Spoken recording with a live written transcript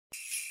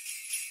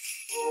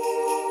Hello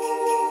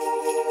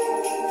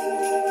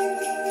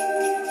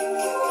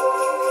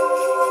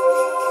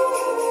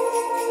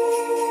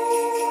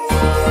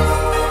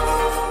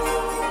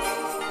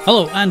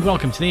and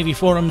welcome to the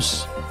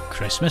AVForums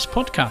Christmas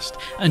podcast.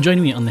 And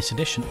joining me on this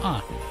edition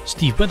are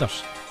Steve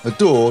Withers.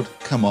 Adored,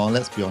 come on,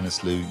 let's be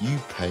honest, Lou, you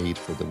paid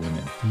for the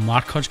women.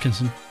 Mark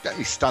Hodgkinson. Get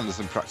any standards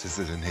and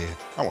practices in here.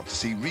 I want to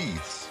see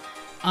wreaths.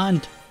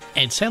 And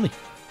Ed Selley.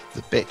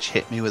 The bitch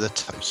hit me with a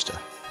toaster.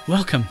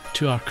 Welcome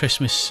to our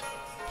Christmas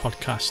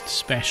podcast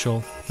special,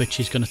 which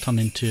is going to turn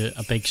into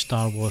a big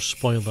Star Wars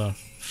spoiler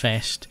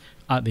fest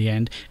at the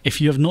end. If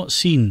you have not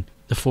seen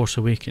The Force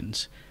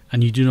Awakens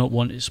and you do not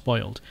want it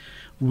spoiled,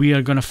 we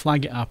are going to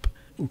flag it up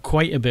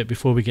quite a bit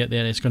before we get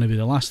there. It's going to be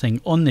the last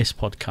thing on this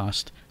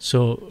podcast,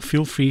 so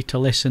feel free to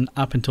listen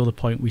up until the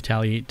point we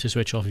tell you to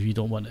switch off if you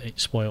don't want it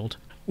spoiled.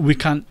 We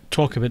can't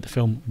talk about the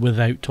film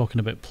without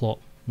talking about plot,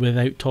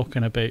 without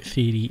talking about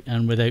theory,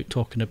 and without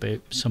talking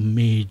about some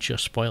major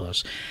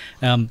spoilers.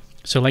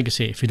 So like I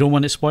say, if you don't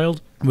want it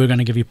spoiled, we're going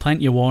to give you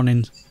plenty of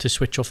warning to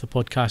switch off the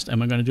podcast, and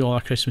we're going to do all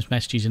our Christmas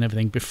messages and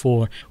everything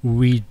before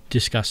we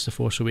discuss The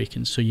Force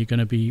Awakens, so you're going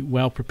to be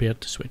well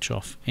prepared to switch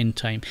off in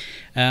time.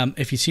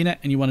 If you've seen it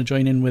and you want to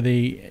join in with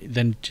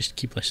then just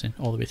keep listening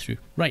all the way through.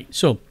 Right,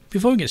 so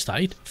before we get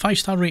started,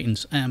 5-star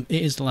ratings.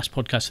 It is the last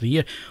podcast of the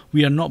year.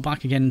 We are not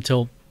back again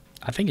until,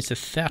 I think it's the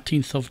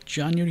 13th of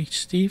January,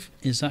 Steve.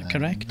 Is that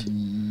correct?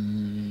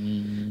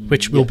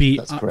 Which will be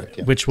correct,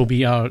 yeah. Which will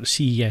be our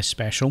CES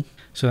special.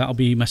 So that'll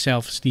be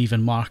myself, Steve,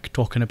 and Mark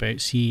talking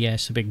about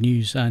CES, the big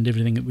news, and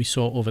everything that we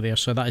saw over there.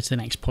 So that is the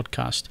next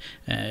podcast.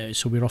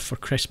 So we're off for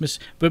Christmas.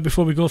 But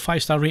before we go,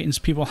 5-star ratings,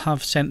 people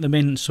have sent them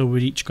in. So we're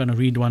each going to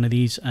read one of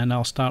these, and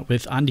I'll start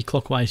with Andy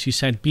Clockwise, who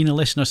said, "Been a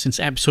listener since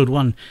episode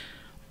 1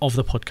 of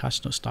the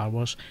podcast, not Star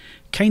Wars.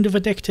 Kind of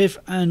addictive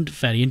and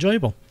very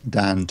enjoyable."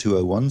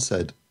 Dan201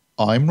 said,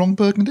 "I'm wrong,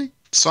 Burgundy."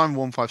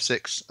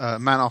 Simon156,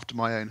 man after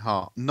my own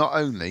heart. Not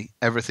only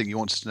everything you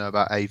wanted to know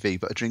about AV,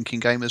 but a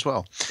drinking game as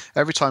well.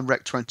 Every time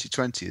Rec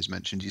 2020 is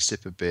mentioned, you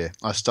sip a beer.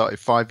 I started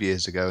 5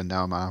 years ago and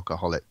now I'm an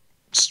alcoholic.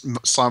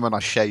 Simon, I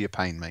share your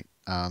pain, mate.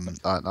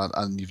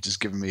 And you've just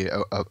given me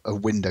a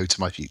window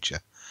to my future.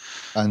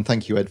 And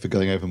thank you, Ed, for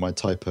going over my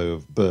typo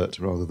of Bert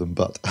rather than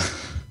Butt.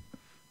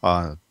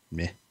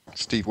 Meh.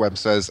 Steve Webb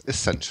says,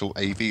 essential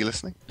AV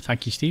listening.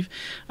 Thank you, Steve.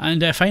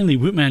 And finally,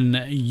 Wootman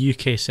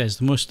UK says,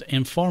 "The most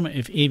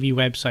informative AV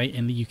website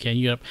in the UK and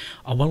Europe,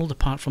 a world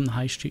apart from the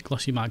high street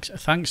glossy mags.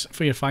 Thanks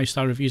for your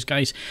 5-star reviews,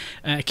 guys.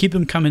 Keep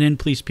them coming in,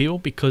 please, people,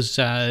 because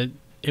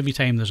every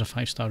time there's a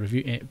 5-star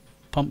review, it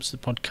pumps the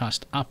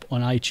podcast up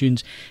on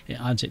iTunes.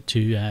 It adds it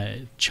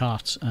to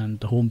charts and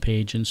the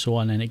homepage and so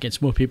on, and it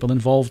gets more people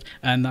involved,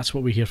 and that's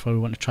what we're here for. We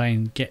want to try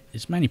and get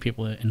as many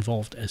people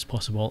involved as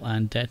possible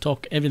and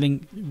talk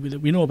everything that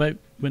we know about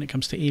when it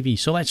comes to AV.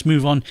 So let's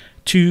move on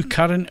to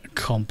current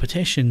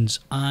competitions,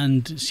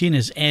 and seeing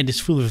as Ed is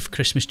full of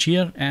Christmas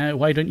cheer,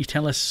 why don't you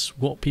tell us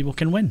what people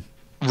can win?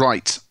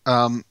 Right.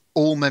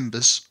 All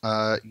members,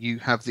 you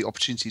have the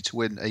opportunity to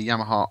win a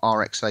Yamaha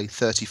RXA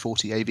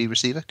 3040 AV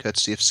receiver,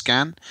 courtesy of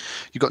Scan.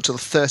 You've got until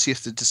the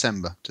 30th of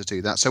December to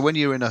do that. So when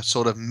you're in a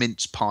sort of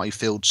mince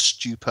pie-filled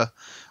stupor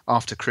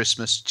after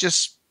Christmas,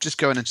 just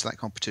going into that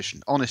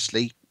competition.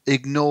 Honestly,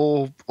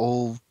 ignore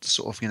all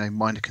sort of,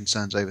 minor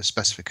concerns over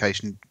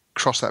specification.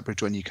 Cross that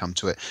bridge when you come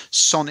to it.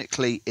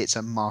 Sonically, it's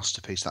a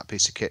masterpiece, that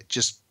piece of kit.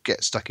 Just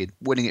get stuck in.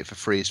 Winning it for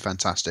free is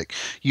fantastic.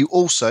 You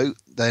also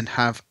then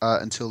have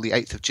until the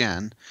 8th of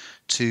Jan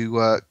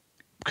to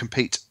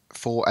compete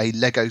for a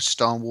Lego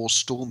Star Wars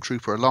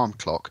Stormtrooper alarm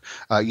clock.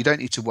 You don't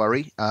need to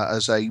worry.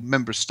 As a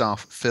member of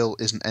staff, Phil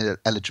isn't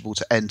eligible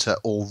to enter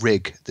or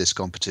rig this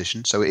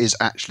competition, so it is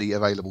actually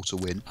available to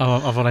win.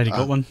 Oh, I've already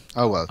got one.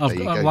 Oh, well, there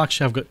you go.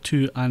 Actually, I've got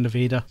 2 and a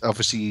Vader.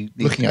 Obviously, you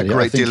need a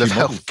great deal of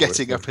help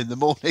getting up in the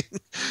morning.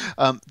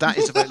 That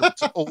is available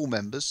to all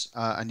members,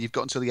 and you've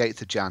got until the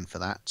 8th of Jan for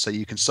that, so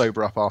you can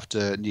sober up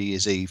after New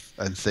Year's Eve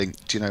and think,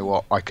 do you know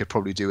what, I could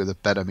probably do with a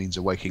better means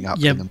of waking up.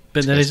 Yeah,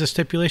 but there is a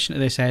stipulation that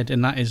they said,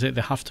 and that is that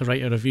they have to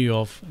write a review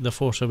of The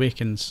Force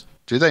Awakens.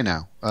 Do they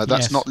now?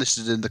 That's Yes. not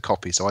listed in the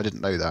copy, so I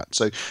didn't know that.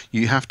 So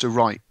you have to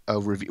write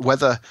a review.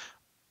 Whether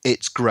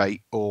it's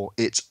great or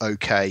it's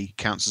okay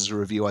counts as a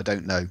review, I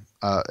don't know.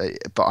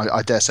 But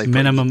I dare say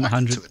minimum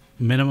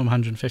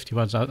 150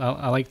 words.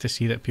 I like to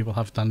see that people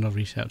have done their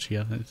research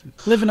here.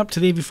 Living up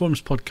to the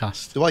AVForums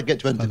podcast. Do I get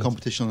to enter the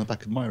competition on the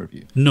back of my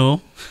review?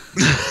 No.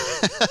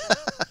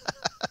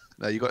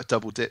 No, you got a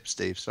double dip,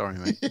 Steve. Sorry,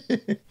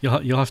 mate.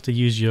 You'll have to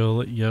use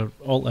your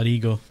alter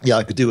ego. Yeah,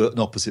 I could do an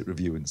opposite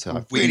review and say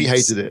I really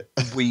hated it.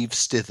 Weave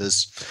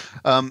Stithers.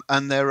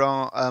 And there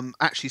are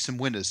actually some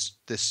winners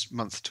this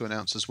month to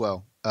announce as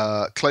well.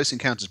 Close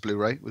Encounters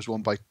Blu-ray was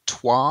won by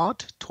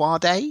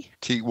Twade?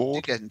 T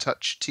Ward. Get in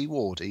touch. T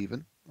Ward,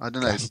 even. I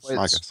don't know. Yes, I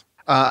guess.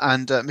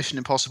 And Mission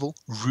Impossible,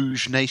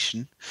 Rouge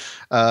Nation,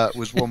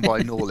 was won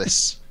by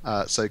Norlis.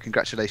 So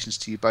congratulations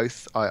to you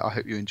both. I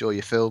hope you enjoy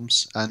your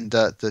films, and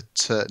that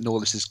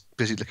Norlis is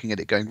busy looking at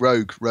it going,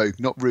 Rogue,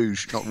 not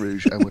Rouge.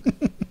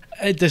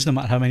 It doesn't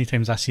matter how many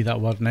times I see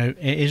that word now.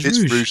 It's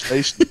Rouge. Rouge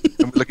Nation.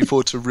 And we're looking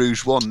forward to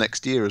Rouge 1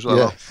 next year as well.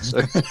 Yeah.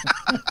 So.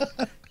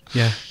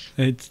 Yeah,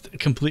 it's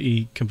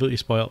completely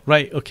spoiled.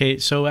 Right, okay,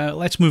 so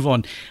let's move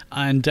on.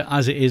 And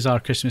as it is our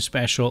Christmas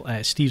special,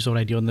 Steve's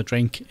already on the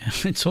drink.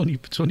 It's only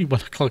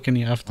 1 o'clock in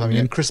the afternoon. I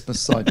mean, Christmas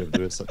cider, if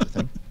there is such a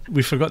thing.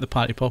 We forgot the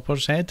party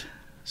poppers head,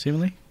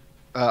 seemingly.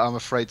 I'm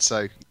afraid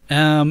so.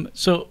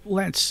 So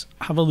let's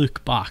have a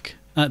look back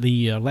at the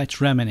year.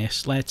 Let's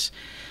reminisce. Let's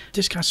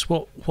discuss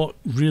what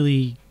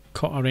really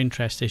caught our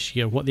interest this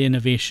year, what the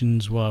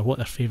innovations were, what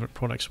their favourite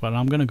products were.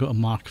 I'm going to go to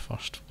Mark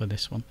first with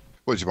this one.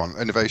 What do you want?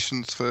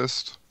 Innovations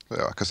first?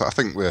 Yeah, because I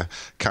think we're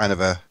kind of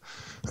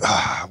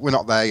we're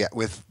not there yet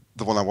with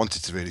the one I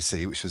wanted to really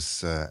see, which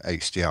was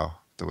HDR.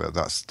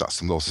 That's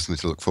some more something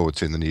to look forward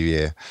to in the new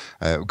year.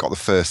 We've got the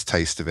first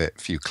taste of it,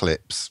 a few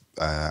clips,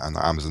 and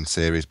the Amazon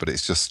series, but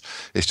it's just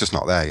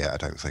not there yet, I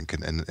don't think,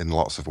 in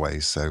lots of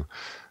ways. So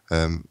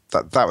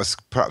that was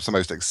perhaps the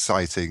most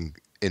exciting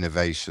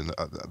innovation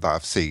that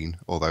I've seen,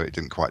 although it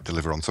didn't quite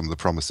deliver on some of the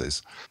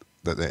promises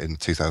that in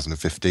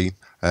 2015.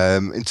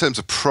 In terms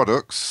of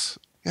products,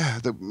 yeah,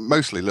 they're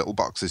mostly little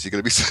boxes. You're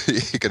going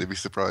to be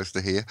surprised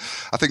to hear.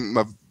 I think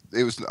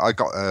I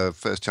got a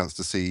first chance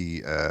to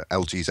see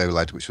LG's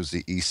OLED, which was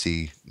the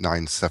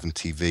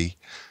EC970V,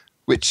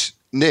 which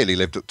nearly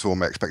lived up to all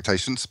my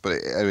expectations, but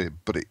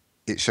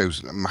it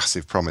shows a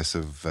massive promise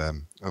of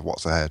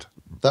what's ahead.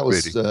 That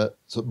was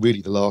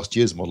really the last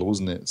year's model,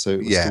 wasn't it? So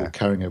it was still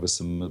carrying over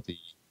some of the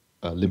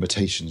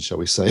limitations, shall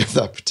we say, of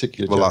that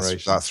particular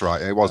generation. That's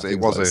right. It was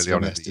early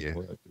on in the year.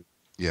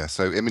 Yeah,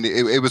 so I mean,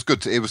 it was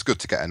good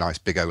to get a nice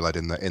big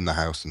OLED in the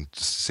house and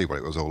just see what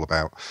it was all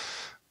about.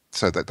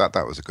 So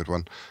that was a good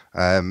one.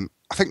 I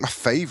think my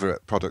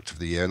favourite product of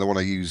the year, and the one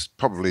I use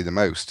probably the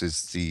most,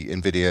 is the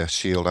NVIDIA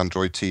Shield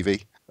Android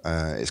TV.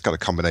 It's got a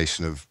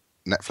combination of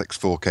Netflix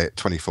 4K at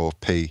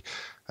 24p,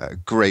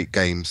 great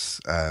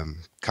games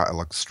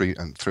catalogue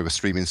and through a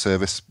streaming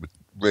service with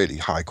really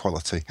high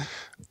quality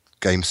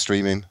game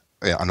streaming,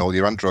 and all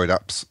your Android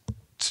apps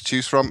to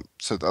choose from.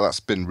 So that's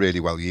been really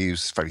well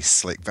used, very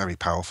slick, very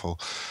powerful.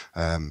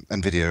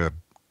 NVIDIA are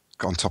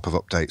on top of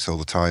updates all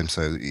the time,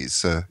 so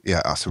it's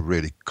that's a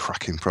really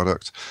cracking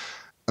product.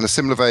 In a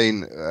similar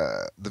vein,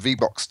 the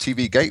VBox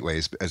TV Gateway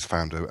has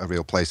found a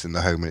real place in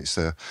the home, and it's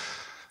a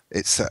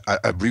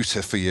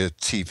router for your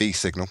TV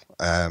signal,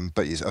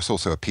 but it's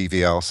also a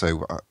PVR,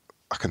 so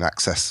I can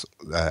access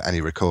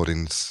any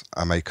recordings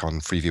I make on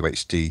Freeview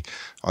HD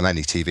on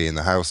any TV in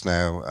the house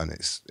now, and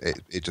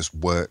it just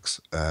works.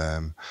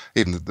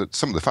 Even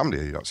some of the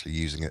family are actually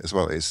using it as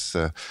well. It's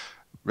a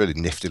really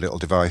nifty little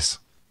device.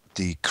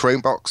 The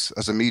Chromebox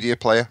as a media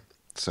player,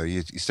 so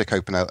you stick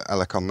Open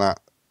Elec on that,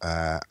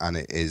 and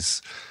it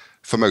is,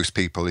 for most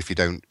people, if you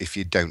don't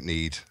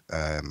need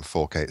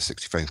 4K at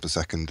 60 frames per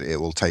second, it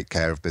will take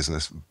care of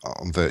business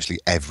on virtually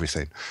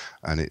everything,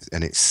 and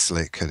it's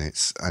slick and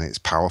it's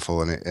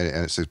powerful, and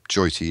it's a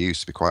joy to use,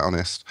 to be quite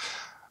honest.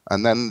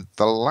 And then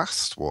the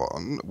last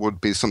one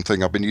would be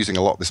something I've been using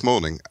a lot this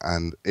morning,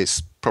 and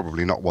it's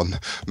probably not one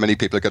many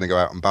people are going to go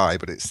out and buy,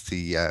 but it's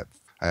the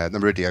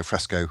Meridio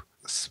Fresco.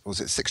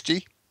 Was it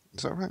 6G?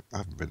 Is that right? I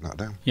haven't written that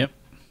down. Yep.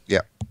 Yeah,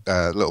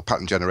 little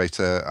pattern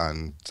generator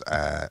and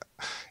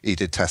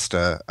EDID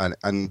tester, and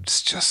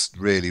it's just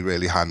really,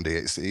 really handy.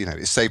 It's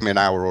it saved me an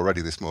hour already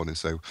this morning.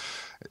 So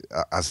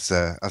as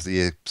the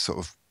year sort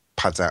of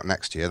pads out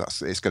next year,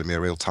 it's going to be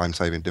a real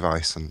time-saving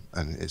device, and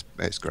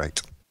it's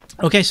great.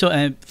 Okay,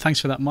 so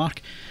thanks for that,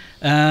 Mark.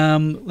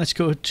 Let's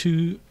go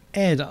to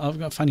Ed. I've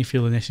got a funny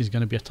feeling this is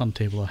going to be a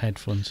turntable or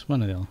headphones,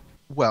 one or the other.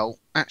 Well,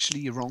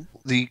 actually, you're wrong.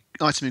 The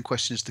item in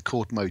question is the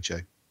Cord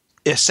Mojo.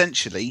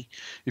 Essentially,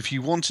 if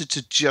you wanted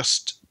to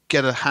just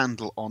get a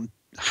handle on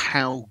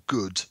how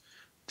good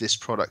this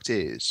product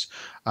is,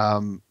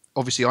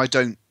 obviously I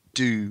don't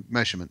do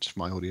measurements for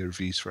my audio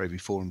reviews for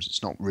AVForums.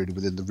 It's not really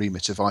within the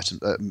remit of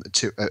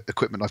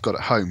equipment I've got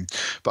at home.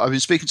 But I've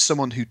been speaking to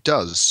someone who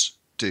does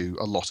do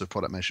a lot of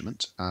product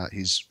measurement.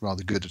 He's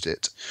rather good at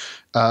it.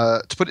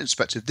 To put it in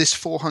perspective, this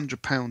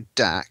 £400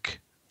 DAC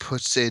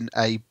puts in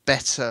a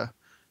better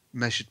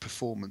measured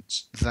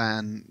performance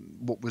than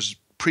what was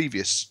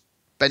previous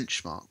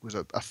benchmark, was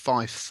a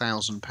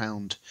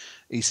 £5,000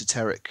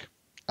 esoteric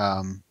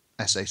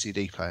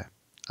SACD player,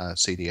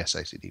 CD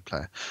SACD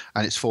player,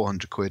 and it's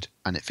 400 quid,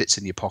 and it fits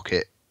in your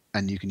pocket,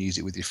 and you can use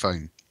it with your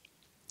phone.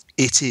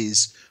 It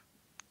is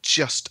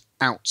just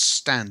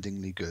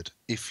outstandingly good.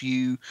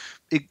 In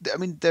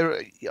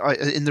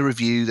the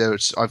review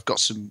I've got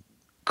some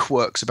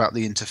quirks about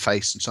the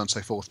interface and so on and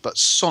so forth, but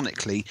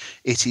sonically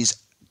it is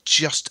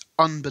just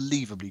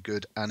unbelievably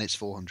good, and it's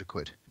 400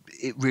 quid.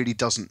 It really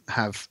doesn't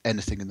have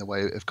anything in the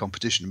way of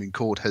competition. I mean,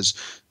 Cord has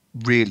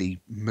really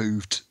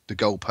moved the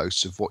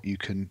goalposts of what you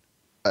can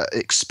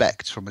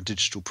expect from a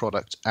digital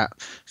product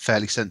at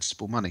fairly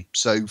sensible money.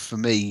 So for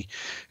me,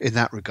 in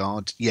that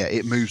regard, yeah,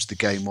 it moves the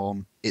game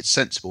on. It's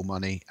sensible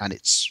money, and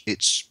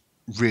it's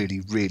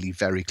really, really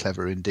very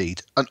clever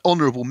indeed. An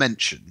honourable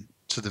mention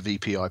to the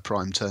VPI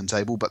Prime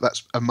turntable, but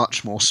that's a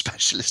much more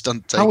specialist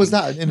undertaking. How is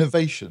that an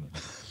innovation?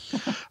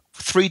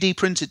 3D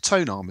printed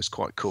tone arm is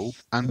quite cool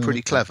and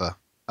pretty clever.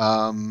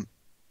 And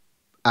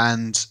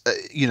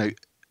you know,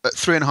 at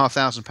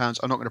 £3,500,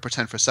 I'm not going to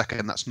pretend for a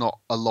second that's not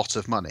a lot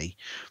of money,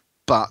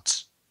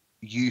 but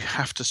you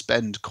have to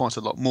spend quite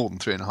a lot more than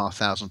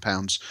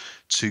 £3,500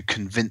 to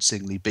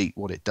convincingly beat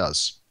what it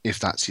does, if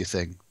that's your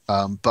thing.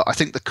 But I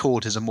think the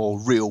Cord is a more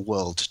real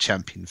world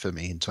champion for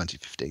me in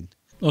 2015.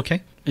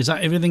 Okay. Is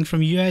that everything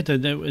from you, Ed?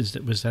 Was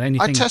there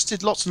anything? I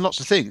tested lots and lots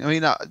of things. I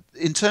mean,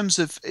 in terms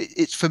of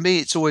it's for me,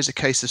 it's always a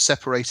case of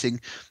separating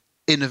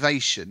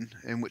innovation,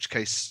 in which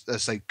case,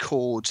 as they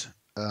Cord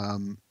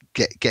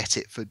get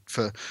it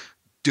for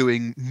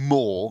doing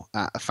more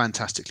at a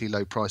fantastically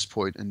low price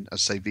point, and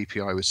as say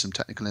VPI with some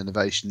technical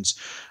innovations.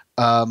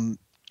 Other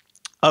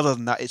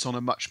than that, it's on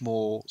a much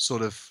more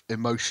sort of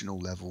emotional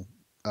level.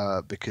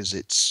 Because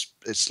it's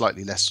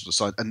slightly less sort of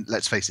side, and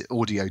let's face it,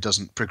 audio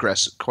doesn't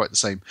progress at quite the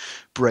same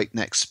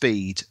breakneck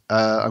speed.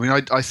 I mean,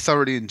 I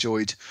thoroughly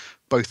enjoyed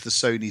both the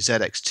Sony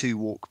ZX2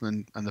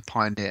 Walkman and the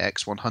Pioneer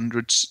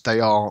X100s. They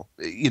are,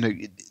 you know,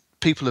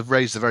 people have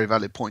raised a very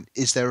valid point.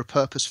 Is there a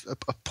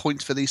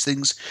point for these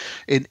things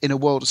in a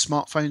world of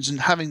smartphones? And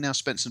having now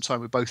spent some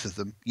time with both of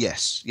them,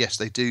 yes,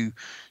 they do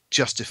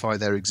justify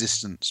their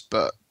existence,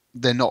 but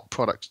they're not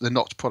products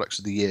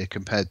of the year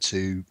compared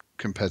to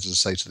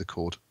say to the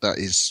Cord. That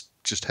is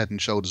just head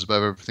and shoulders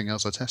above everything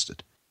else I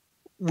tested.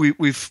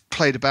 We've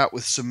played about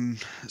with some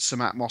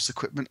Atmos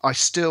equipment.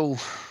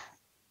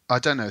 I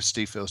don't know if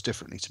Steve feels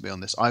differently to me on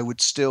this. I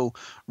would still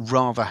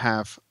rather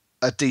have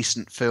a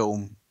decent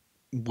film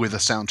with a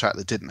soundtrack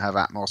that didn't have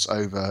Atmos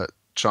over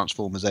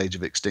Transformers: Age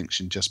of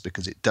Extinction, just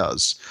because it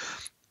does.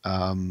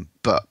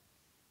 But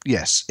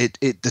yes,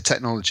 the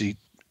technology,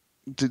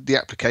 the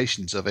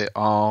applications of it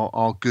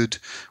are good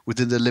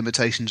within the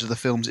limitations of the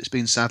films it's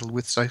been saddled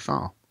with so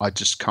far. I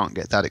just can't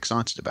get that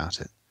excited about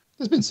it.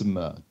 There's been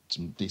some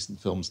decent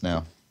films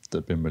now that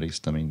have been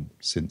released. I mean,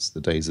 since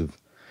the days of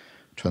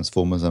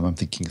Transformers, I'm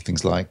thinking of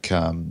things like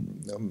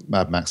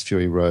Mad Max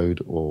Fury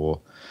Road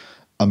or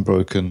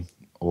Unbroken,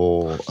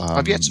 or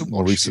I've yet to watch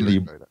more recently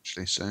Fury Road,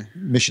 actually. So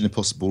Mission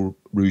Impossible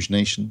Rouge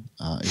Nation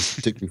is a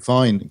particularly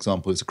fine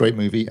example. It's a great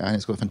movie and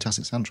it's got a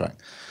fantastic soundtrack.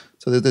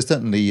 So there's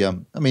certainly,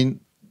 I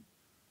mean,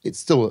 it's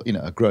still, you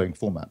know, a growing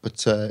format,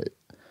 but I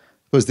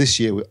suppose this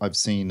year I've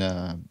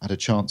had a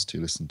chance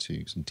to listen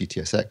to some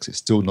DTSX. It's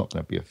still not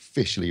going to be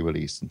officially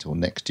released until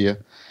next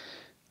year,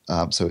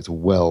 so it's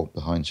well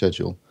behind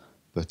schedule.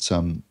 But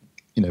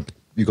you know,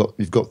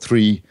 you've got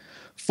three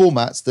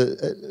formats that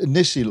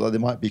initially, like, they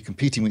might be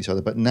competing with each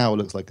other, but now it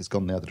looks like it's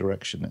gone the other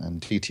direction.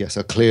 And DTS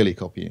are clearly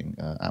copying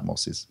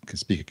Atmos's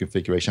speaker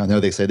configuration. I know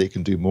they say they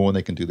can do more and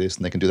they can do this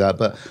and they can do that,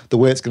 but the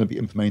way it's going to be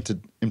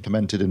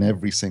implemented in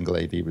every single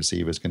AV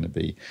receiver is going to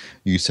be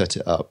you set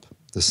it up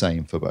the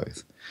same for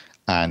both.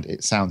 And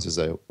it sounds as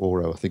though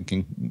Oro are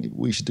thinking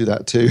we should do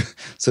that too,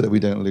 so that we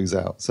don't lose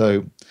out. So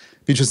it'd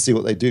be interesting to see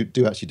what they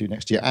do actually do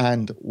next year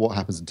and what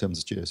happens in terms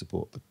of studio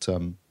support.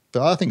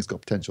 But I think it's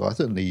got potential. I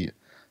certainly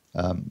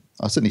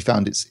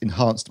found it's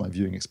enhanced my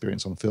viewing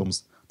experience on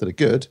films that are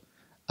good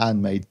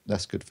and made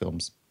less good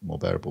films more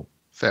bearable.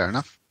 Fair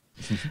enough.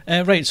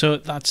 Right, so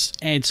that's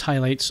Ed's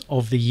highlights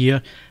of the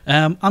year.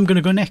 I'm going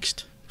to go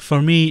next. For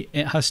me,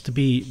 it has to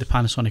be the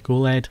Panasonic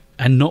OLED,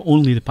 and not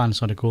only the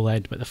Panasonic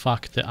OLED, but the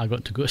fact that I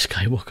got to go to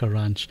Skywalker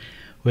Ranch,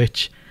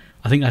 which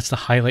I think that's the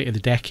highlight of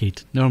the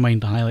decade, never mind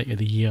the highlight of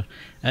the year,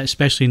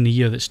 especially in the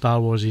year that Star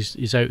Wars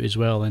is out as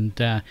well.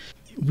 And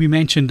we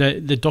mentioned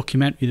the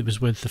documentary that was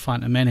with the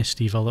Phantom Menace,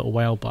 Steve, a little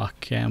while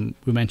back.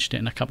 We mentioned it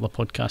in a couple of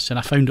podcasts, and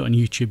I found it on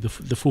YouTube,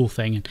 the full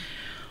thing, and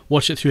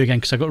watched it through again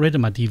because I got rid of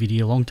my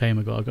DVD a long time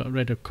ago. I got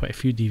rid of quite a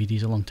few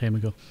DVDs a long time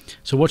ago.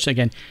 So watched it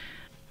again.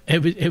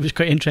 It was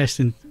quite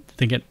interesting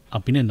thinking,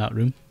 I've been in that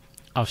room,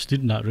 I've stood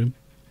in that room,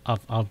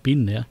 I've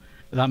been there.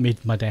 That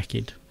made my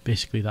decade,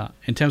 basically that.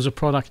 In terms of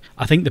product,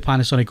 I think the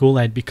Panasonic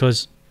OLED,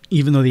 because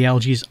even though the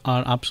LGs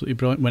are absolutely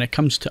brilliant, when it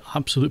comes to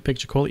absolute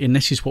picture quality, and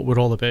this is what we're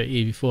all about at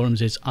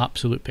AVForums, is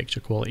absolute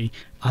picture quality,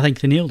 I think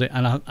they nailed it.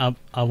 And I've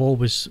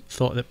always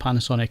thought that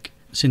Panasonic,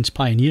 since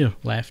Pioneer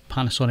left,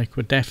 Panasonic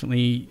were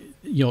definitely,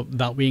 you know,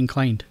 that way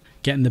inclined,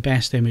 getting the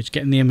best image,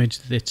 getting the image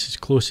that's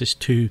closest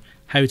to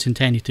how it's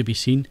intended to be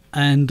seen.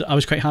 And I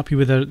was quite happy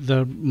with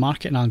their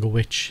marketing angle,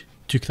 which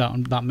took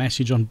that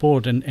message on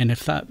board. And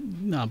if a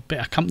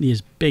company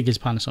as big as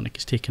Panasonic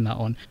is taking that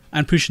on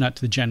and pushing that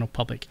to the general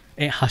public,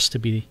 it has to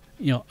be,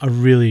 you know, a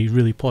really,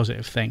 really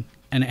positive thing.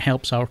 And it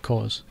helps our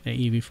cause at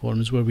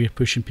AVForums, where we're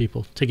pushing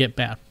people to get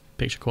better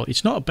picture quality.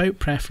 It's not about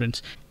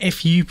preference.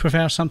 If you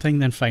prefer something,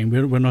 then fine.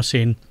 We're not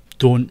saying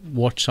don't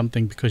watch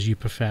something because you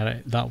prefer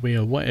it that way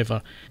or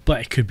whatever,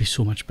 but it could be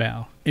so much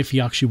better if you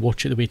actually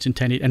watch it the way it's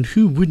intended. And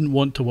who wouldn't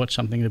want to watch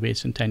something the way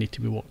it's intended to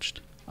be watched?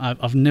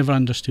 I've never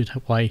understood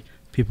why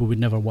people would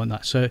never want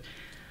that. So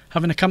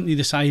having a company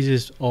the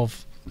sizes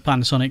of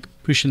Panasonic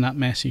pushing that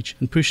message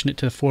and pushing it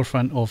to the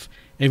forefront of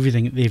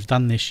everything that they've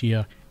done this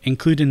year,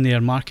 including their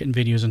marketing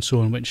videos and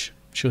so on, which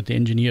showed the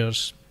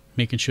engineers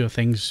making sure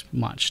things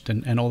matched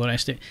and all the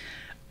rest of it,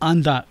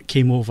 and that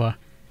came over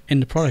in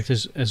the product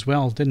as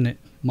well, didn't it?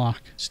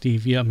 Mark,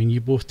 Steve, I mean, you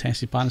both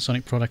tested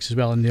Panasonic products as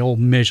well, and they all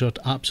measured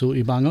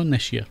absolutely bang on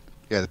this year.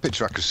 Yeah, the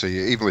picture accuracy,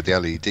 even with the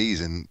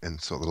LEDs in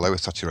sort of the lower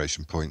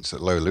saturation points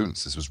at lower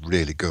luminances, was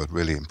really good,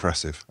 really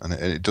impressive, and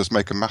it does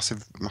make a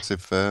massive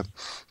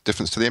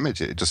difference to the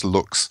image. It just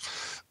looks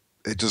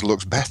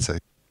better.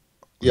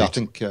 Yeah, I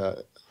think.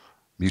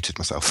 Muted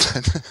myself.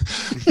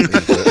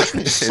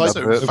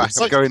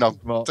 Going on.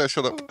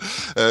 Shut up.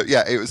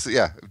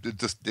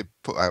 It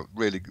put out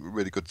really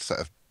good set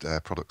of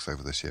products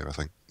over this year. I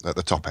think at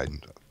the top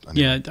end.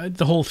 Anyway. Yeah,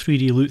 the whole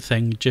 3D loop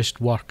thing just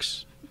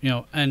works.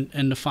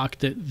 And the fact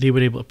that they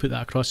were able to put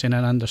that across in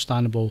an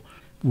understandable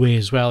way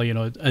as well.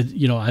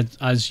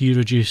 As you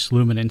reduce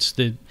luminance,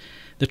 the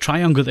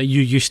triangle that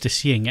you're used to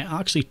seeing, it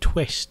actually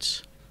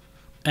twists,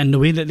 and the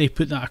way that they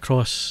put that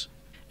across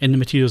in the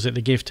materials that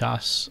they gave to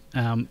us,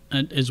 and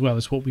as well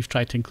as what we've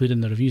tried to include in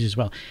the reviews as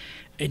well,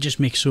 it just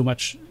makes so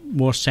much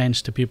more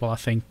sense to people. I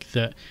think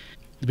that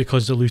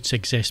because the loots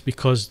exist,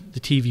 because the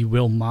TV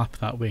will map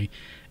that way,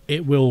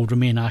 it will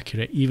remain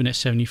accurate even at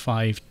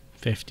 75,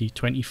 50,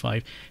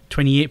 25,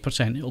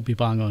 28%. It'll be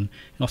bang on.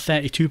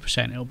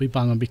 32%. It'll be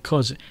bang on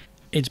because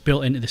it's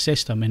built into the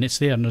system and it's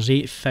there. And there's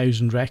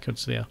 8,000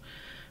 records there,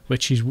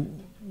 which is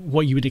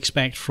what you would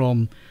expect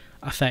from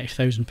a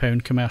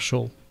 £30,000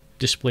 commercial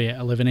display at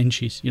 11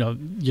 inches. You're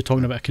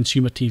talking about a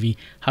consumer TV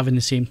having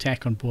the same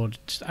tech on board.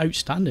 It's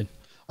outstanding.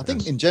 I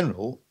think in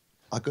general,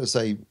 I've got to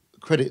say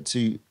credit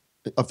to,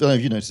 I don't know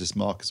if you noticed this,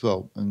 Mark, as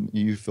well, and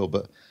you, Phil,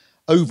 but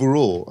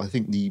overall, I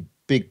think the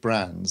big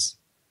brands,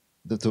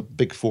 the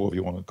big four, if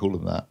you want to call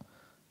them that,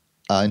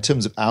 in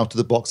terms of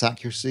out-of-the-box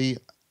accuracy,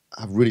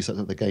 have really stepped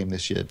up the game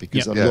this year,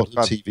 because a lot of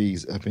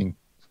TVs have been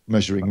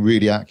measuring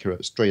really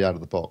accurate straight out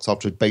of the box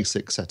after a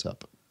basic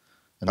setup.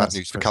 And bad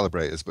news for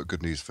calibrators, but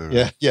good news for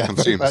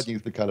consumers. Bad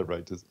news for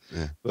calibrators.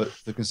 Yeah. But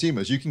for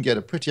consumers, you can get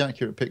a pretty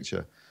accurate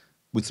picture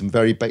with some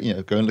very, go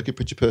and look at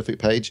Picture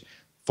Perfect page,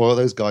 follow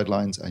those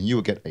guidelines, and you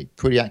will get a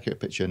pretty accurate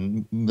picture.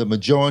 And the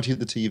majority of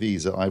the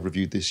TVs that I've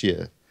reviewed this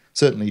year,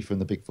 certainly from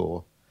the big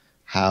four,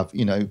 have,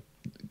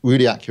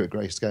 really accurate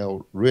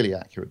grayscale, really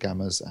accurate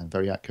gammas, and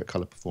very accurate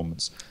color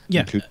performance,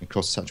 including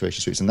across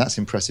saturation suites. And that's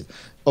impressive.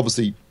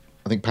 Obviously,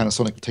 I think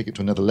Panasonic will take it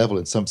to another level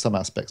in some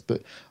aspects,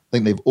 but I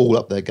think they've all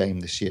upped their game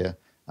this year.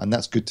 And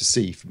that's good to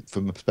see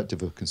from the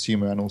perspective of a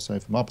consumer and also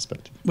from our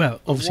perspective. Well,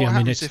 obviously, what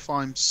happens if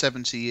I'm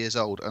 70 years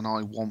old and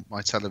I want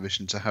my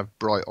television to have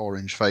bright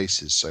orange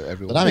faces so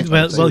everyone?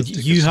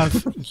 You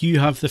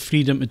have the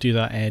freedom to do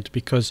that, Ed,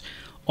 because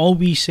all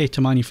we say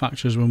to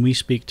manufacturers when we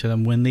speak to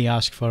them, when they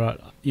ask for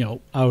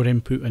our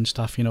input and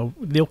stuff,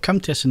 they'll come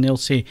to us and they'll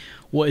say,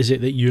 "What is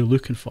it that you're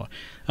looking for?"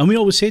 And we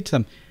always say to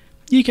them,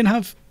 "You can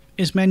have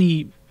as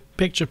many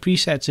picture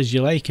presets as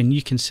you like, and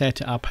you can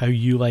set it up how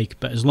you like,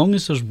 but as long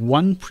as there's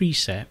one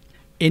preset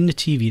in the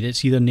TV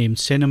that's either named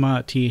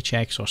Cinema,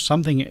 THX, or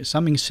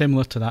something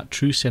similar to that,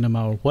 True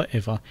Cinema or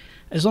whatever,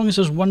 as long as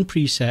there's one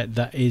preset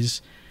that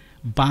is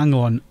bang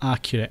on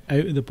accurate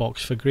out of the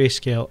box for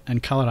grayscale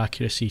and color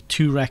accuracy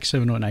to Rec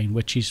 709,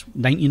 which is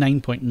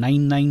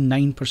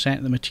 99.999%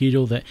 of the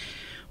material that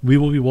we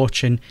will be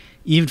watching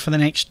even for the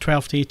next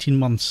 12 to 18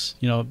 months,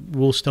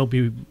 will still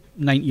be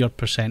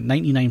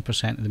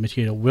 99% of the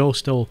material will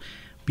still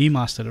be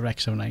mastered at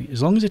Rec 709.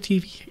 As long as the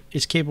TV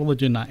is capable of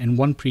doing that in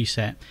one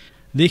preset,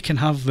 they can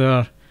have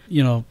their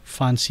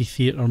fancy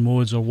theatre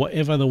modes or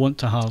whatever they want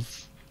to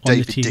have on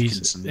David the TVs.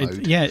 Dickinson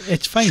mode.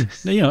 It's fine.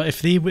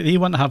 If they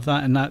want to have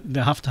that, and that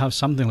they have to have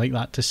something like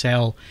that to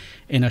sell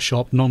in a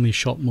shop, normally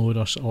shop mode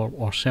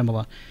or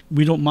similar.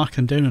 We don't mark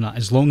them down on that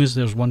as long as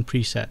there's one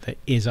preset that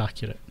is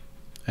accurate,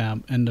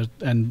 and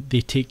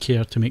they take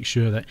care to make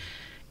sure that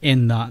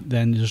in that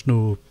then there's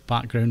no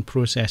background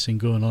processing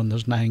going on.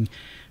 There's nothing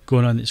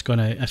going on that's going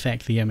to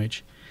affect the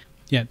image.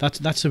 Yeah,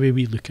 that's the way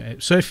we look at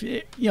it. So if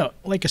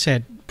like I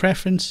said,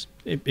 preference.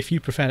 If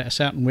you prefer it a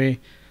certain way,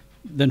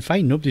 then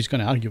fine. Nobody's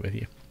going to argue with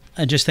you.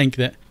 I just think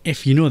that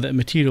if you know that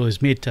material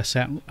is made to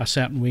a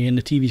certain way and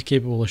the TV's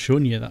capable of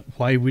showing you that,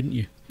 why wouldn't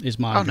you? Is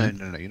my argument.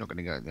 No, you're not going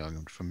to go the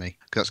argument from me.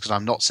 That's because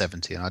I'm not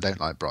 70 and I don't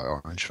like bright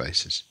orange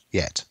faces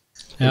yet.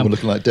 We're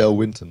looking like Dale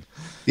Winton.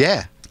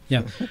 Yeah.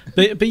 Yeah,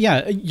 but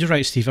yeah, you're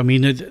right, Steve. I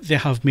mean, they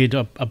have made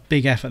a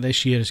big effort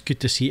this year. It's good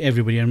to see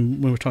everybody,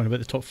 and when we're talking about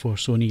the top four,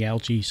 Sony,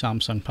 LG,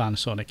 Samsung,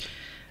 Panasonic.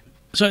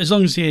 So as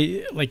long as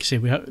they, like I say,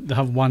 they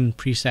have one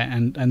preset,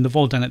 and they've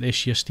all done it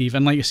this year, Steve.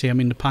 And like I say, I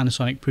mean, the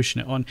Panasonic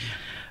pushing it on,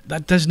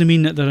 that doesn't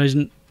mean that there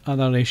isn't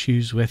other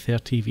issues with their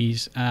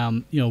TVs.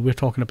 We're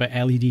talking about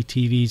LED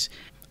TVs.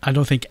 I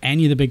don't think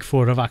any of the big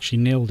four have actually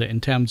nailed it in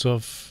terms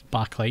of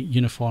backlight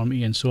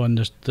uniformity and so on.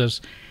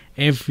 There's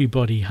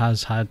everybody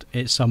has had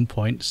at some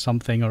point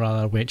something or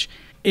other which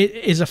it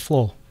is a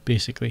flaw,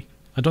 basically.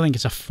 I don't think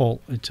it's a fault.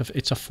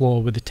 It's a flaw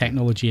with the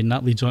technology, and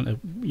that leads on to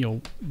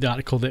the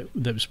article that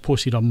was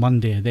posted on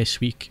Monday this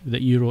week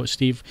that you wrote,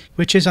 Steve,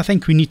 which is I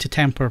think we need to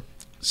temper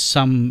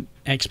some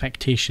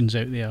expectations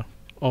out there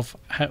of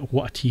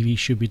what a TV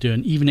should be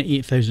doing, even at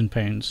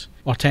 £8,000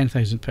 or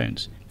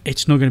 £10,000.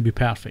 It's not going to be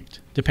perfect,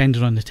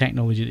 depending on the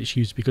technology that's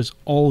used, because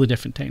all the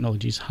different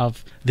technologies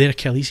have their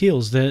Achilles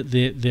heels,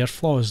 their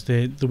flaws,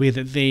 the way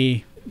that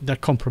they they're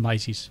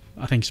compromises,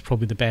 I think is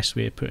probably the best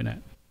way of putting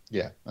it.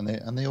 Yeah,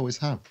 and they always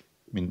have.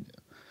 I mean,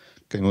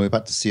 going all the way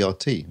back to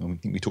CRT, and I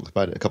think we talked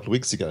about it a couple of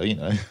weeks ago.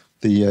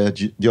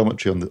 The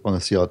geometry on a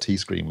CRT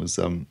screen was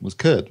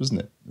curved,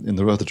 wasn't it, in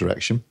the other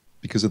direction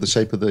because of the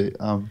shape of the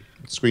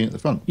screen at the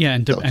front. Yeah,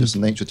 and just the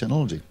nature of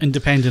technology. And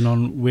depending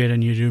on where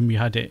in your room you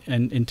had it,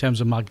 and in terms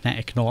of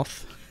magnetic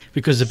north,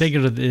 because the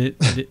bigger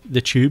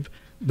the tube,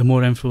 the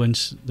more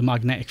influence the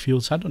magnetic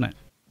fields had on it.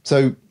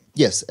 So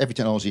yes, every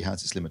technology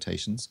has its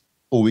limitations.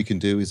 All we can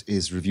do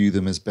is review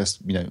them as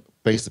best,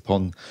 based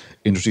upon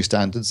industry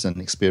standards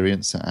and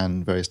experience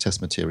and various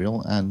test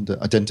material, and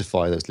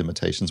identify those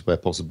limitations where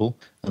possible,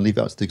 and leave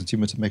it up to the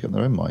consumer to make up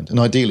their own mind. And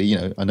ideally,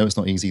 I know it's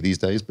not easy these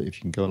days, but if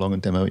you can go along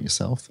and demo it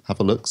yourself, have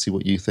a look, see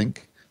what you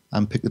think,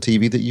 and pick the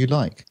TV that you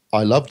like.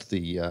 I loved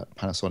the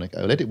Panasonic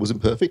OLED. It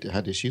wasn't perfect. It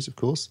had issues, of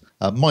course.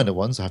 Minor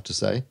ones, I have to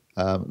say.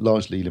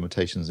 Largely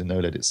limitations in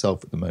OLED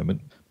itself at the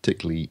moment,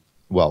 particularly.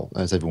 Well,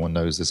 as everyone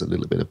knows, there's a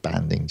little bit of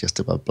banding just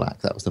above black.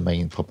 That was the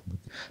main problem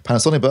with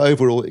Panasonic. But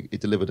overall, it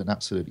delivered an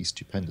absolutely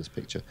stupendous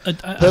picture.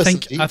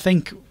 I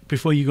think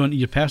before you go into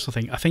your personal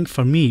thing, I think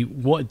for me,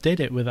 what did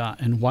it with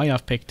that and why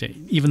I've picked it,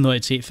 even though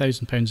it's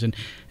 £8,000, and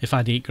if I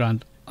had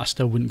 £8,000, I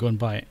still wouldn't go and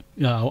buy it.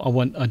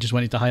 I just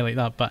wanted to highlight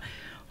that. But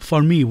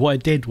for me, what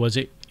it did was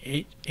it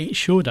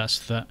showed us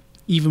that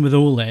even with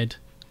OLED,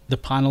 the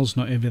panel's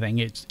not everything.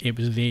 It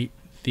was the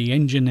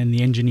engine and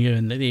the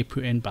engineering that they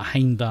put in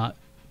behind that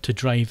to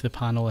drive the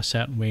panel a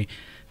certain way,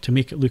 to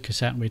make it look a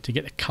certain way, to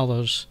get the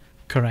colours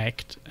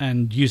correct,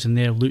 and using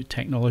their loot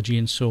technology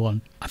and so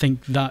on. I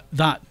think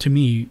that to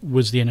me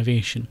was the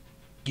innovation.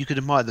 You could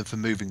admire them for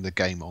moving the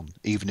game on,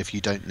 even if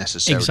you don't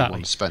necessarily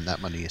want to spend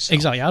that money yourself.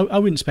 Exactly. I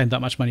wouldn't spend that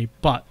much money,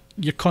 but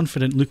you're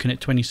confident looking at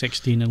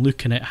 2016 and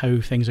looking at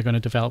how things are going to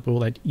develop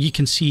OLED. You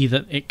can see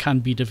that it can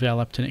be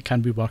developed and it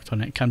can be worked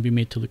on, it can be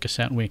made to look a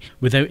certain way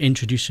without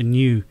introducing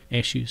new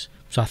issues.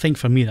 So I think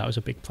for me that was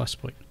a big plus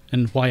point,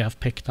 and why I've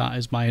picked that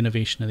as my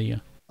innovation of the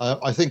year.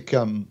 I think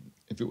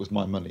if it was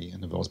my money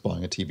and if I was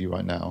buying a TV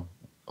right now,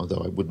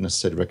 although I wouldn't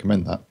necessarily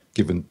recommend that,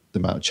 given the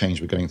amount of change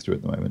we're going through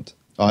at the moment,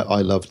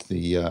 I loved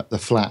the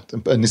flat,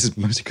 and this is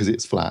mostly because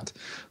it's flat,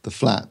 the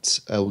flat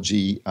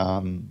LG,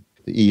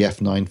 the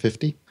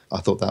EF950. I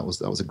thought that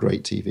was a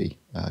great TV,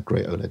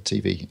 great OLED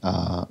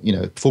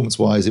TV.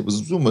 Performance-wise, it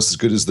was almost as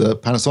good as the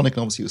Panasonic, and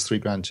obviously it was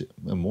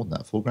 $3,000, more than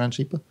that, $4,000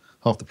 cheaper,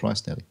 half the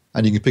price nearly.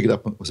 And you can pick it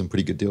up with some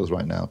pretty good deals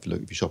right now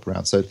if you shop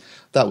around. So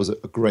that was a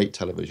great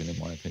television in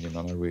my opinion,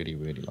 and I really,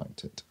 really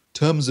liked it. In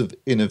terms of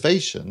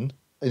innovation,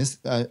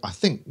 I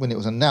think when it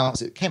was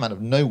announced, it came out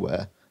of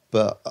nowhere,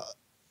 but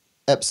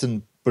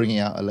Epson bringing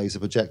out a laser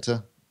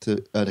projector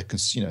at a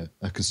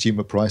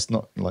consumer price,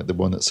 not like the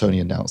one that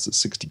Sony announced at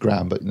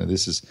 $60,000, but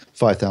this is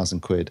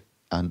 £5,000,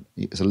 and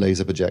it's a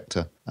laser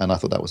projector, and I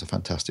thought that was a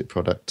fantastic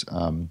product.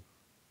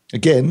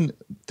 Again,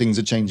 things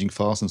are changing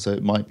fast, and so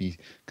it might be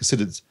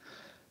considered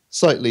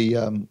slightly,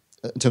 in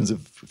terms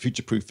of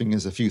future-proofing,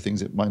 there's a few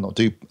things it might not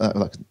do,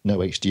 like no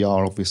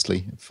HDR,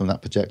 obviously, from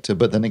that projector.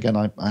 But then again,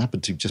 I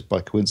happened to, just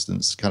by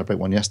coincidence, calibrate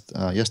one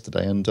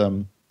yesterday,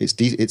 and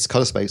its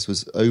color space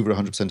was over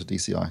 100% of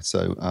DCI,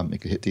 so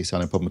it could hit DCI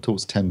no problem at all.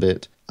 It's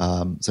 10-bit,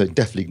 so it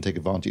definitely can take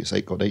advantage. It's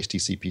got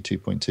HDCP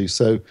 2.2,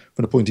 so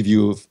from the point of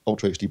view of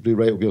Ultra HD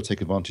Blu-ray, it will be able to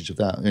take advantage of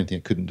that. The only thing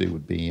it couldn't do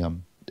would be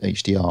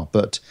HDR.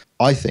 But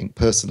I think,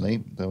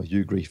 personally, though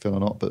you agree, Phil, or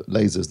not, but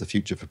laser is the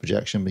future for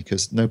projection,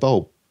 because no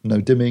bulb,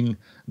 no dimming,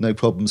 no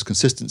problems,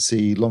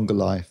 consistency, longer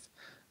life,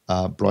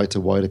 brighter,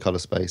 wider color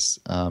space.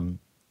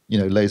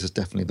 Laser is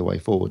definitely the way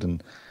forward.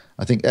 And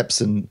I think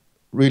Epson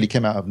really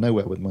came out of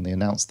nowhere when they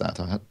announced that.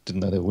 I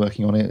didn't know they were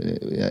working on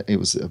it. It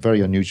was a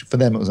very unusual, for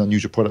them it was an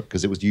unusual product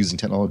because it was using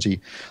technology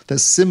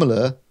that's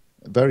similar,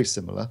 very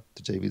similar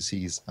to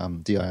JVC's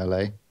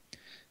DILA,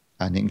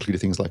 and it included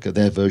things like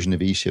their version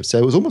of eShift. So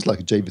it was almost like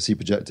a JVC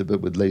projector,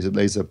 but with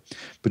laser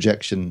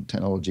projection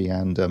technology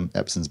and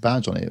Epson's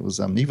badge on it. It was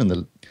even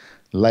the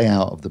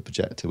layout of the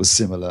projector was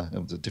similar.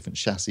 It was a different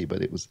chassis,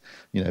 but it was,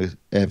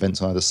 air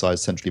vents on either side,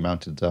 centrally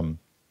mounted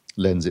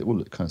lens. It all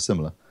looked kind of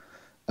similar.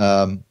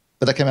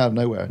 But that came out of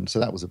nowhere, and so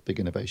that was a big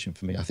innovation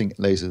for me. I think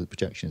laser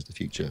projection is the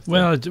future.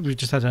 Well, we've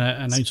just had an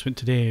announcement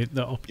today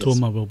that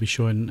Optoma will be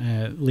showing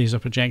laser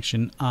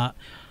projection at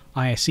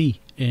ISE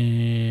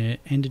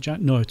end of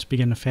January. No, it's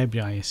beginning of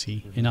February.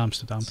 ISE in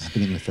Amsterdam.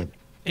 Beginning of February.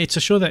 It's a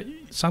show that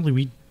sadly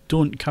we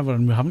don't cover,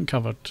 and we haven't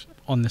covered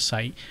on the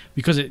site,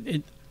 because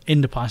it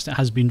in the past it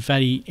has been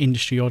very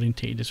industry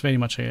orientated. It's very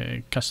much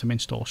a custom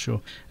install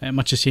show,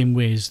 much the same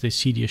way as the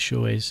CEDIA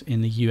show is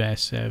in the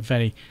US.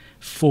 Very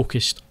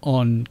focused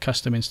on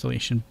custom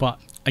installation, but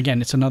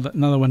again, it's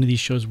another one of these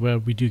shows where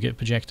we do get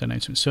projector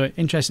announcements. So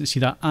interesting to see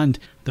that, and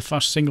the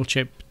first single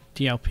chip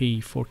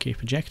DLP 4K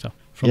projector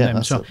from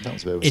them. So that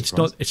was a bit of a it's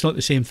surprise. not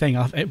the same thing.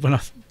 When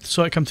I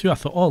saw it come through, I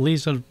thought, oh,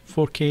 laser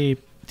 4K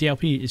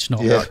DLP. It's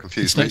not. Yeah, that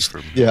confused me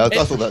from. Yeah,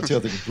 I thought that too. I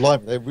think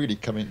blimey, they're really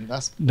coming.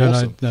 That's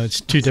awesome. No,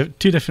 it's two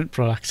different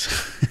products.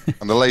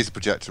 And the laser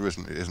projector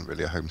isn't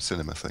really a home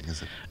cinema thing,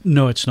 is it?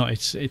 No, it's not.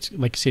 It's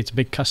like I say, it's a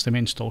big custom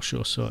install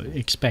show, so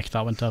expect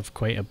that one to have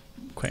quite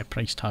quite a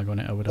price tag on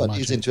it, I would But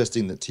imagine. it's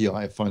interesting that TI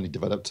have finally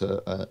developed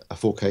a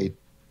 4K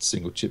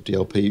single chip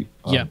DLP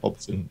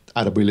option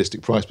at a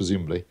realistic price,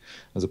 presumably,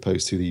 as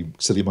opposed to the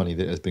silly money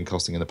that it has been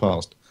costing in the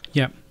past.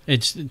 Yeah,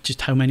 it's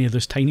just how many of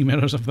those tiny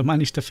mirrors have they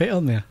managed to fit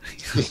on there?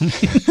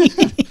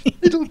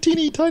 Little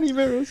teeny tiny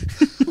mirrors.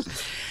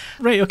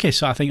 Right, okay,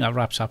 so I think that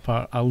wraps up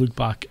our look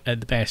back at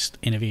the best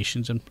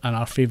innovations and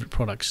our favourite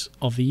products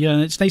of the year.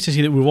 And it's nice to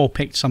see that we've all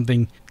picked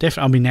something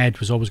different. I mean, Ed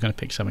was always going to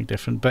pick something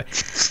different, but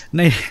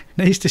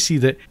nice to see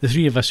that the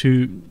three of us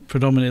who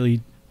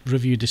predominantly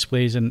review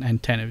displays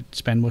and tend to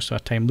spend most of our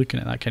time looking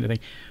at that kind of thing,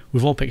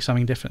 we've all picked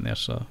something different there,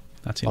 so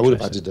that's interesting. I would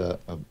have added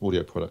an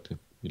audio product if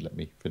you'd let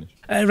me finish.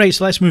 Right,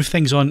 so let's move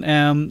things on.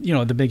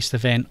 The biggest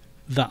event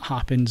that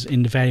happens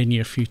in the very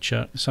near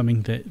future,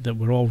 something that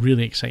we're all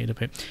really excited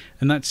about,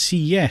 and that's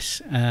CES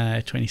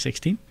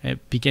 2016.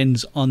 It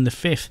begins on the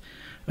 5th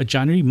of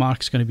January.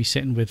 Mark's going to be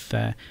sitting with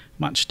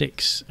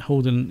matchsticks,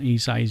 holding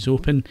his eyes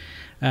open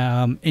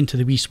into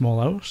the wee small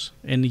hours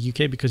in the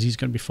UK, because he's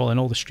going to be following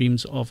all the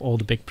streams of all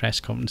the big press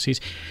conferences.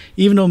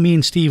 Even though me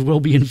and Steve will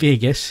be in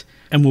Vegas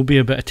and we'll be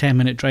about a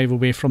 10-minute drive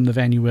away from the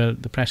venue where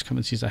the press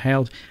conferences are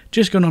held,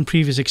 just going on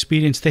previous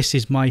experience, this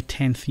is my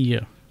 10th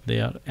year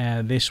there.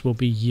 This will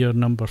be year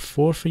number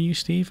 4 for you,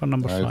 Steve, or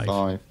number 5?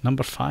 5.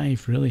 Number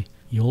 5, really.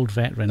 You old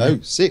veteran. No,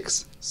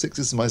 6. 6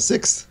 is my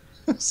 6th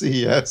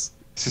CES.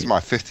 This is my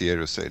 5th year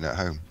of sitting at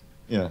home.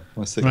 Yeah,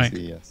 my 6th Right.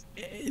 CES.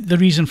 The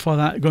reason for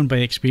that, going by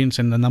experience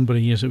and the number of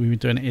years that we've been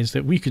doing it, is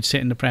that we could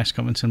sit in the press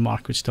conference and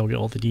Mark would still get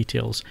all the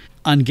details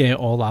and get it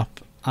all up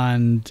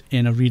and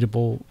in a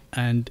readable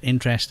and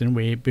interesting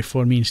way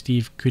before me and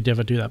Steve could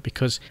ever do that,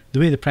 because the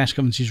way the press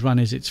conferences run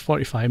is it's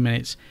 45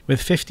 minutes with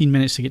 15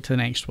 minutes to get to the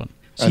next one.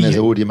 So And there's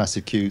already a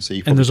massive queue, so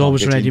you and there's probably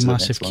always can't get already into the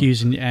massive next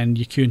queues and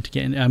you're queuing to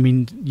get in. I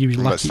mean, you're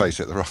Let's lucky. face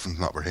it, they're often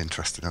not very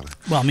interesting, are they?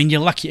 Well, I mean,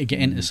 you're lucky to get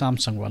into the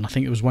Samsung one. I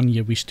think it was one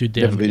year we stood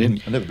there. I've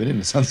never been in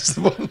the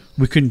Samsung one.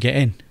 We couldn't get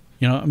in.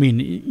 You know what I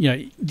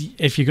mean?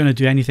 If you're going to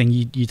do anything,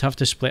 you'd have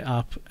to split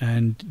up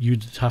and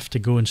you'd have to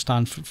go and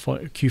stand for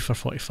queue for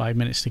 45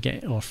 minutes to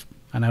get, or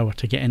an hour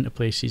to get into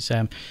places.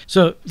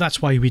 So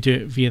that's why we do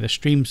it via the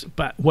streams.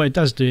 But what it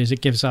does do is it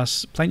gives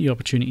us plenty of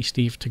opportunity,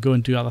 Steve, to go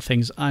and do other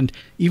things. And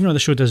even though the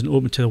show doesn't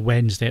open to the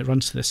Wednesday, it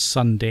runs to the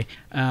Sunday.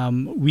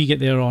 We get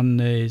there on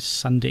the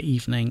Sunday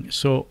evening.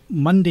 So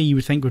Monday you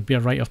would think would be a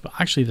write-off, but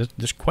actually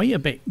there's quite a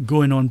bit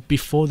going on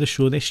before the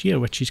show this year,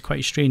 which is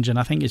quite strange. And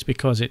I think it's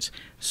because it's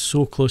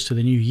so close to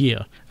the new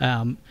year.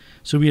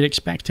 So we're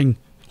expecting,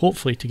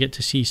 hopefully, to get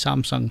to see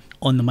Samsung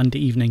on the Monday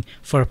evening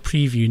for a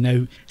preview.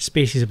 Now,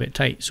 space is a bit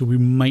tight, so we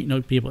might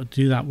not be able to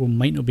do that. We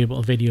might not be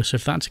able to video. So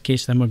if that's the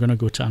case, then we're going to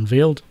go to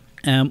Unveiled.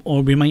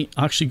 Or we might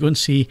actually go and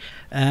see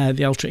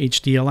the Ultra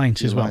HD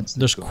Alliance as well. Alliance,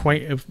 There's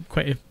quite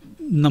a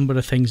number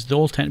of things. They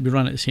all tend to be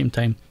run at the same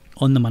time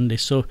on the Monday.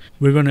 So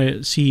we're going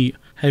to see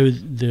how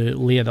the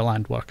lay of the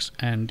land works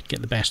and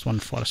get the best one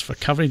for us for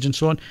coverage and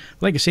so on.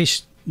 Like I say,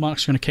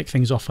 Mark's going to kick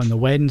things off on the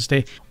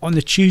Wednesday. On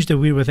the Tuesday,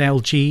 we're with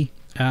LG.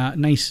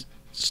 Nice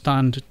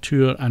stand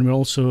tour, and we're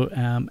also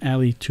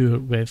early tour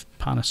with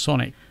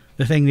Panasonic.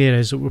 The thing there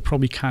is that we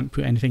probably can't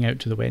put anything out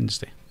to the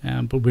Wednesday,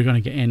 but we're going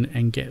to get in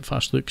and get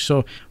first look.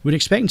 So we're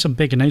expecting some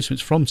big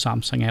announcements from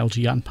Samsung,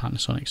 LG and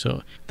Panasonic,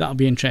 so that'll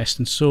be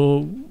interesting.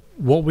 So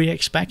what we're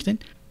expecting,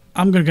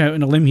 I'm going to go out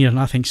on a limb here, and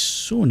I think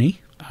Sony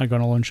are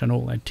going to launch an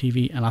OLED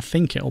TV, and I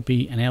think it'll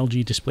be an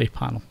LG display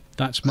panel.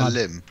 That's my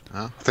limb,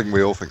 huh? I think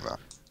we all think that,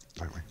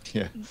 don't we?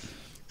 Yeah.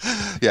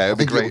 Yeah, it'd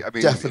be great. It'll I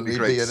mean, definitely it'd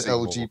be great be an to see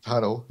LG more.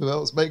 panel. Who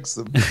else makes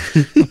them?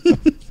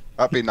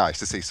 That'd be nice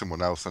to see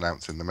someone else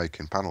announcing they're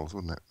making panels,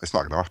 wouldn't it? It's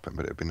not going to happen,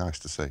 but it'd be nice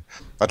to see.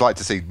 I'd like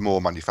to see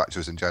more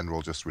manufacturers in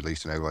general just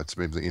releasing OLEDs.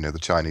 Maybe, the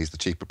Chinese, the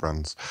cheaper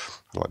brands.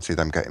 I'd like to see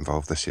them get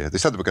involved this year. They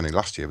said they were going to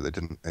last year, but they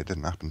didn't. It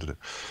didn't happen, did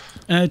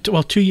it?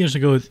 well, 2 years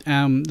ago,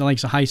 the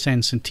likes of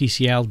Hisense and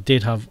TCL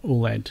did have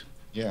OLED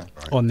Yeah.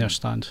 on their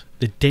stand.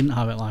 They didn't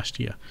have it last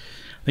year.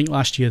 I think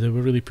last year they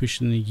were really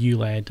pushing the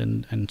ULED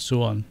and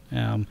so on.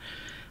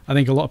 I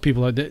think a lot of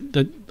people,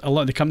 a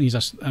lot of the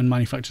companies and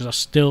manufacturers are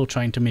still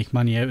trying to make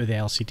money out of the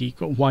LCD.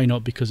 Why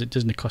not? Because it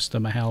doesn't cost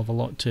them a hell of a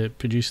lot to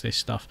produce this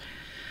stuff.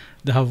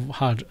 They have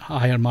had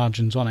higher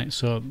margins on it,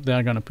 so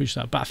they're going to push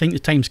that. But I think the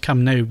time's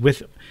come now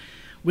with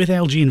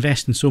LG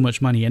investing so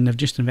much money, and they've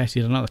just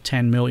invested another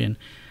 10 million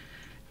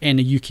in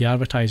a UK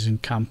advertising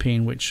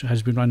campaign, which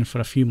has been running for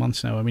a few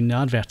months now. I mean, the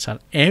adverts are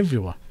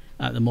everywhere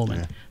at the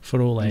moment for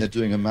OLED. And they're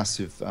doing a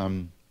massive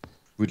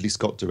Ridley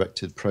Scott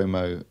directed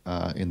promo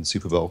in the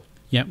Super Bowl.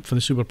 Yep, for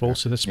the Super Bowl,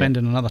 so they're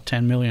spending another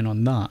 10 million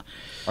on that.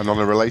 And on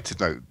a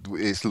related note,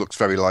 it looks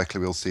very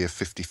likely we'll see a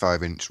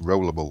 55-inch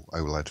rollable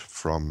OLED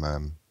from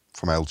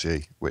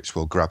LG, which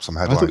will grab some I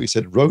headlines. thought you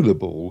said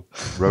rollerball.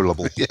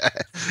 Rollable. Yeah,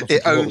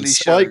 it only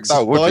Spikes,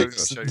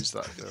 shows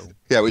that film.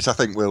 Yeah, which I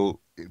think will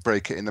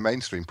break it in the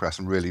mainstream press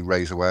and really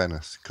raise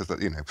awareness, because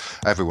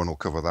everyone will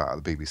cover that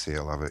at the BBC.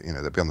 Will have it.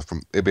 They'll be on the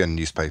front. It'll be in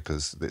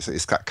newspapers.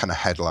 It's that kind of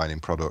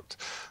headlining product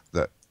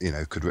that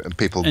could, and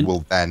people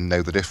will then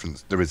know the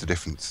difference. There is a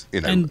difference.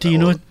 And do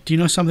you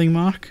know something,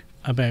 Mark,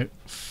 about?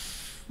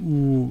 It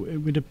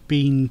would have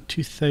been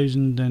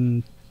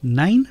 2010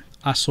 2009,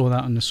 I saw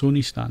that on the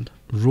Sony stand.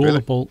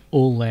 Rollable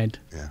OLED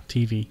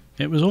TV.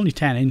 It was only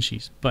 10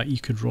 inches, but you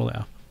could roll it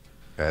up.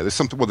 Yeah, there's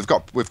something. Well,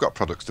 we've got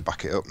products to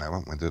back it up now,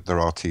 haven't we? There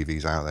are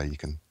TVs out there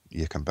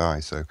you can buy.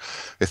 So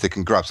if they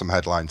can grab some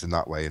headlines in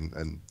that way,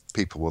 and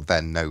people will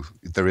then know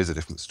there is a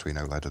difference between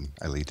OLED and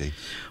LED.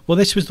 Well,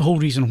 this was the whole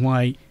reason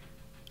why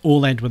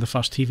OLED were the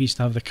first TVs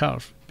to have the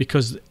curve,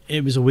 because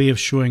it was a way of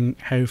showing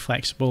how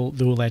flexible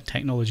the OLED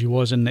technology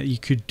was and that you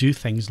could do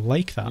things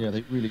like that. Yeah,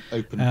 they really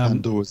opened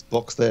Pandora's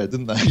box there,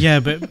 didn't they? Yeah,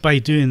 but by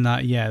doing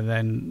that,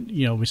 then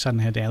we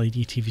suddenly had LED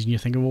TVs, and you're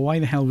thinking, well, why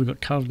the hell have we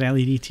got curved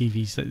LED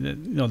TVs?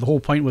 The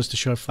whole point was to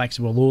show how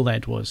flexible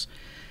OLED was.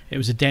 It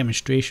was a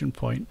demonstration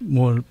point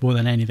more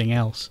than anything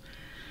else.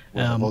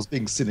 Well, if I was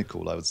being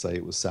cynical, I would say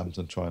it was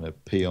Samsung trying to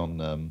pee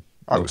on.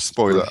 I was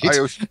spoiler. It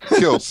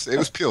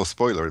was pure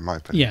spoiler in my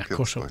opinion. Yeah,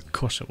 of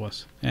course it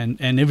was. And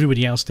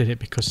everybody else did it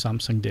because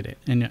Samsung did it.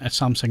 And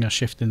Samsung are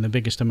shifting the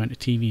biggest amount of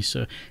TVs,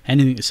 so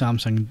anything that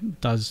Samsung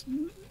does,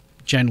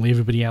 generally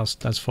everybody else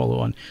does follow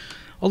on.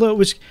 Although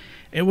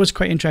it was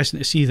quite interesting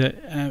to see that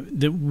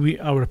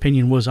our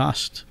opinion was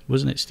asked,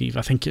 wasn't it, Steve?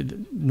 I think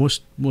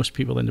most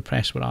people in the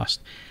press were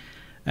asked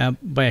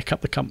by a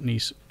couple of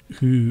companies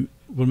who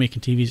were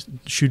making TVs,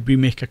 should we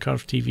make a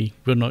curved TV?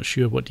 We're not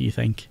sure. What do you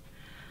think?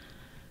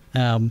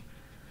 So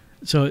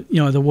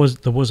there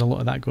was a lot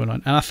of that going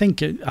on, and I think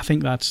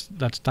that's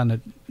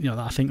done.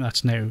 I think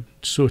that's now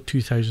so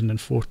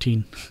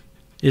 2014,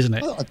 isn't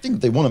it? Well, I think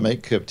if they want to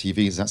make curved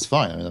TVs, that's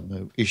fine. I mean, I have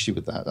no issue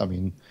with that. I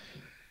mean,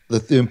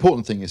 the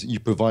important thing is that you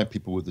provide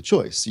people with the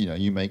choice.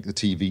 You make the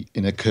TV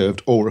in a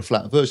curved or a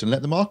flat version.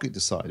 Let the market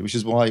decide, which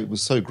is why it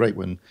was so great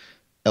when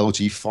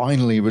LG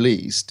finally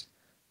released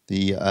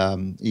the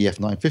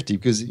EF950,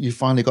 because you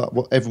finally got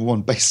what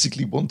everyone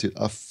basically wanted,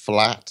 a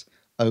flat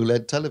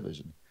OLED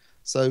television.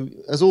 So,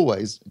 as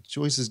always,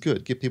 choice is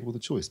good. Give people the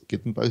choice.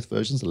 Give them both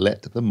versions.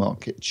 Let the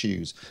market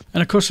choose.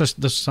 And of course,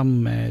 there's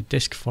some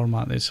disc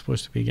format that's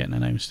supposed to be getting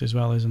announced as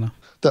well, isn't there?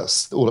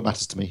 That's all that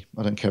matters to me.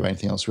 I don't care about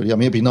anything else, really. I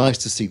mean, it'd be nice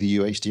to see the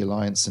UHD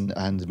Alliance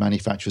and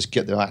manufacturers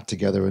get their act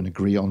together and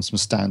agree on some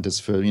standards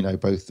for,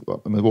 both.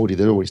 I mean,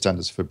 there are already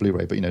standards for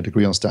Blu-ray, but, to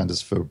agree on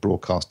standards for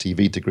broadcast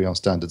TV, to agree on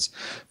standards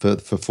for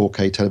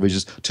 4K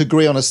televisions, to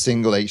agree on a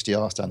single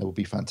HDR standard would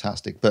be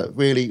fantastic. But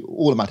really,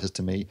 all that matters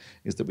to me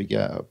is that we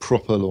get a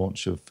proper launch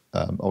of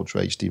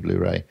Ultra HD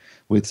Blu-ray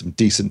with some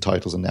decent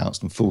titles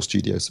announced and full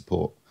studio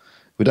support.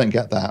 If we don't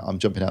get that, I'm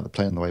jumping out of the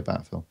plane on the way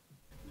back, Phil.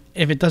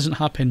 If it doesn't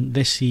happen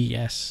this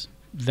CES,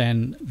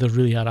 then they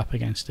really are up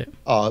against it.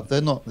 They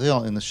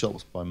aren't in the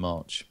shops by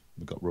March.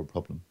 We've got a real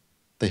problem.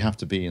 They have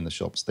to be in the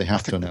shops. They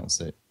have to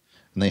announce it,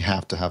 and they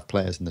have to have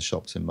players in the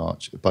shops in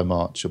by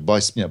March or by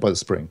the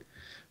spring,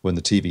 when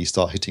the TVs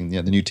start hitting.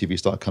 The new TVs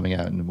start coming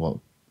out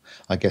in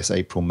I guess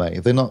April, May.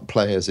 If they're not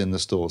players in the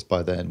stores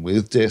by then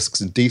with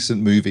discs and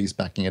decent movies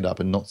backing it up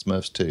and not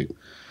Smurfs 2,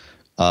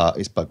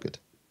 it's buggered.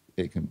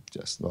 It can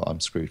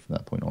I'm screwed from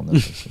that point on.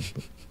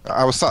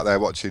 I was sat there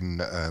watching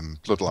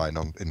Bloodline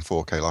in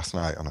 4K last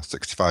night on a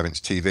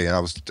 65-inch TV, and I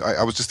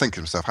was just thinking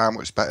to myself, how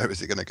much better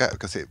is it going to get?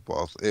 Because it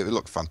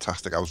looked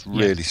fantastic. I was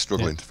really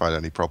struggling to find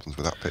any problems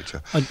with that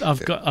picture.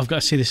 I've got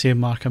to say the same,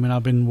 Mark. I mean,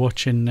 I've been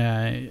watching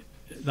that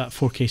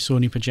 4K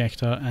Sony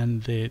projector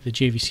and the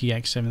JVC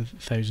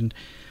X7000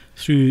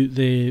 through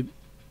the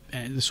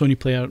Sony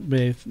player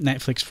with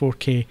Netflix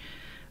 4K,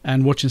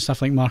 and watching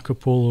stuff like Marco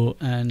Polo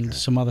and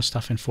some other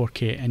stuff in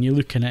 4K, and you're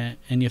looking at it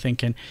and you're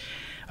thinking,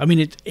 I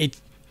mean,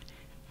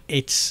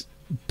 it's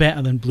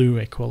better than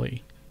Blu-ray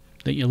quality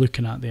that you're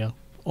looking at there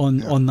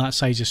on that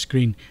size of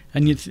screen,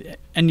 and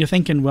you're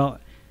thinking, well,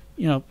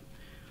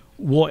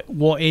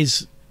 what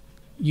is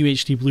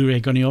UHD Blu-ray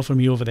going to offer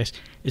me over this?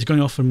 It's going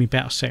to offer me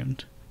better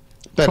sound,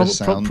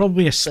 sound,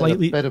 probably a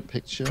slightly better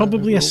picture,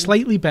 probably overall. A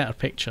slightly better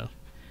picture.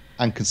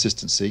 And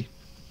consistency.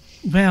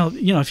 Well,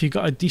 if you've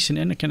got a decent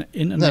internet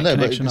connection, but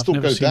it can still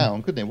go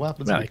down, couldn't it? What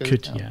happens if it goes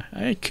down?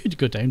 Yeah, it could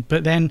go down.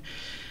 But then,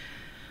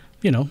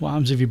 what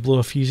happens if you blow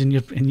a fuse in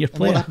your player? And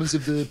what happens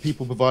if the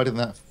people providing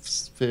that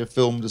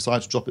film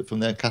decide to drop it from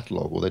their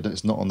catalogue, or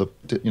it's not on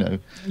the,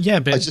 Yeah,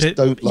 but I just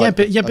don't like.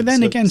 But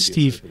then again,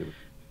 Steve,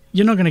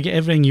 you're not going to get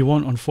everything you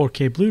want on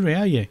 4K Blu-ray,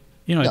 are you?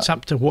 It's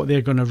up to what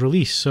they're going to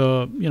release.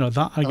 So,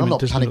 that argument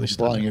doesn't really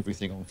stand. I'm not buying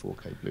everything on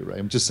 4K Blu-ray.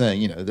 I'm just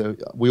saying,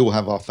 we all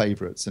have our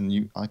favourites,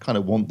 and I kind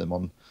of want them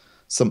on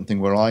something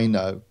where I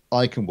know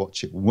I can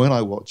watch it when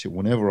I watch it,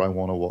 whenever I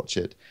want to watch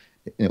it.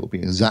 It will be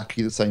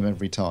exactly the same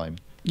every time.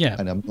 Yeah.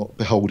 And I'm not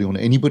beholden on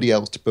anybody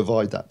else to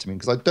provide that to me,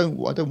 because I don't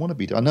want to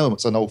be. I know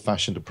it's an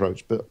old-fashioned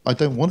approach, but I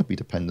don't want to be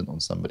dependent on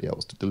somebody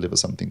else to deliver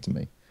something to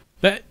me.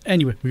 But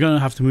anyway, we're going to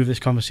have to move this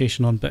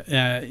conversation on, but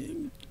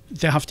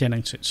they have to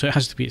announce it, so it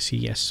has to be at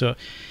CES. So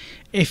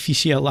if you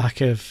see a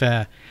lack of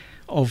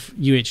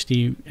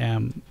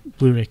UHD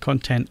Blu-ray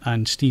content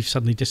and Steve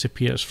suddenly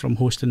disappears from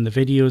hosting the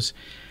videos,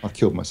 I've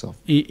killed myself.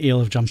 He'll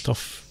have jumped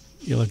off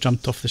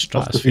the stratosphere.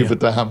 Off the Hoover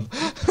Dam.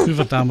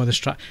 Hoover Dam with the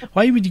strat.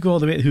 Why would you go all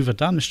the way to Hoover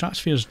Dam? The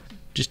stratosphere's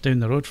just down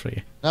the road for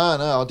you. No,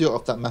 I'll do it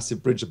off that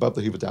massive bridge above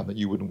the Hoover Dam that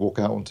you wouldn't walk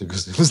out onto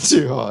because it was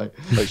too high.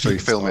 Make sure you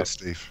film it,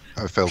 Steve.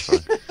 I feel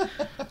sorry.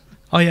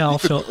 Oh yeah, you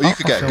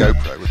could get a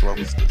GoPro as well.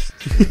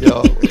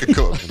 Yeah. You could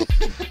cut them.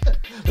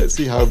 Let's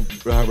see how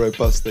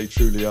robust they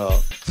truly are.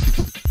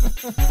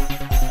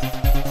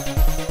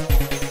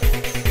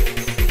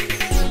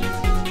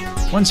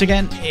 Once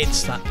again,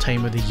 it's that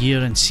time of the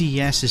year and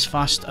CES is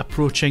fast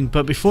approaching,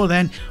 but before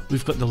then,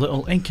 we've got the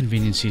little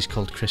inconveniences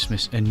called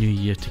Christmas and New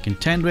Year to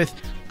contend with,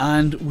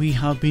 and we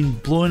have been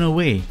blown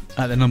away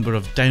at the number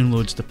of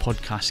downloads the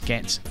podcast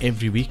gets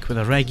every week, with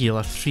a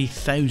regular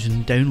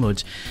 3,000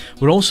 downloads.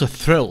 We're also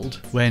thrilled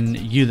when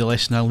you, the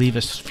listener, leave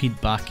us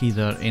feedback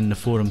either in the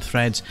forum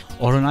threads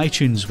or on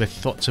iTunes with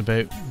thoughts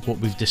about what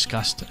we've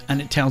discussed,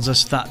 and it tells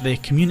us that the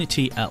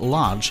community at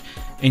large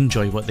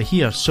enjoy what they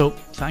hear, so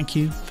thank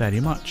you very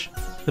much.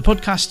 The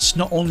podcast's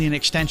not only an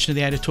extension of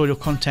the editorial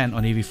content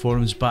on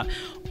AVForums, but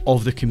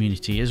of the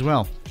community as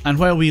well. And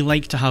while we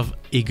like to have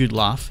a good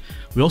laugh,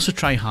 we also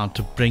try hard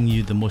to bring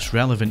you the most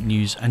relevant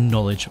news and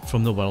knowledge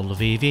from the world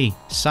of AV.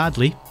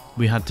 Sadly,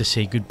 we had to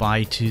say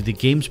goodbye to the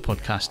Games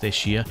podcast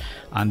this year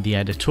and the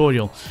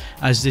editorial,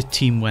 as the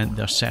team went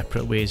their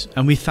separate ways,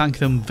 and we thank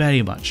them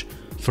very much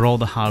for all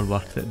the hard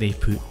work that they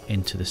put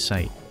into the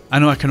site. I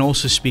know I can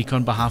also speak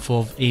on behalf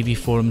of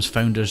AVForums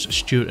founders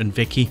Stuart and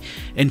Vicky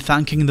in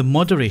thanking the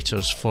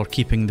moderators for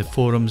keeping the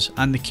forums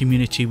and the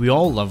community we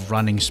all love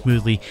running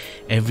smoothly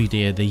every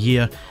day of the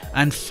year,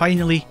 and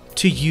finally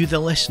to you, the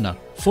listener,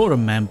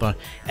 forum member,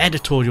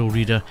 editorial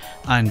reader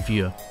and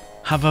viewer.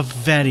 Have a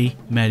very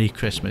Merry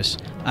Christmas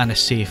and a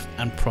safe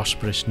and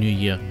prosperous New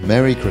Year.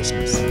 Merry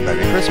Christmas.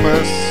 Merry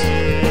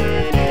Christmas.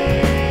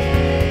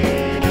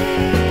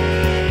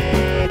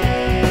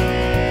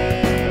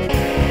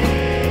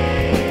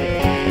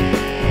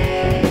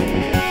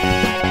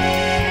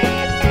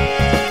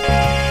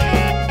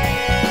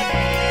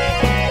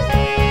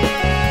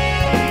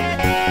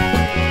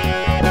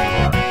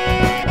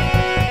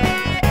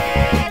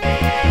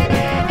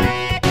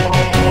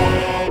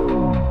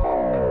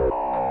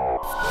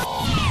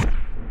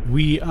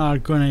 We are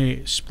going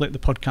to split the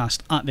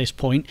podcast at this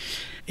point.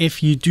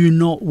 If you do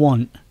not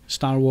want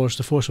Star Wars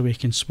The Force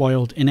Awakens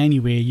spoiled in any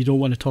way, you don't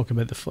want to talk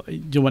about you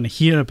don't want to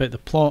hear about the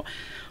plot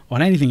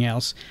or anything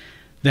else,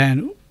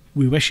 then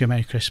we wish you a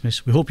Merry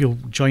Christmas. We hope you'll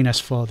join us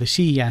for the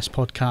CES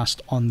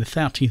podcast on the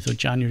 13th of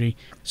January.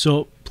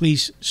 So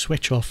please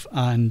switch off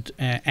and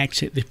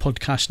exit the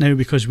podcast now,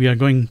 because we are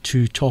going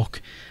to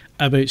talk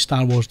about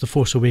Star Wars The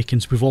Force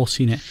Awakens. We've all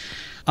seen it.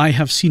 I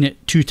have seen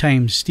it 2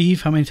 times.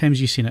 Steve, how many times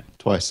have you seen it?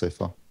 Twice so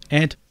far.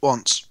 Ed?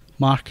 Once.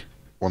 Mark?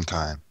 1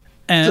 time.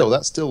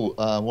 That's still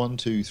 1,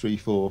 2, 3,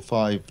 4,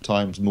 5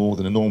 times more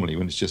than normally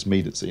when it's just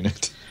me that's seen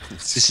it.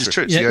 This is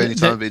true. It's the only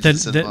time I've been to the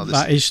cinema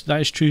that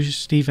is true,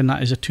 Steve, and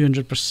that is a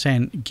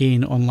 200%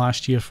 gain on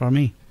last year for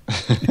me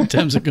in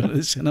terms of going to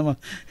the cinema.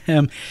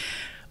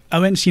 I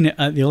went and seen it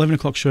at the 11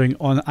 o'clock showing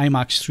on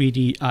IMAX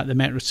 3D at the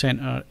Metro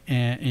Centre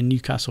in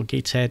Newcastle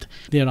Gateshead.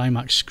 Their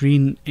IMAX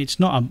screen, it's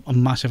not a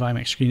massive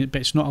IMAX screen, but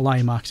it's not a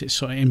IMAX, it's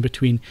sort of in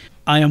between.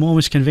 I am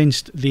almost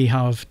convinced they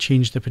have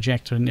changed the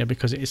projector in there,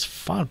 because it is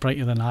far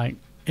brighter than I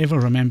ever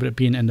remember it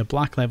being, and the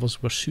black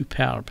levels were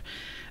superb.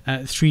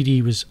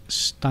 3D was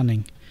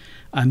stunning,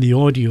 and the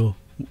audio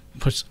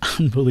was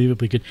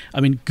unbelievably good.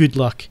 I mean, good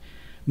luck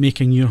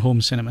making your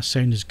home cinema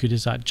sound as good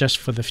as that, just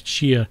for the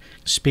sheer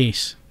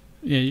space.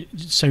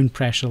 Sound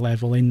pressure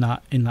level in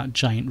that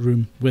giant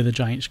room with a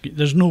giant screen.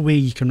 There's no way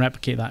you can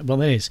replicate that. Well,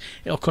 there is.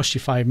 It'll cost you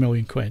 £5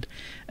 million,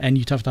 and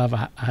you'd have to have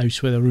a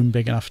house with a room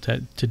big enough to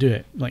do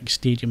it, like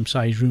stadium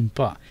size room.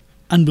 But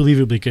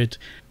unbelievably good.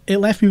 It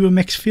left me with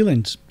mixed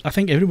feelings. I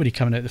think everybody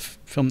coming out of the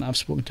film that I've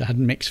spoken to had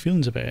mixed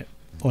feelings about it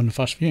on the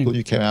first viewing. Well,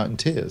 you came out in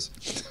tears.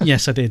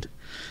 Yes, I did.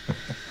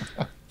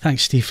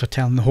 Thanks, Steve, for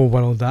telling the whole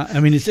world that. I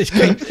mean, it's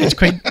quite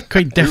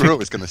difficult. We were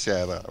always going to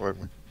share that,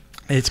 weren't we?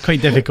 It's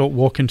quite difficult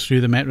walking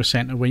through the Metro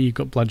Centre when you've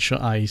got bloodshot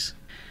eyes,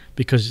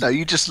 because... No,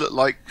 you just look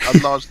like a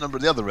large number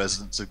of the other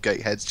residents of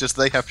Gateheads, just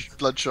they have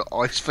bloodshot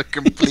eyes for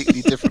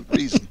completely different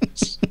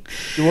reasons.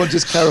 Do you want to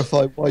just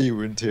clarify why you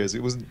were in tears?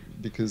 It wasn't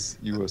because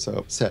you were so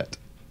upset.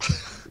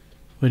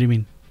 What do you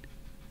mean?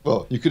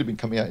 Well, you could have been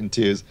coming out in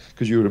tears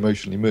because you were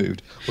emotionally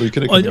moved, or you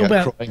could have come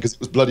out crying because it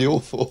was bloody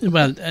awful.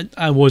 Well,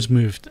 I was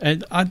moved.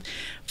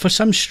 For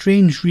some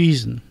strange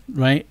reason,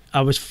 right, I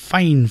was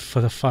fine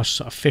for the first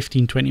sort of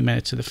 15-20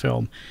 minutes of the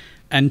film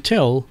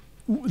until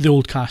the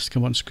old cast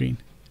came on screen,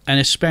 and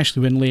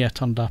especially when Leia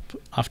turned up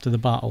after the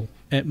battle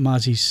at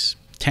Mazi's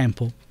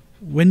temple.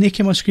 When they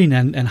came on screen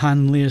and Han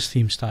and Leia's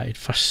theme started,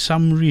 for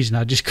some reason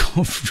I just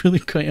got really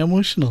quite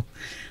emotional.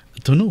 I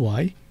don't know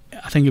why.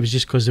 I think it was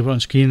just because they were on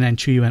screen, and then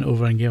Chewie went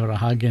over and gave her a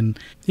hug, and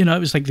it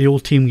was like the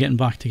old team getting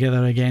back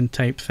together again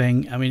type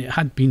thing. I mean, it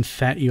had been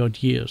 30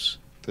 odd years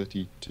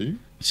 32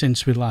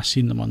 since we'd last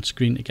seen them on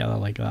screen together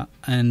like that,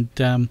 and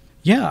I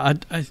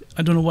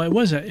don't know what it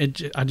was. I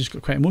just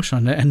got quite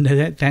emotional, and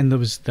then there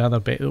was the other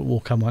bit that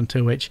we'll come on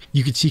to, which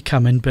you could see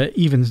coming, but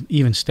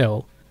even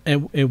still,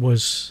 it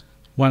was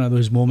one of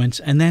those moments.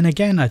 And then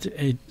again at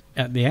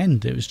the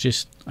end, it was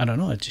just, I don't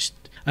know,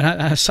 and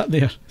I sat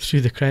there through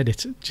the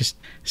credits just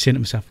saying to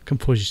myself,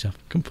 compose yourself.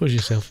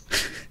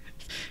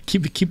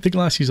 keep the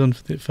glasses on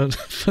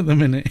for the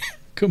minute.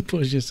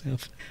 compose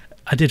yourself.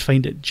 I did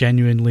find it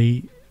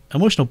genuinely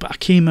emotional, but I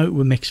came out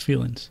with mixed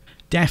feelings.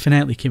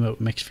 Definitely came out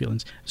with mixed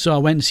feelings. So I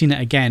went and seen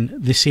it again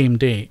the same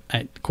day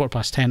at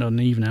 10:15 in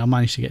the evening. I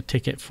managed to get a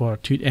ticket for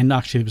two, and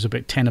actually there was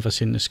about 10 of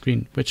us in the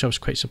screen, which I was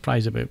quite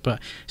surprised about.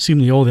 But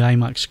seemingly all the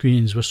IMAX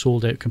screens were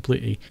sold out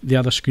completely. The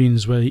other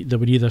screens were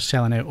either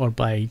selling out or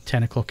by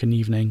 10 o'clock in the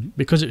evening.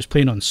 Because it was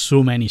playing on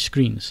so many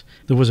screens,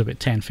 there was about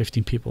 10,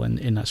 15 people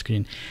in that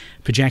screen.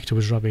 Projector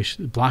was rubbish.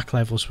 The black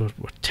levels were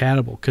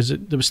terrible, because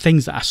there was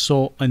things that I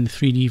saw in the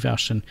 3D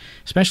version,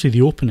 especially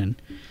the opening,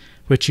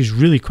 which is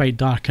really quite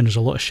dark, and there's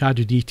a lot of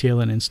shadow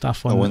detailing and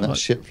stuff on. Oh, when that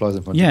ship flies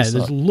in front of the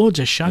there's loads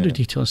of shadow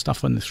detail and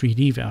stuff on the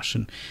 3D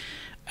version.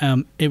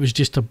 It was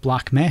just a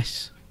black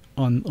mess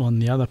on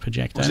the other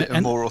projector. Was it a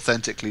more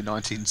authentically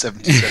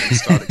 1977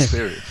 style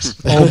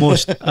experience?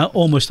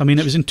 Almost. I mean,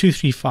 it was in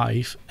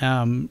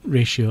 2:3:5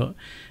 ratio.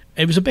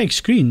 It was a big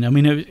screen. I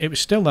mean, it was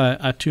still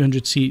a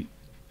 200-seat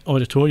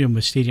auditorium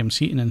with stadium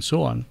seating and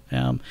so on.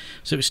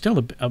 So it was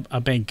still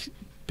a big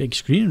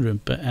screening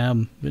room, but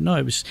no,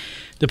 it was,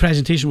 the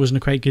presentation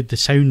wasn't quite good. The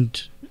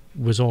sound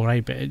was all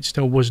right, but it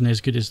still wasn't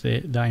as good as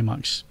the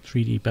IMAX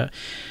 3D. But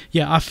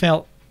yeah, I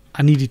felt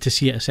I needed to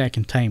see it a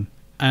second time,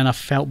 and I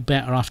felt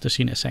better after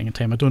seeing it a second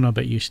time. I don't know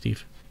about you,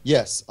 Steve.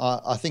 Yes,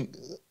 I think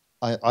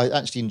I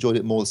actually enjoyed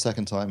it more the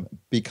second time,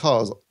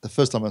 because the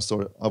first time I saw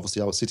it,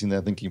 obviously I was sitting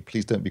there thinking,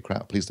 please don't be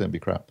crap, please don't be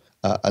crap.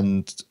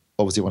 And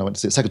obviously when I went to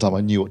see it the second time,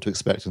 I knew what to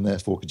expect, and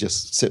therefore could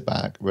just sit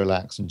back,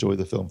 relax, enjoy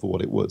the film for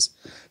what it was.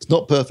 It's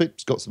not perfect,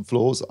 it's got some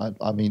flaws.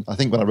 I mean, I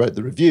think when I wrote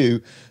the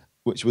review,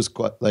 which was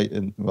quite late,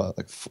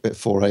 at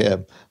 4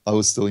 a.m., I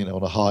was still,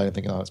 on a high and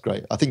thinking, oh, it's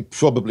great. I think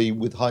probably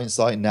with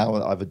hindsight now,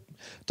 I've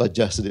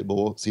digested it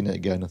more, seen it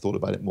again and thought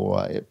about it more.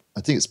 I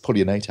think it's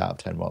probably an 8 out of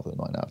 10 rather than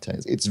 9 out of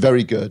 10. It's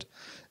very good.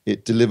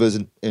 It delivers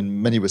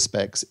in many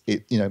respects.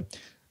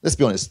 Let's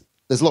be honest,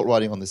 there's a lot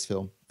riding on this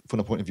film. From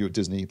the point of view of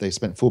Disney, they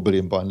spent $4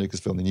 billion buying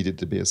Lucasfilm. They needed it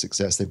to be a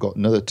success. They've got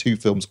another 2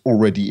 films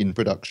already in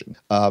production.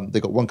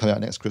 They've got one coming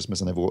out next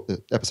Christmas, and they've got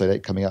episode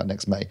 8 coming out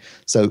next May.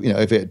 So,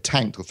 if it had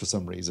tanked for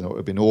some reason, or it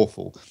had been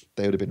awful,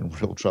 they would have been in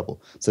real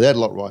trouble. So they had a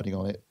lot riding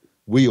on it.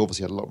 We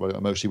obviously had a lot riding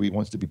on it. Emotionally, we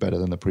wanted it to be better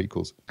than the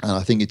prequels. And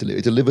I think it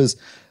delivers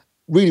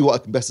really what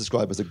I can best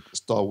describe as a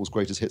Star Wars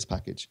greatest hits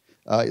package.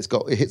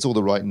 It hits all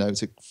the right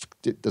notes.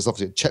 There's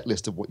obviously a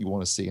checklist of what you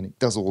want to see, and it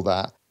does all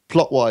that.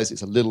 Plot-wise,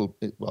 it's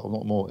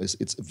not more.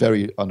 It's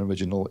very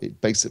unoriginal.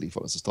 It basically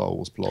follows the Star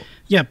Wars plot.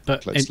 Yeah,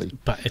 but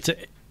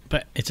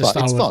it's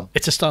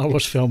a Star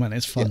Wars film, and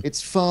it's fun. Yeah,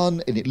 it's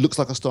fun, and it looks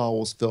like a Star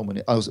Wars film.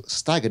 And I was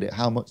staggered at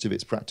how much of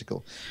it's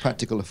practical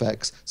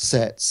effects,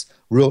 sets,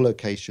 real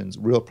locations,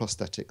 real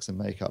prosthetics and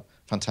makeup.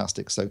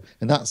 Fantastic. So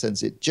in that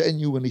sense, it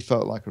genuinely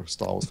felt like a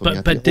Star Wars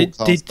film. But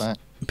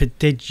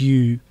did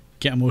you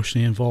get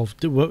emotionally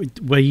involved?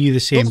 Were you the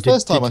same? Not the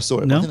first time I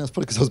saw it. No? I think that's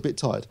probably because I was a bit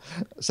tired.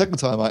 Second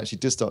time, I actually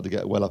did start to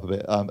get well up a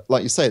bit.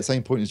 Like you say, at the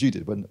same point as you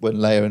did when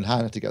Leia and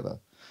Han are together.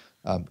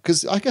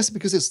 Because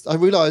I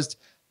realised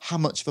how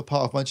much of a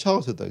part of my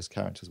childhood those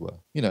characters were.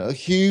 A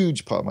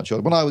huge part of my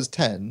childhood. When I was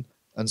 10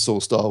 and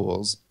saw Star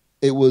Wars,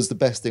 it was the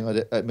best thing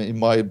in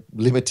my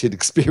limited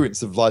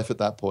experience of life at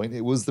that point.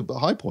 It was the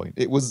high point.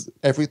 It was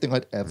everything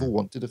I'd ever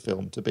wanted a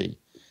film to be.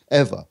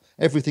 Ever.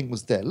 Everything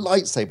was there.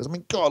 Lightsabers. I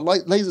mean, God,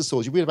 laser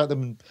swords. You read about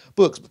them in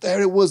books, but there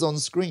it was on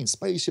screen.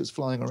 Spaceships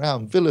flying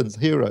around, villains,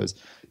 heroes.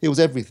 It was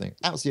everything.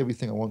 Absolutely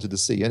everything I wanted to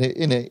see. And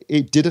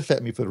it did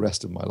affect me for the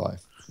rest of my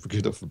life, for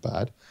good or for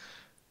bad.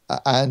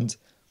 And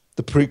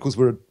the prequels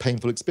were a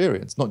painful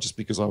experience, not just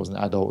because I was an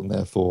adult and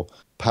therefore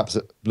perhaps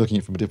looking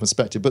at it from a different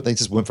perspective, but they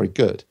just weren't very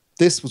good.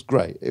 This was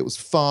great. It was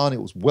fun.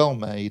 It was well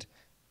made.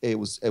 It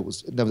was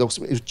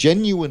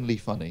genuinely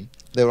funny.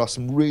 There are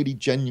some really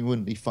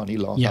genuinely funny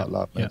laugh out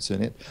loud moments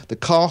in it. The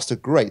cast are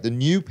great. The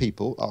new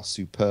people are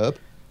superb.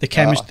 The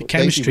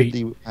chemistry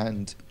Ridley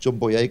and John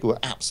Boyega were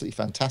absolutely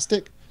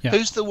fantastic. Yeah.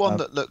 Who's the one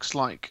that looks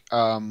like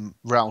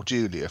Raul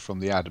Julia from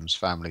the Addams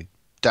Family?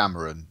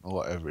 Dameron, or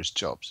whatever his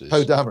jobs is.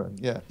 Poe Dameron,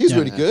 yeah. He's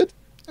really good.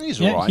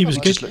 He's all right. He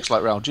just looks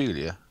like Raul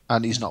Julia.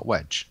 And he's not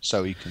Wedge,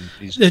 so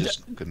he's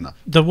just good enough.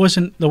 There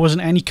wasn't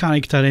any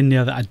character in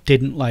there that I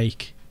didn't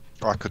like.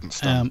 I couldn't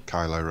stand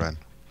Kylo Ren.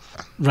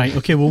 Right,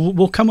 okay, well,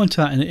 we'll come on to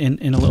that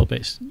in a little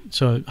bit,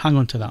 so hang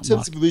on to that, Mark. In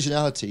terms of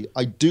originality,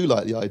 I do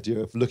like the idea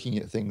of looking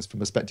at things from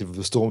the perspective of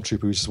a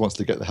stormtrooper who just wants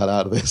to get the hell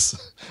out of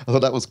this. I thought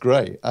that was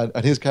great.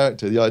 And his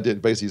character, the idea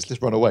basically is,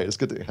 let's run away, let's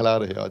get the hell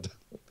out of here.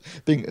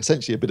 Being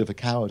essentially a bit of a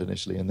coward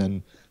initially and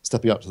then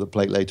stepping up to the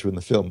plate later in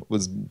the film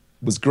was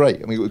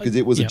great. I mean, because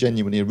it was a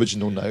genuinely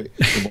original note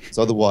in what was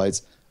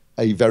otherwise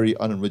a very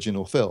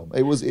unoriginal film.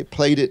 It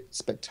played it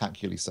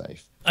spectacularly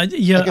safe. I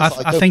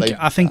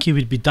think you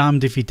would be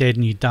damned if you did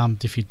and you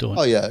damned if you don't.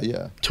 Oh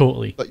yeah,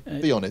 totally. But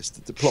be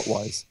honest,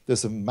 plot-wise,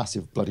 there's some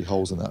massive bloody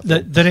holes in that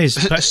film. There is.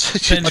 But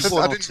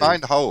I didn't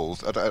mind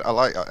holes. I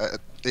like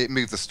it.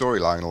 Moved the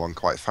storyline along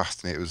quite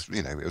fast, and it was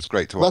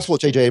great to watch. That's what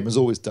J.J. Abrams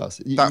always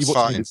does. You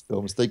watch his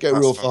films; they go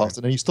real fast,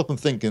 and then you stop and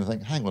think,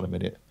 hang on a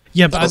minute.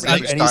 Yeah, but that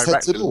doesn't make any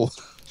sense at all.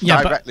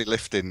 Directly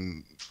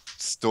lifting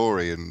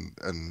story and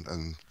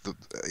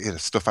the,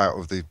 stuff out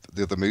of the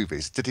other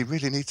movies. Did he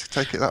really need to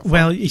take it that far?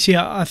 Well, you see,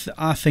 I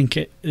think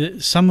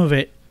some of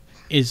it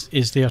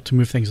is there to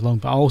move things along,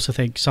 but I also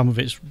think some of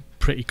it's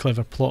pretty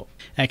clever plot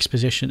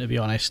exposition, to be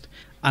honest.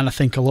 And I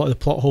think a lot of the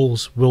plot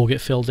holes will get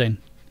filled in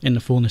the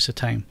fullness of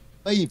time.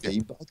 Maybe,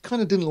 but I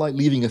kind of didn't like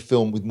leaving a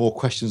film with more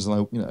questions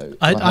than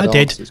I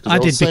did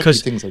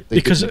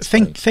because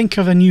think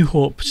of A New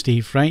Hope,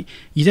 Steve. Right?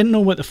 You didn't know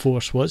what the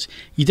Force was.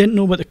 You didn't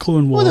know what the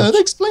Clone Wars. Well, no, they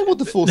explain what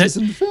the Force is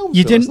in the film.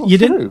 You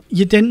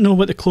didn't know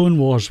what the Clone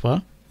Wars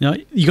were.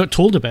 You got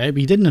told about it,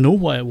 but you didn't know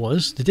what it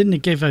was. They didn't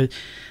give a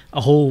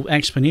whole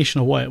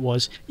explanation of what it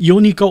was. You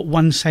only got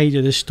one side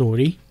of the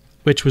story,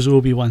 which was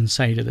Obi-Wan's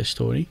side of the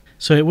story.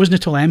 So it wasn't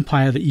until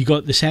Empire that you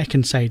got the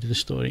second side of the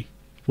story,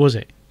 was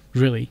it?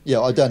 Really?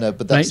 Yeah, I don't know,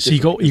 but that's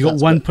right. So you got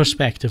one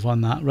perspective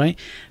on that, right?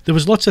 There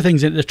was lots of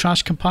things in the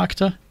trash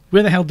compactor.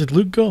 Where the hell did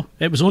Luke go?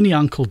 It was only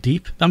ankle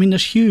deep. I mean,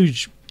 there's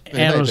huge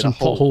errors and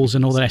plot holes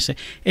and all the rest of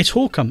it. It's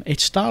Holcomb.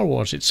 It's Star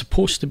Wars. It's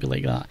supposed to be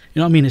like that. You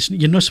know what I mean?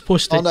 You're not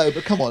supposed to. Oh no,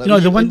 but come on.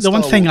 The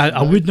one thing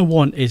I wouldn't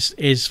want is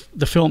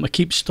the film to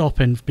keep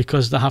stopping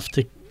because they have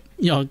to,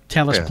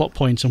 tell us plot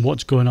points and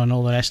what's going on and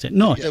all the rest of it.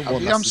 No,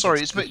 I'm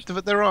sorry,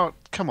 but there are.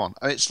 Come on,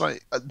 it's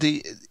like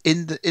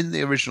in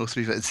the original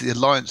three. It's the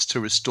Alliance to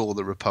Restore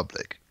the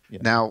Republic. Yeah.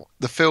 Now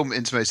the film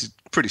intimated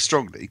pretty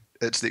strongly,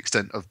 to the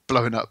extent of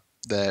blowing up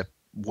their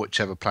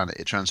whichever planet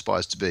it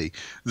transpires to be,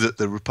 that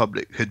the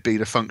Republic had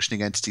been a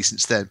functioning entity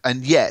since then,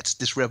 and yet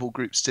this rebel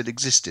group still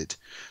existed.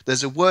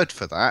 There's a word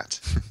for that: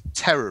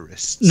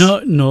 terrorists.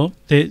 No,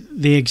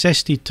 they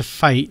existed to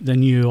fight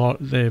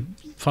the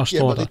First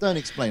Order. But they don't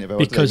explain it very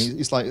well. Because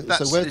it's like,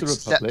 so where's the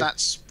Republic?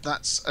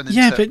 That's an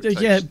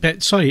interpretation.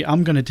 but sorry,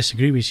 I'm going to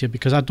disagree with you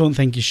because I don't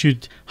think you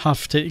should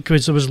have to,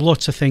 because there was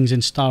lots of things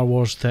in Star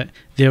Wars that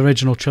the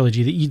original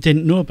trilogy that you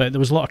didn't know about. There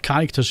was a lot of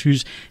characters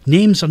whose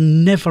names are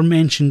never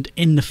mentioned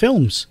in the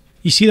films.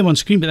 You see them on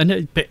screen, but as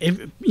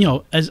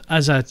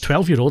a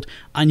 12-year-old,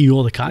 I knew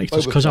all the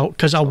characters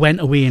because I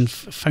went away and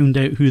found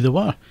out who they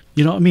were.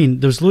 You know what I mean?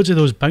 There was loads of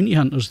those bounty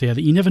hunters there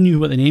that you never knew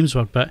what the names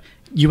were, but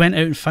you went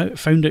out and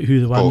found out who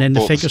they were, and then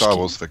the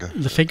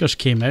figures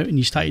came out, and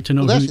you started to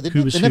know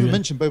who was who. They never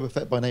mentioned Boba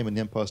Fett by name in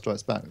The Empire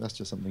Strikes Back. That's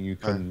just something you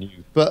kind of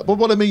knew. But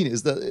what I mean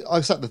is that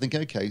I sat there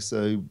thinking, okay,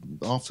 so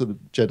after the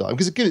Jedi,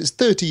 because again, it's a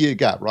 30-year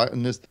gap, right?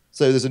 And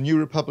there's a New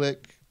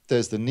Republic.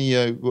 There's the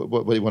Neo,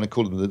 what do you want to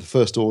call them, the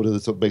First Order,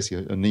 that's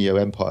basically a Neo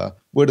Empire.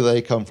 Where do they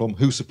come from?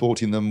 Who's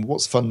supporting them?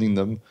 What's funding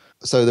them?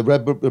 So the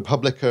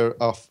Republic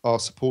are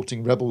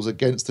supporting rebels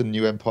against the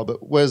New Empire,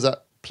 but where's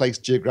that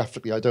placed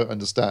geographically? I don't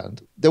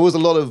understand. There was a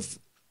lot of,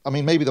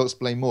 maybe they'll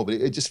explain more, but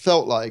it just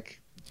felt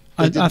like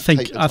I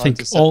think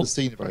all the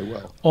scene very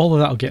well. All of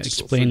that will get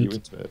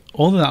explained.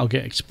 All of that will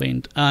get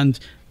explained, and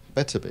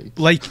better be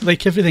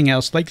like everything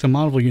else, like the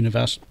Marvel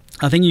universe.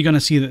 I think you're going to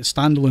see that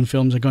standalone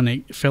films are going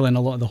to fill in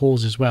a lot of the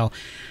holes as well.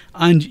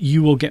 And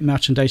you will get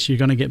merchandise, you're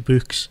going to get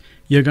books,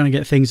 you're going to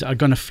get things that are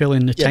going to fill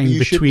in the time between.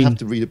 You shouldn't have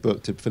to read a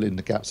book to fill in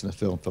the gaps in a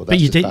film, Phil. But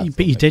you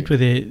did with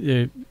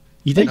the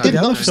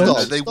other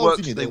films. They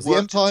worked they were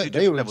in charge.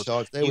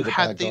 You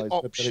had the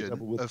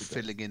option of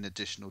filling in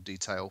additional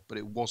detail, but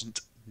it wasn't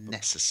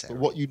necessary. But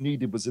what you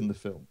needed was in the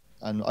film.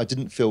 And I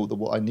didn't feel that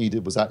what I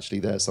needed was actually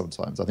there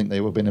sometimes. I think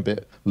they were being a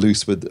bit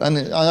loose with... And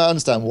I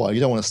understand why.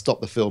 You don't want to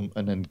stop the film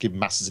and then give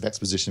masses of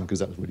exposition because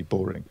that was really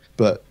boring.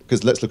 But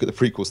because let's look at the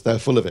prequels. They're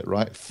full of it,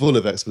 right? Full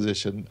of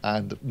exposition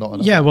and not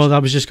enough. Yeah, well, I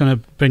was just going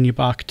to bring you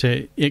back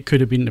to it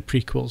could have been the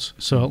prequels.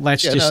 So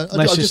let's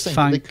just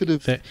thank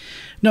that.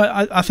 No,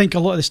 I think a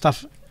lot of the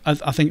stuff...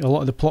 I think a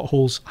lot of the plot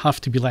holes have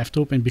to be left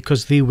open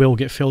because they will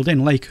get filled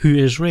in. Like, who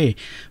is Rey?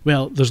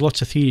 Well, there's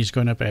lots of theories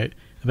going about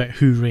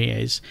who Rey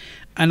is.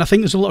 And I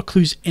think there's a lot of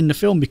clues in the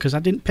film because I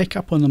didn't pick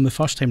up on them the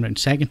first time around.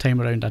 Second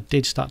time around, I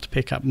did start to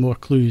pick up more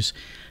clues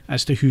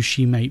as to who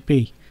she might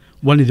be.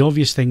 One of the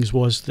obvious things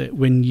was that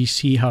when you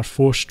see her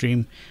Force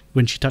stream,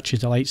 when she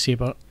touches the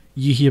lightsaber,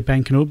 you hear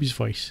Ben Kenobi's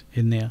voice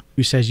in there,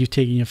 who says you're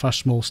taking your first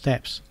small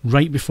steps.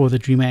 Right before the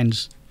dream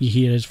ends, you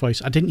hear his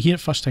voice. I didn't hear it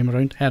first time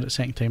around, heard it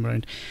second time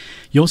around.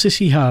 You also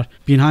see her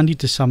being handed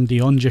to somebody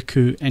on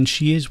Jakku, and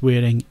she is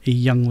wearing a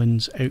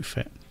youngling's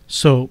outfit.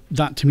 So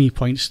that to me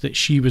points that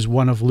she was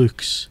one of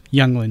Luke's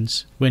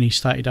younglings when he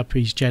started up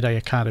his Jedi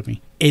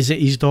Academy. Is it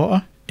his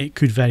daughter? It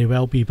could very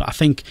well be, but I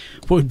think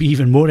what would be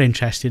even more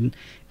interesting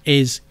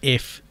is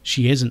if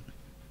she isn't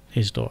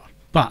his daughter.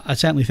 But I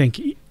certainly think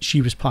she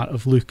was part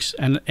of Luke's,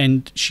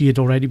 and she had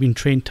already been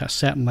trained to a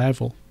certain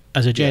level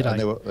as a Jedi. Yeah,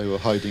 and they were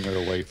hiding her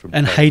away from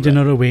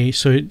her away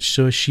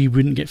so she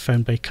wouldn't get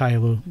found by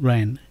Kylo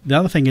Ren. The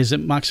other thing is that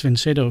Max von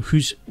Sydow,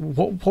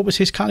 what was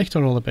his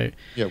character all about?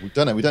 Yeah, we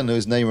don't know. We don't know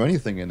his name or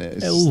anything in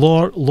it.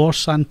 Lor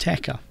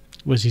Santeca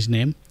was his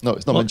name. No,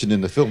 it's not mentioned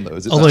in the film though,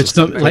 is it? Although it's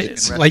not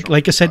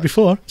like I said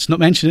before, it's not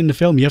mentioned in the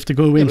film. You have to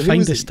go away and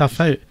find this stuff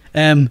out.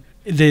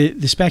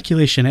 The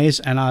speculation is,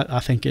 and I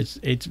think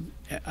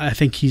I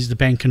think he's the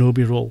Ben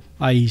Kenobi role,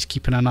 i.e. he's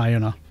keeping an eye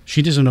on her.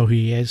 She doesn't know who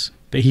he is,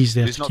 but he's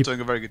there. He's not doing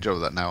a very good job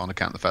of that now on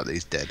account of the fact that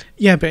he's dead.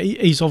 Yeah, but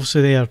he's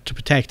obviously there to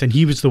protect, and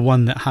he was the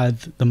one that had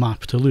the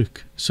map to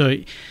Luke. So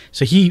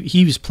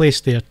he was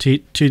placed there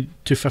to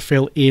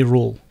fulfill a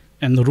role,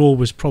 and the role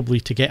was probably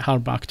to get her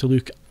back to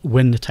Luke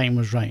when the time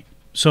was right.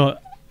 So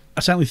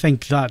I certainly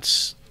think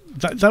that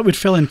would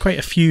fill in quite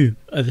a few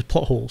of the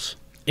plot holes,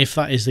 if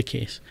that is the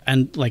case.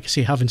 And like I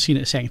say, having seen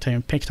it a second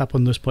time, picked up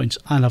on those points,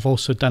 and I've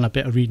also done a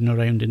bit of reading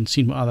around and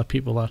seen what other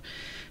people are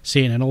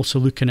saying, and also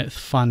looking at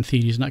fan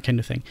theories and that kind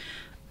of thing.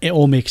 It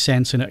all makes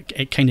sense, and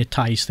it kind of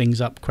ties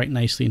things up quite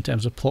nicely in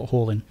terms of plot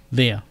holing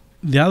there.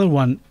 The other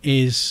one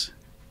is,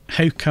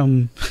 how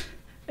come,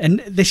 and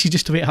this is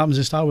just the way it happens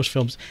in Star Wars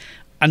films,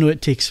 I know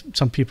it takes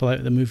some people out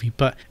of the movie,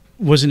 but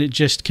wasn't it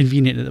just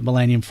convenient that the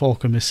Millennium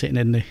Falcon was sitting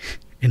in the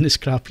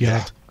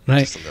scrapyard?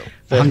 Right,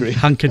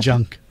 hunk of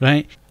junk,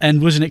 right?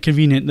 And wasn't it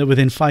convenient that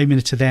within 5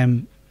 minutes of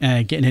them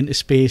getting into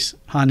space,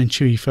 Han and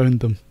Chewie found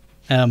them?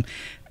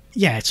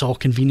 Yeah, it's all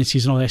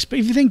conveniences and all this, but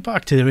if you think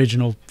back to the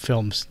original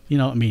films, you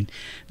know what I mean?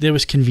 There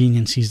was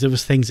conveniences, there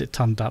was things that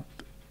turned up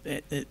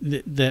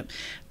that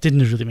didn't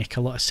really make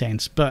a lot of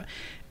sense. But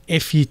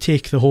if you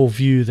take the whole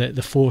view that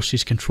the Force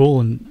is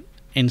controlling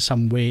in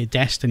some way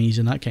destinies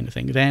and that kind of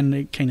thing, then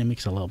it kind of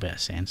makes a little bit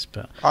of sense.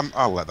 But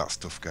I'll let that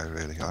stuff go,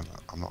 really.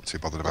 I'm not too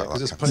bothered about that.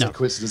 There's plenty of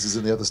coincidences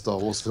in the other Star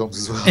Wars films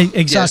as well.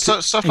 Exactly. Yeah,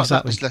 stuff like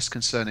that was less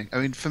concerning. I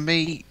mean, for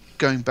me,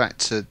 going back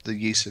to the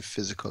use of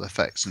physical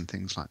effects and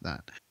things like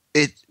that,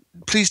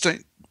 please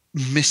don't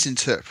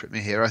misinterpret me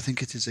here. I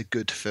think it is a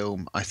good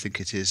film. I think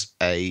it is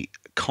a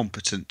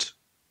competent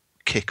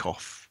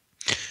kick-off.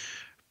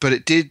 But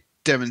it did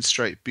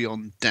demonstrate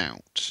beyond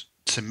doubt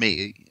to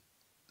me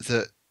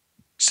that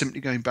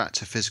simply going back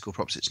to physical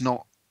props,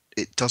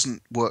 it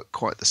doesn't work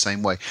quite the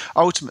same way.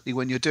 Ultimately,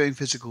 when you're doing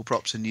physical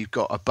props and you've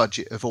got a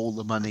budget of all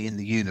the money in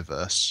the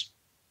universe,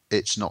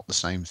 it's not the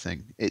same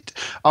thing. It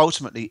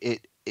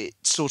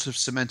sort of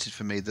cemented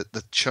for me that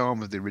the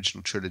charm of the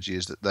original trilogy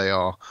is that they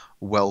are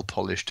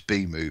well-polished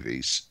B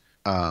movies,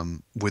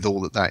 with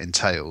all that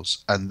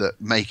entails, and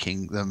that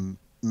making them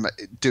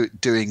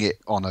doing it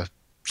on a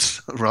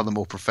rather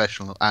more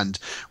professional and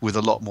with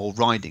a lot more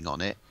riding on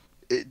it.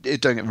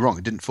 Don't get me wrong,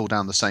 it didn't fall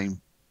down the same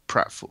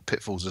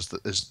pitfalls as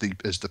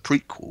the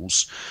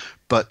prequels,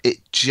 but it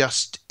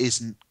just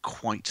isn't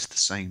quite the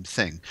same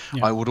thing.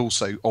 Yeah. I would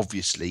also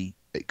obviously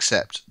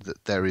accept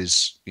that there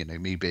is,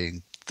 me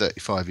being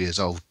 35 years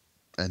old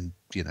and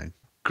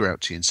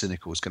grouchy and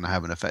cynical is going to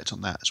have an effect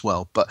on that as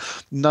well.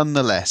 But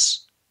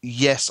nonetheless,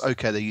 yes,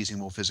 okay, they're using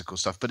more physical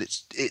stuff, but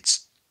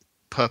it's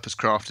purpose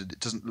crafted. It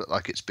doesn't look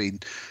like it's been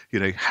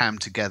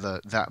hammed together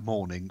that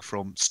morning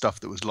from stuff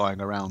that was lying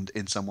around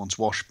in someone's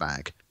wash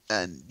bag.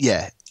 And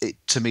yeah,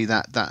 to me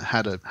that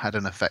had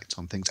an effect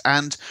on things.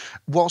 And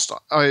whilst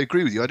I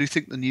agree with you, I do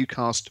think the new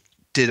cast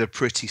did a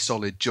pretty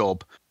solid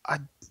job. I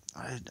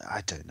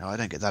don't know. I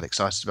don't get that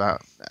excited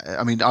about.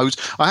 I mean, I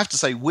have to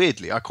say,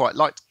 weirdly, I quite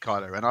liked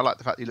Kylo Ren. I like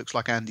the fact he looks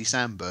like Andy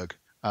Samberg,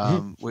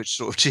 which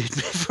sort of cheered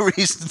me for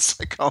reasons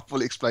I can't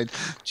fully explain.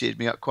 Cheered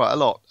me up quite a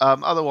lot.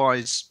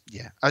 Otherwise,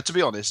 yeah. To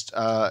be honest,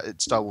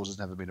 Star Wars has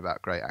never been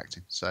about great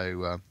acting.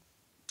 So,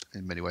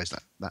 in many ways,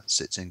 that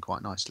sits in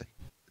quite nicely.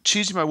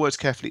 Choosing my words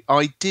carefully,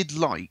 I did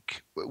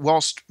like,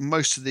 whilst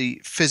most of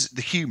the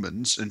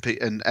humans and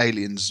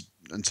aliens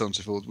and so on and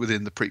so forth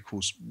within the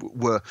prequels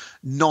were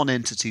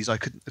non-entities I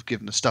couldn't have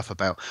given a stuff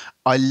about,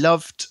 I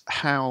loved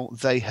how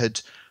they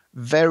had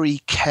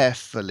very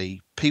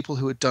carefully, people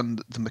who had done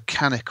the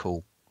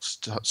mechanical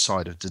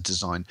side of the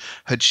design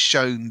had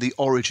shown the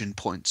origin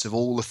points of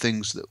all the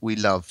things that we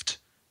loved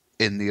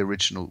in the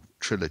original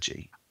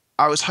trilogy.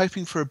 I was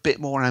hoping for a bit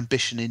more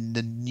ambition in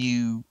the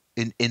new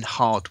in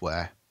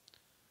hardware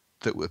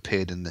that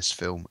appeared in this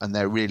film, and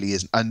there really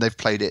isn't, and they've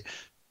played it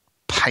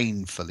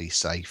painfully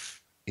safe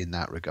in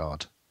that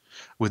regard,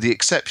 with the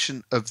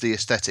exception of the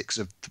aesthetics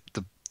of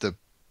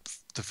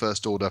the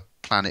First Order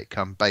planet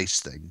come base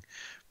thing.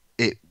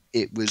 It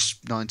was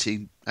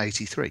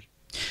 1983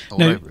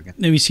 all over again.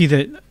 Now we see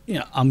that.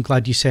 I'm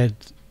glad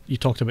you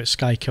talked about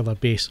Skykiller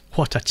Base.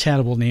 What a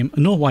terrible name!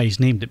 I know why he's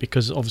named it,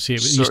 because obviously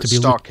it used to be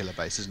Starkiller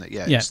Base, isn't it?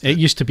 Yeah, it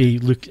used to be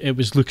Luke. It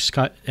was Luke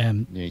Starkiller,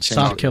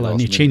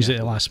 and he changed it at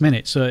the last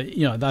minute. So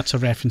that's a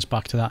reference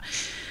back to that.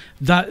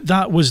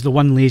 That was the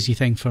one lazy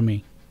thing for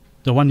me.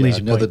 The one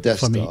lazy point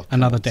for me.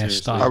 Another Death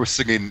Star. I was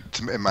singing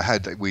in my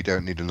head that we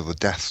don't need another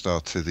Death Star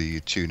to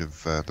the tune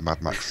of the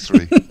Mad Max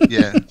 3.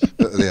 Yeah, at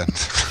the end,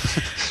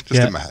 just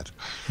in my head.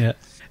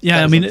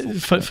 Yeah. I mean,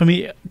 for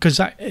me, because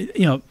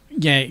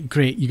yeah,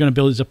 great. You're going to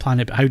build as a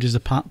planet, but how does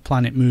the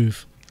planet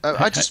move?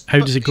 How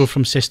does it go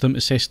from system to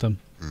system?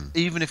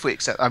 Even if we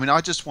accept, I mean, I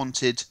just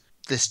wanted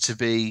this to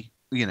be,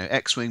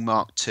 X-Wing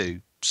Mark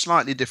II,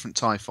 slightly different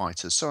TIE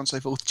fighters, so on and so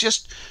forth.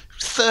 Just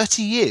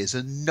 30 years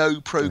and no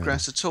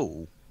progress at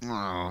all.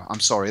 Oh,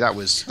 I'm sorry, that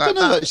was... I don't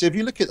know, actually, if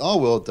you look at our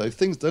world, though,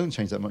 things don't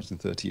change that much in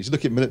 30 years. You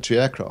look at military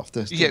aircraft.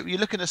 Yeah, you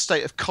look in a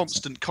state of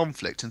constant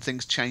conflict and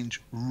things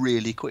change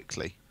really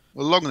quickly.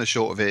 Well, the long and the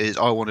short of it is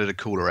I wanted a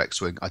cooler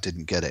X-Wing. I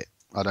didn't get it.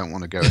 I don't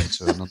want to go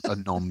into a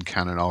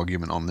non-canon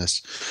argument on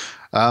this.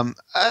 I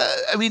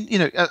mean,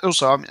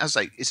 also, as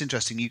I say, it's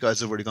interesting. You guys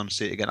have already gone to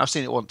see it again. I've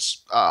seen it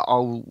once.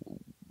 I'll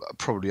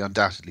probably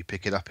undoubtedly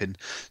pick it up in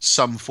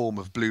some form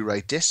of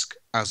Blu-ray disc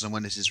as and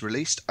when it is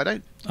released.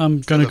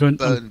 I'm gonna go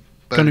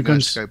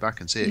back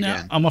and see it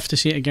again. I'm off to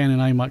see it again in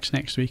IMAX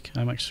next week.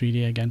 IMAX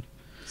 3D again.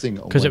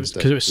 Because it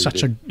was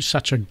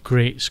such a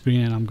great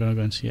screening. I'm going to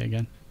go and see it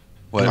again.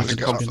 Well, I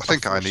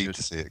think I need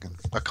to see it again.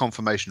 A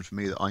confirmation for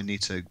me that I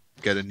need to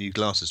get a new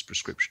glasses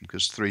prescription,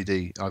 because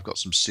 3D, I've got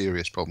some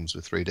serious problems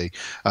with 3D,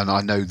 and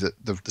I know that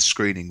the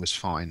screening was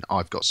fine.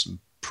 I've got some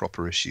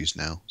proper issues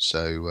now,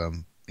 so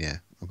yeah,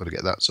 I've got to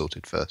get that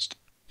sorted first.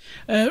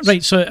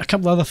 Right, so a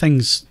couple of other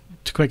things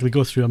to quickly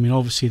go through. I mean,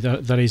 obviously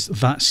there is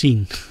that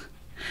scene,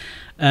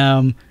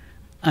 and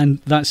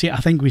that's it. I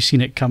think we've seen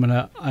it coming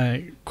at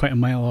quite a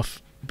mile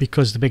off.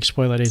 Because the big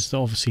spoiler is that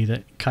obviously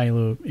that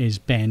Kylo is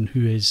Ben,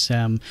 who is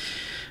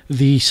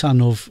the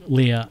son of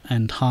Leia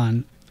and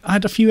Han. I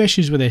had a few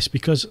issues with this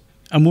because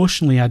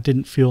emotionally I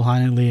didn't feel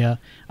Han and Leia,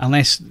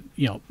 unless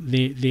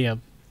they are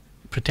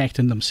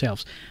protecting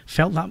themselves,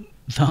 felt that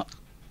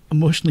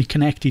emotionally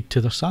connected to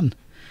their son.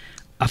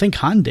 I think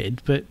Han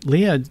did, but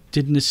Leia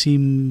didn't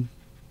seem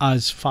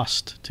as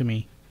fussed to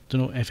me.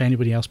 Don't know if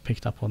anybody else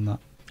picked up on that.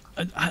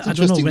 I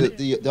don't know. That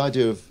the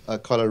idea of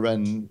Kylo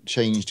Ren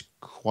changed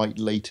quite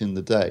late in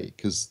the day,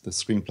 because the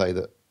screenplay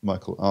that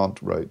Michael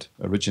Arndt wrote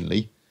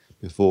originally,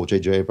 before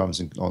J.J. Abrams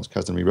and Lawrence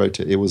Kasdan rewrote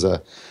it, it was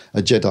a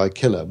Jedi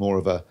killer, more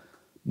of a,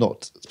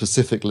 not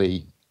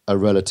specifically a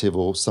relative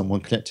or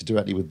someone connected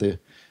directly with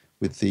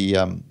the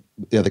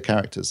other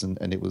characters,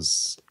 and it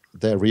was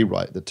their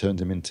rewrite that turned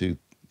him into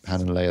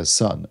Han and Leia's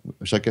son,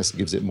 which I guess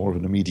gives it more of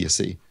an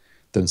immediacy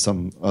than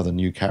some other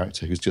new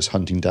character who's just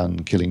hunting down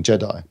and killing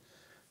Jedi,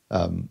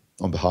 presumably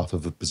on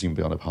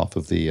behalf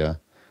of the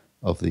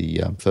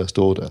First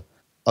Order.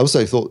 I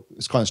also thought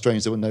it's kind of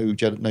strange there were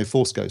no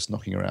Force ghosts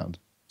knocking around,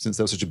 since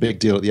there was such a big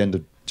deal at the end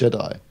of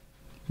Jedi.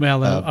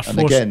 Well,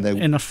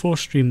 in a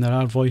Force stream there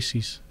are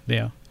voices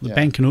there.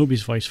 Ben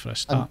Kenobi's voice for a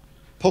start. And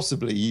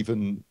possibly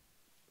even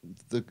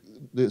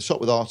the shot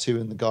with R2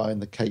 and the guy in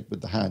the cape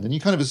with the hand, and you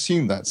kind of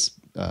assume that's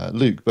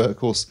Luke, but of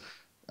course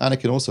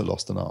Anakin also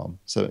lost an arm,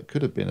 so it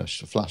could have been a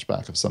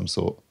flashback of some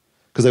sort,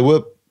 because there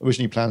were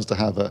originally plans to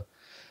have a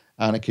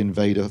Anakin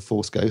Vader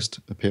Force ghost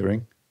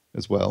appearing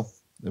as well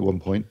at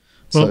one point.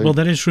 Well,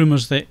 there is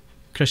rumours that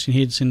Christian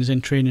Hayden is in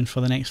training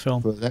for the next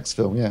film. For the next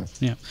film, yeah.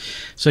 Yeah.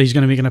 So he's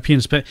going to make an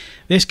appearance. But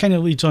this kind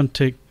of leads on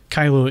to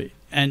Kylo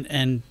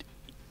and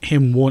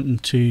him wanting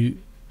to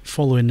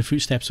follow in the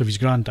footsteps of his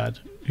granddad,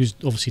 who's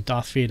obviously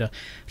Darth Vader.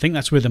 I think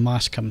that's where the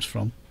mask comes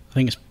from. I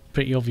think it's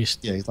pretty obvious.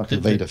 Yeah, he's like a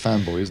Vader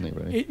fanboy, isn't he,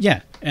 really?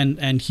 Yeah,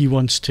 and he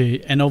wants to...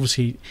 And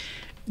obviously...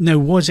 Now,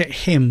 was it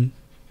him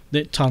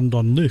that turned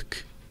on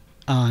Luke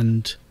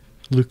and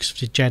Luke's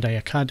Jedi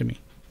Academy?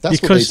 That's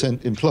what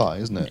they imply,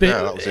 isn't it?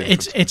 Yeah, that was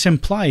it's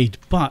implied,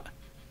 but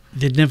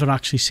they'd never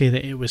actually say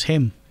that it was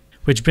him.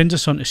 Which brings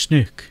us on to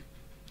Snoke.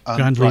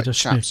 Grand Leader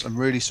chaps, Snoke. I'm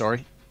really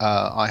sorry.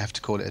 I have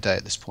to call it a day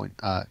at this point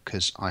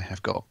because I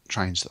have got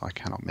trains that I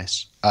cannot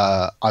miss.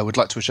 I would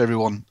like to wish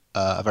everyone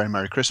a very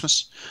Merry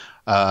Christmas,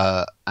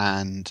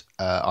 and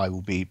I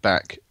will be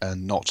back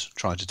and not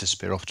try to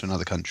disappear off to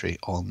another country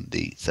on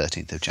the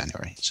 13th of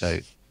January. So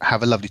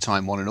have a lovely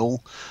time, one and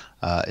all.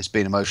 It's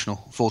been emotional.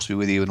 Force be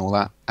with you and all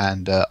that.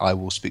 And I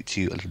will speak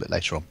to you a little bit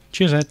later on.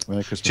 Cheers, Ed.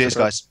 Merry Christmas. Cheers,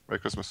 guys. Merry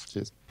Christmas.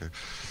 Cheers.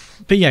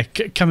 But yeah,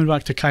 coming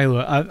back to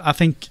Kylo, I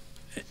think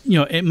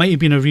it might have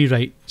been a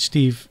rewrite,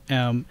 Steve,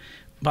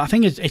 but I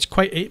think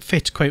it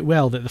fits quite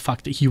well that the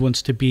fact that he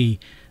wants to be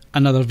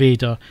another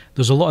Vader.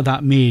 There's a lot of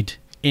that made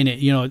in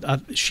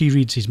it. She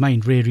reads his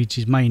mind. Rey reads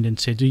his mind and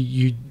said,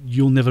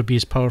 "You'll never be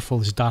as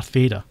powerful as Darth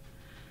Vader."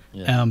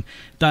 Yeah.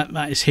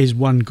 That is his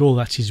one goal.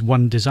 That's his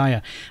one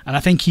desire, and I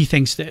think he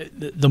thinks that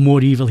the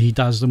more evil he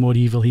does, the more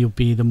evil he'll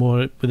be. The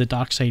more with the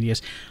dark side he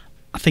is.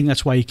 I think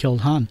that's why he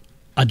killed Han.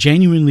 I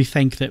genuinely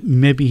think that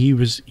maybe he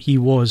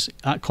was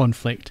at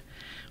conflict,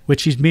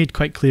 which he's made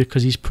quite clear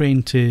because he's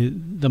praying to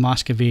the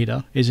Mask of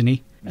Vader, isn't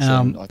he?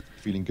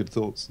 Feeling good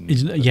thoughts.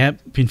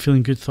 Been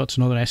feeling good thoughts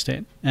and all the rest of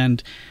it.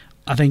 And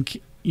I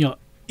think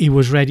he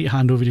was ready to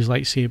hand over his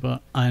lightsaber,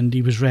 and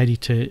he was ready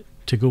to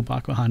go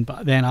back with Han.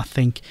 But then I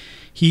think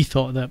he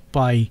thought that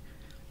by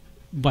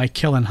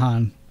killing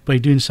Han, by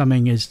doing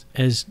something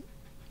as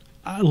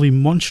utterly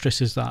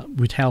monstrous as that,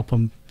 would help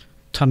him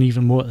turn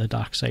even more to the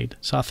dark side.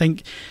 So I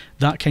think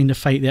that kind of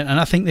fight there, and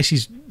I think this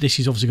is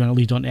obviously going to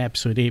lead on to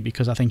episode 8,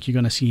 because I think you're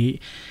going to see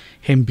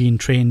him being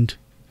trained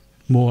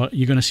more.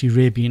 You're going to see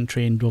Rey being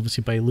trained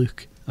obviously by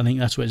Luke. I think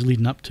that's what it's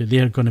leading up to.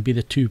 They're going to be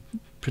the two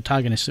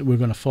protagonists that we're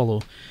going to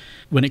follow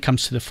when it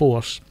comes to the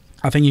Force.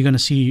 I think you're going to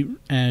see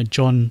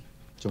John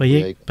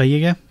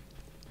Boyega.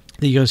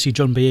 You're going to see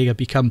John Boyega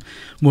become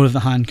more of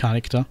the Han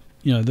character.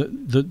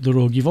 The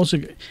rogue. You've also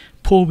got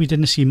Poe. We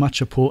didn't see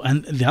much of Poe,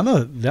 and the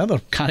other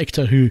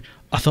character who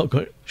I thought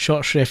got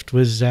short shrift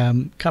was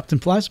Captain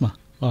Plasma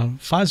or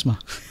Phasma.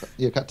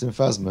 Yeah, Captain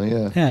Phasma.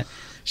 Yeah. Yeah,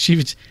 she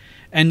was,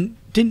 and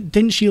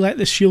didn't she let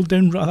the shield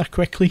down rather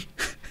quickly?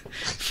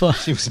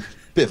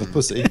 bit of a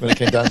pussy when it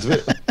came down to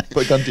it.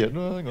 Put a gun to you.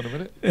 No, hang on a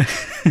minute.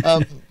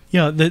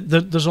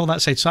 There's all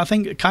that side. So I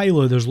think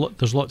Kylo,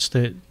 there's lots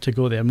to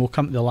go there, and we'll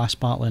come to the last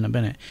battle in a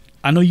minute.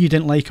 I know you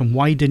didn't like him.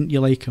 Why didn't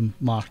you like him,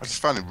 Mark? I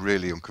just found him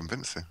really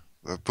unconvincing.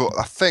 But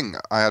I think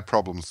I had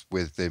problems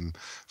with him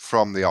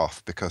from the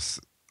off because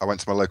I went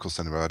to my local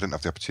cinema. I didn't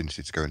have the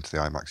opportunity to go into the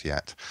IMAX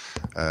yet.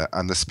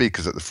 And the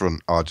speakers at the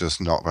front are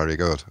just not very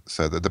good.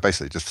 So they're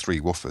basically just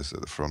 3 woofers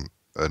at the front.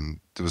 And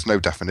there was no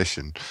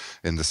definition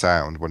in the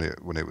sound when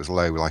it was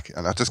low,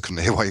 and I just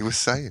couldn't hear what he was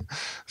saying,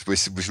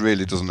 which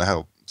really doesn't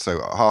help. So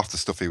half the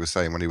stuff he was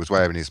saying when he was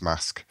wearing his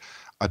mask,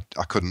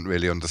 I couldn't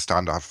really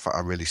understand. I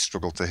really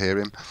struggled to hear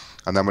him.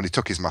 And then when he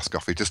took his mask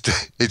off, he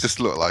just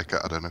looked like,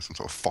 I don't know, some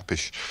sort of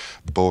foppish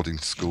boarding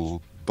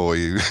school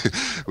boy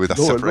with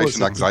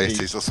separation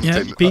anxieties or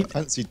something. I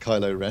fancied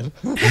Kylo Ren.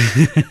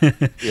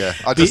 Yeah,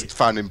 I just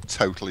found him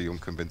totally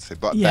unconvincing.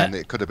 But then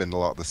it could have been a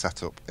lot of the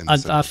setup.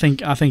 I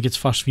think it's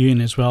first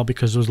viewing as well,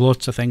 because there's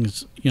lots of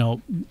things,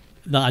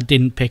 that I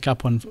didn't pick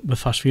up on with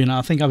first viewing.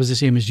 I think I was the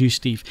same as you,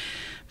 Steve.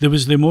 There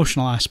was the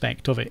emotional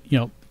aspect of it.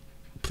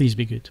 Please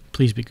be good.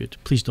 Please be good.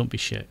 Please don't be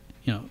shit.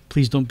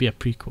 Please don't be a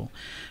prequel.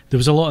 There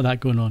was a lot of that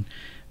going on.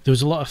 There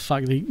was a lot of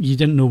fact that you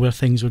didn't know where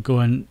things were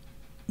going.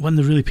 When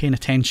they're really paying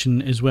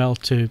attention as well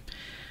to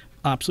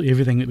absolutely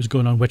everything that was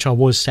going on, which I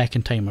was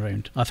second time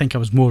around. I think I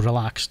was more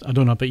relaxed. I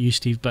don't know about you,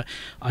 Steve, but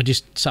I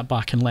just sat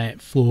back and let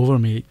it flow over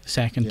me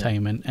second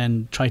time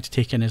and tried to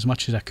take in as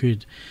much as I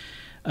could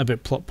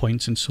about plot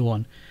points and so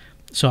on.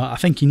 So I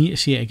think you need to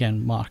see it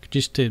again, Mark,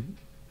 just to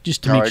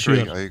make sure.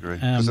 I agree.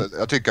 Because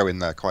I did go in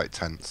there quite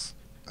tense,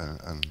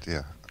 and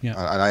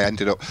I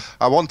ended up.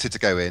 I wanted to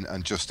go in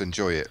and just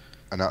enjoy it,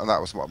 and that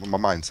was what my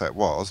mindset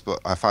was. But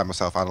I found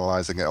myself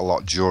analysing it a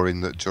lot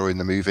during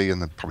the movie, and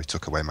that probably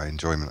took away my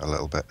enjoyment a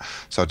little bit.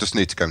 So I just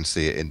need to go and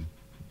see it in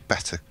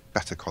better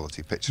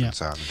quality picture and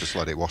sound, and just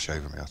let it wash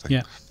over me, I think.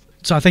 Yeah.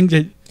 So I think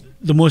that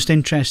the most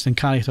interesting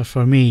character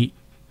for me,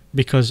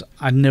 because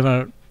I'd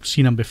never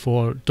seen him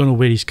before, don't know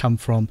where he's come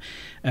from,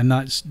 and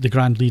that's the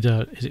Grand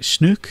Leader. Is it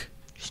Snook?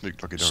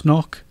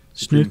 Snook.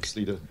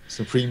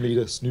 Supreme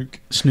Leader Snook.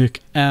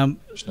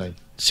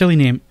 Silly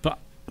name,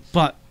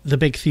 but the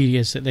big theory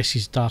is that this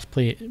is Darth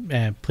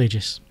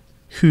Plagueis,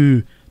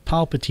 who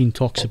Palpatine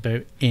talks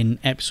about in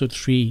Episode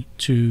 3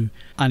 to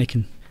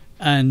Anakin,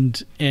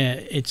 and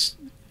it's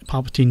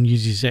Palpatine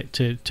uses it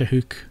to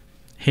hook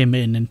him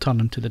in and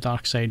turn him to the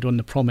dark side on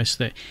the promise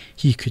that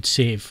he could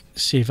save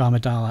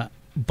Amidala.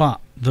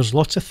 But there's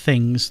lots of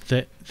things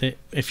that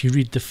if you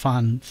read the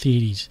fan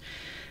theories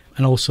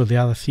and also the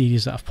other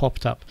theories that have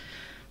popped up,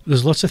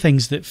 there's lots of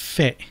things that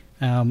fit,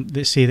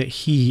 that say that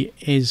he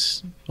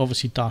is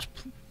obviously Darth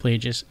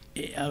Plagueis.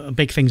 A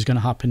big thing's going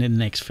to happen in the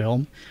next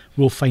film.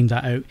 We'll find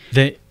that out.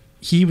 That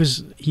he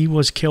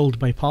was killed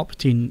by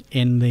Palpatine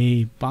in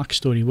the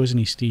backstory, wasn't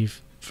he,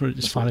 Steve?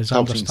 As far as I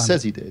understand. Palpatine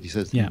says he did. He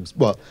says,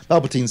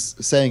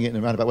 Palpatine's saying it in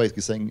a roundabout way,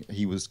 because saying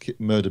he was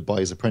murdered by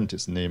his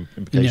apprentice, and the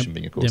implication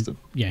being, of course,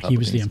 he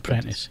was the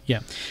apprentice. Yeah,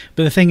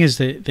 but the thing is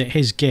that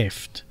his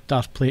gift,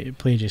 Darth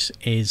Plagueis,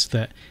 is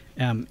that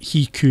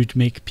he could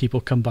make people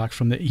come back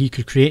from he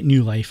could create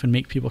new life and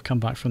make people come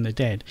back from the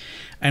dead.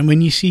 And when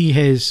you see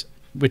his,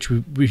 which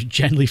we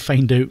generally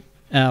find out,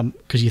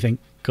 because you think,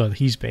 God,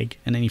 he's big,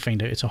 and then you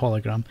find out it's a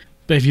hologram.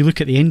 But if you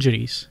look at the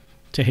injuries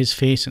to his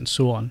face and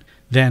so on,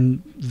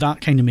 then that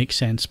kind of makes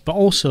sense. But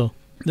also,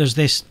 there's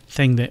this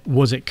thing that,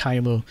 was it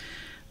Kylo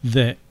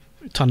that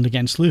turned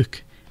against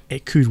Luke?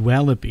 It could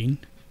well have been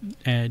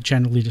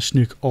General Leader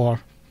Snook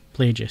or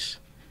Plagueis,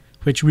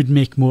 which would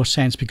make more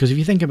sense, because if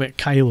you think about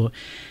Kylo,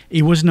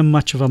 he wasn't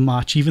much of a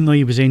match, even though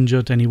he was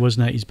injured and he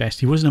wasn't at his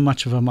best, he wasn't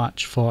much of a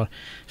match for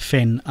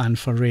Finn and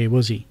for Rey,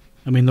 was he?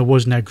 I mean, there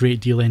wasn't a great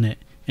deal in it,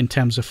 in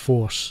terms of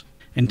force,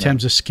 in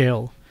terms of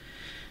skill.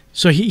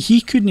 So he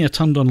couldn't have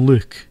turned on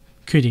Luke,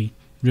 could he,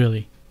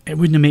 really? It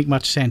wouldn't make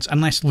much sense,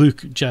 unless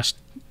Luke just,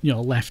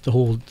 left the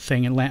whole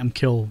thing and let him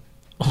kill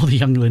all the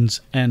younglings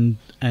and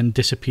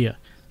disappear.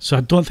 So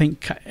I don't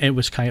think it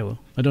was Kylo.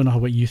 I don't know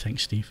what you think,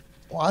 Steve.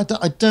 Well,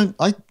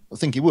 I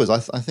think it was.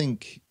 I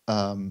think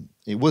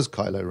it was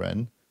Kylo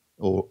Ren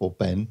or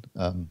Ben.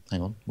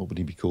 Hang on, what would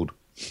he be called?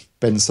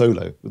 Ben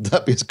Solo. Would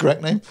that be his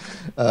correct name?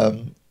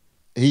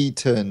 He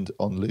turned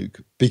on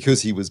Luke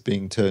because he was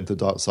being turned to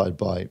the dark side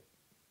by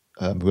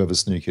whoever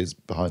Snook is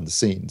behind the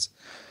scenes.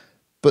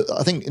 But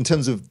I think in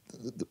terms of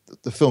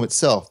the film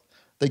itself,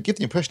 they give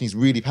the impression he's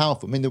really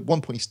powerful. I mean, at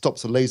one point he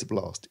stops a laser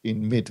blast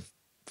in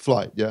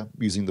mid-flight,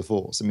 using the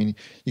Force. I mean,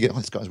 you get,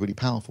 this guy's really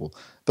powerful.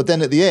 But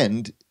then at the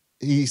end,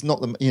 he's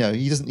not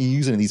he doesn't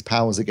use any of these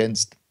powers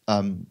against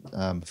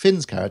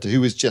Finn's character,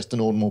 who is just an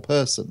ordinary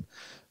person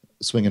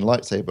swinging a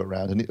lightsaber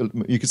around.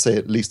 And you could say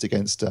at least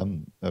against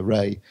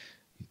Rey,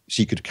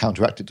 she could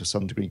counteract it to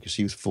some degree because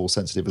she was Force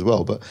sensitive as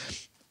well. But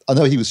I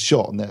know he was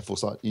shot and therefore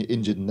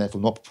injured and therefore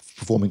not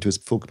performing to his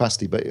full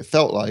capacity, but it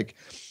felt like,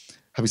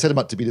 having set him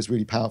up to be this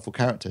really powerful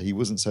character, he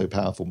wasn't so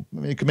powerful. I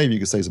mean, maybe you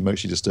could say he's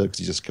emotionally disturbed because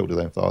he just killed his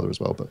own father as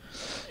well, but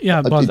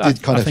it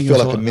did kind of feel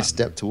like a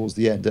misstep towards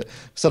the end.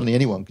 Suddenly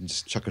anyone can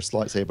just chuck a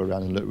lightsaber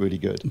around and look really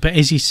good. But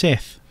is he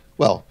Sith?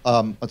 Well,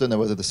 I don't know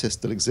whether the Sith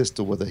still exists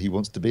or whether he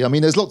wants to be. I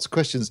mean, there's lots of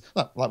questions.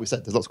 Like we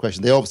said, there's lots of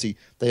questions.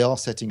 They are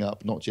setting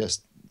up not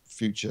just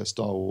future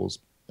Star Wars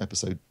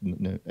episode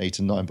 8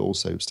 and 9, but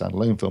also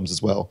standalone films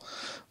as well,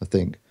 I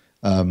think.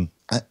 And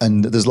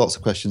there's lots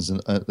of questions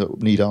that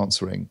need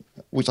answering,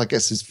 which I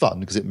guess is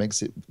fun because it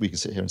makes it we can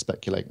sit here and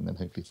speculate and then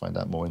hopefully find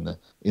out more in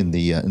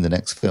the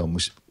next film,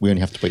 which we only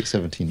have to wait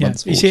 17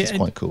 months for, which is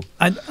quite cool.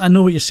 I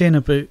know what you're saying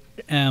about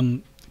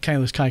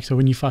Kylo's character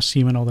when you first see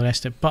him and all the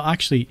rest of it, but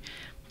actually,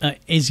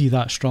 is he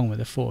that strong with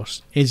the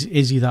Force?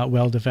 Is he that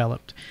well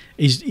developed?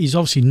 He's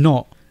obviously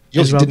not.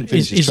 He didn't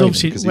finish his training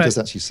because he does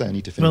actually say I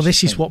need to finish. Well,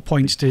 this is what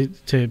points to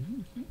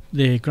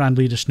the Grand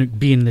Leader Snoke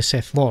being the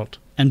Sith Lord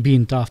and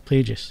being Darth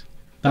Plagueis.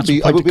 That's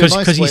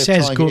because he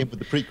says go. With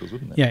the prequels,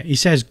 wouldn't it? Yeah, he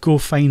says go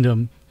find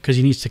him because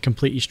he needs to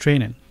complete his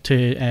training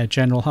to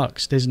General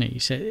Hux, doesn't he? He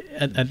said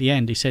at the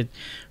end, he said,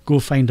 "Go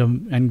find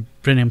him and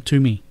bring him to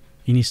me.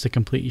 He needs to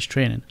complete his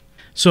training."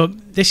 So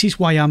this is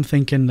why I'm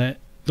thinking that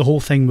the whole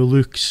thing with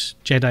Luke's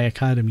Jedi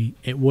Academy,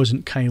 it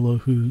wasn't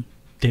Kylo who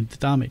did the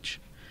damage.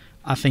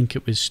 I think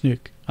it was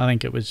Snoke. I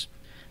think it was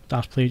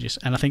Darth Plagueis,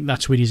 and I think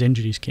that's where his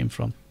injuries came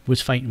from.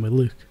 Was fighting with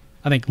Luke.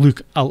 I think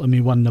Luke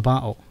ultimately won the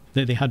battle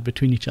that they had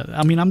between each other.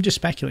 I mean, I'm just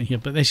speculating here,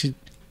 but this is...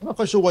 I'm not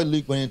quite sure why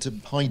Luke went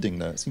into hiding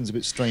there. It seems a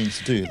bit strange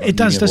to do. Like it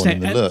does,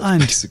 doesn't it?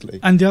 Basically.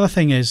 And the other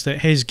thing is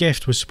that his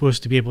gift was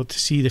supposed to be able to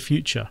see the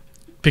future.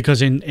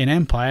 Because in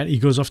Empire, he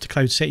goes off to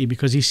Cloud City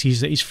because he sees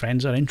that his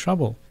friends are in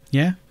trouble.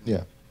 Yeah?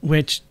 Yeah.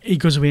 Which he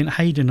goes away and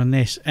hiding on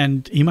this,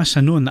 and he must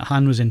have known that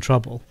Han was in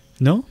trouble.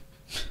 No?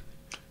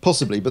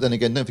 Possibly, but then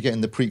again, don't forget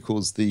in the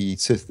prequels, the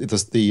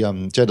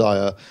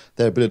Jedi,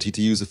 their ability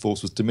to use the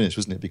Force was diminished,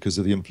 wasn't it, because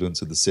of the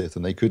influence of the Sith,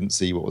 and they couldn't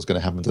see what was going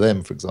to happen to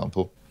them, for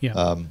example.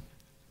 Yeah.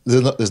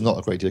 There's not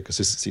a great deal of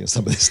consistency in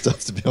some of this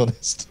stuff, to be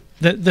honest.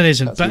 There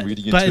isn't, but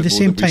at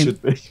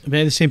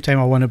the same time,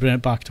 I want to bring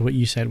it back to what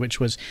you said, which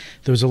was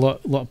there was a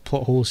lot of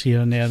plot holes here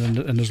and there, and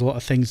there's a lot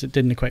of things that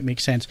didn't quite make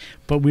sense.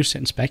 But we're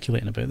sitting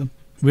speculating about them.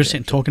 We're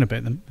sitting talking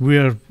about them.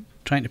 We're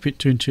trying to put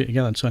two and two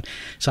together and so on.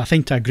 So I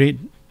think to a great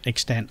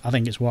extent, I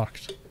think it's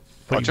worked.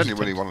 I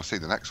genuinely want to see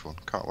the next one.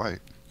 Can't wait.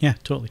 Yeah,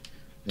 totally.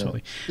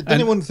 Did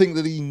anyone think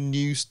that the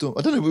new Storm...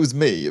 I don't know if it was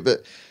me,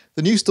 but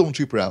the new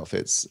Stormtrooper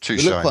outfits... Too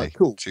shiny, quite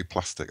cool. Too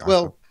plastic.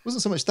 Well, it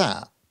wasn't so much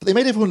that, but they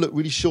made everyone look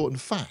really short and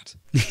fat.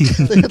 They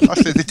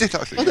did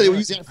actually. They were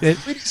using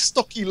really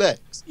stocky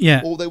legs.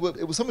 Yeah. Or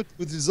it was something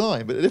with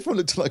design, but everyone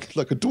looked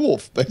like a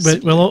dwarf,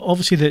 basically. Well,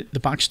 obviously the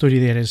backstory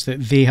there is that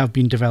they have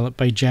been developed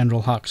by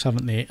General Hux,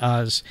 haven't they,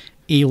 as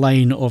a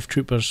line of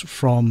troopers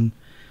from...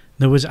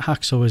 Now, was it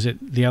Hux or was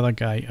it the other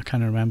guy? I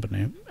can't remember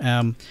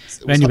now.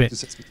 Anyway,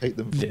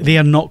 they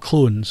are not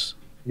clones.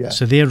 Yeah.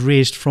 So they're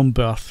raised from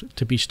birth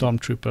to be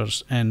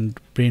stormtroopers and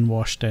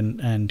brainwashed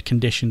and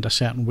conditioned a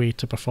certain way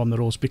to perform the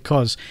roles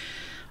because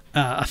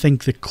I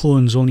think the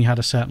clones only had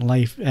a certain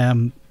life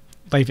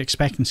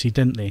expectancy,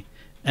 didn't they?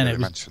 And it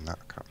mentioned that.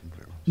 I can't remember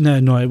what it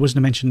was. No, it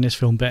wasn't mentioned in this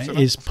film, but it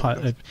is part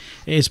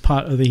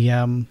of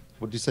the...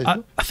 What did you say?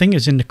 I think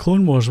it's in the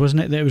Clone Wars,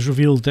 wasn't it? That it was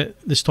revealed that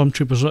the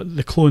stormtroopers,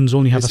 the clones,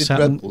 only have a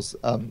certain. Rebels,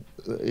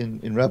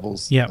 in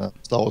Rebels, yeah.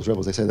 Star Wars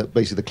Rebels, they say that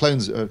basically the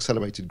clones are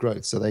accelerated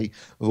growth, so they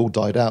have all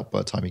died out by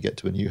the time you get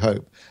to A New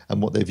Hope, and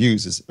what they've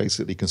used is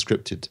basically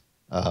conscripted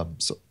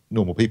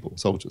normal people,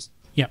 soldiers.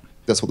 Yeah,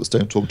 that's what the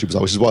stormtroopers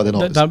are, which is why they're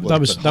not.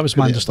 That was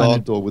my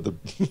understanding.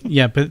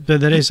 Yeah, but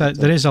there is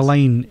a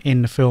line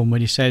in the film where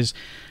he says,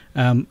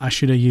 "I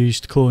should have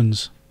used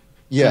clones."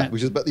 Yeah,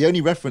 which is but the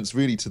only reference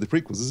really to the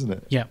prequels, isn't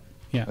it? Yeah.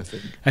 Yeah, I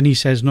think. And he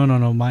says, "No,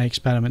 my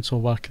experiments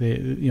will work.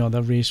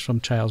 They're raised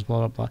from trials,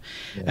 blah blah blah."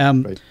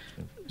 Yeah,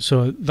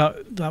 so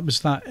that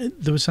was that.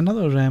 There was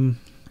another.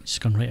 It's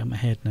gone right up my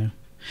head now.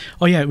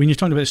 Oh yeah, when you're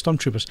talking about the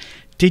stormtroopers,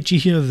 did you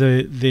hear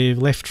the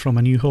lift from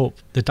A New Hope?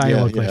 The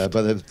dialogue lift. Yeah,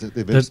 but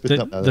they've been split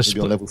up now.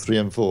 They're on level 3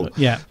 and 4.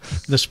 Yeah,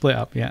 they're split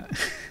up. Yeah.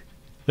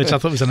 Which I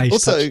thought was a nice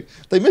also, touch.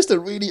 They missed a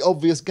really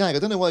obvious gag. I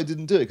don't know why they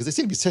didn't do it, because they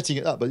seem to be setting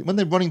it up. But when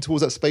they're running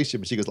towards that spaceship,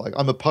 and she goes like,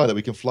 "I'm a pilot,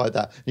 we can fly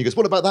that." And he goes,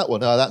 "What about that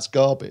one? Oh, that's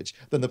garbage."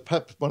 Then the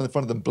one in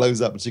front of them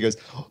blows up, and she goes,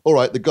 "All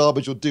right, the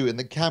garbage will do." And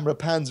the camera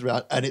pans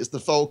around, and it's the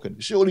Falcon.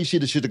 Surely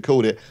she should have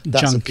called it,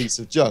 "That's junk. A piece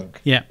of junk."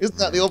 Yeah. Isn't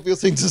that the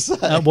obvious thing to say?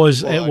 It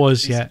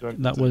was, yeah.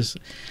 That was...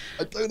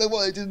 I don't know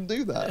why they didn't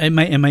do that. It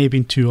may have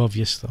been too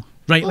obvious, though.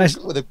 Right,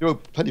 well, there were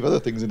plenty of other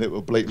things in it that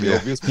were blatantly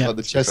obvious, like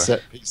the chess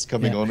set piece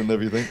coming on and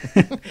everything.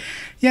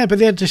 Yeah, but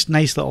they're just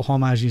nice little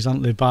homages,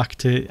 aren't they? Back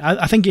to,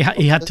 I think he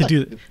had to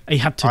do. He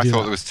had to do. I thought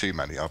that. There was too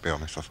many. I'll be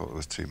honest. I thought there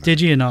was too many.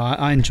 Did you? No,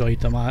 I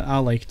enjoyed them. I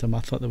liked them. I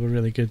thought they were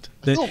really good.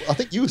 I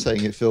think you were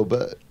saying it, Phil,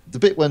 but the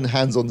bit when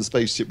Han's on the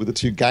spaceship with the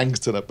two gangs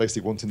turn up,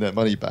 basically wanting their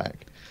money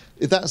back.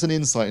 If that's an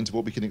insight into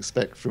what we can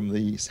expect from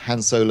the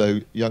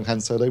young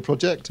Han Solo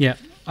project. Yeah,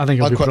 I think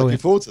I'm quite looking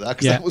forward to that,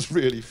 because that was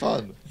really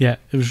fun. Yeah,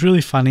 it was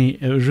really funny.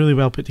 It was really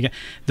well put together.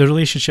 The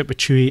relationship with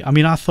Chewie. I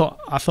mean, I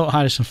thought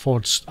Harrison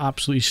Ford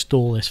absolutely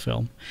stole this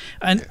film,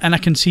 and I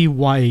can see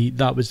why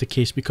that was the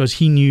case, because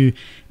he knew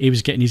he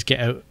was getting his get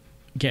out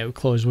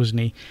clause, wasn't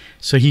he?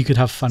 So he could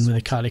have fun with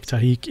the character.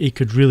 He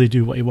could really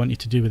do what he wanted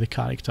to do with the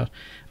character,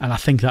 and I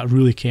think that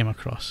really came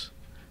across.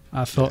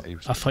 I thought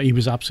he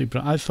was absolutely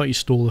brilliant. I thought he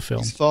stole the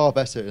film. He's far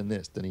better in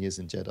this than he is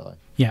in Jedi.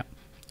 Yeah.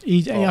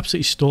 He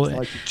absolutely stole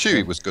it.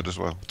 Chewie was good as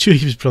well.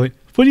 Chewie was brilliant.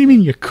 What do you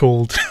mean you're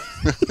cold?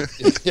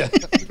 Yeah,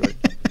 that's great.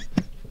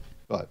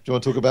 Right, do you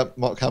want to talk about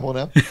Mark Hamill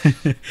now?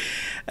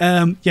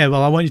 Yeah,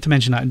 well, I wanted to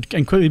mention that.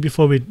 And quickly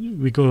before we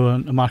go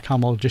on Mark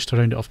Hamill, just to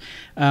round it off,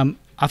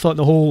 I thought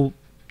the whole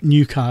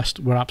new cast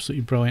were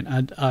absolutely brilliant.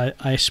 And I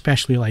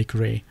especially like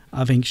Rey.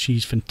 I think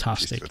she's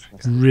fantastic.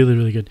 She's good. Really,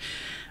 really good.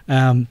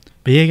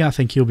 Boyega, I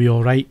think he'll be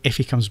all right if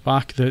he comes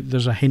back.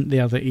 There's a hint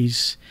there that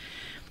he's...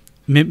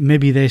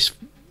 Maybe this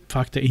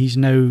fact that he's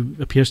now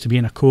appears to be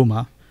in a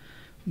coma,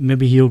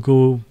 maybe he'll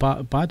go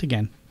bad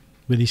again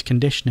with his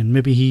conditioning.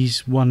 Maybe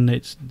he's one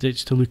that's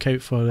to look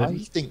out for. I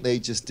think they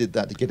just did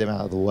that to get him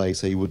out of the way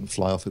so he wouldn't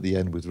fly off at the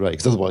end with Rey,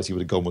 because otherwise he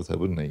would have gone with her,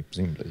 wouldn't he,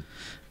 presumably?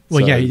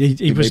 Well, so yeah,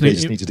 he wasn't. They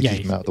just needed to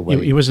keep him out of the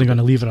way. He wasn't going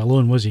to leave her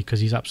alone, was he? Because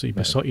he's absolutely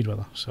besotted with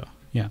her. So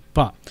yeah,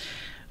 but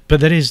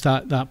there is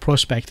that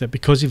prospect that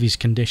because of his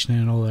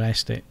conditioning and all the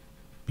rest of it,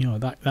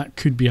 that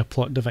could be a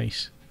plot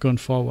device going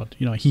forward.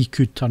 He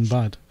could turn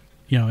bad.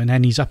 And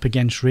then he's up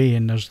against Rey,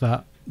 and there's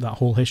that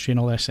whole history and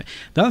all this.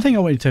 The other thing I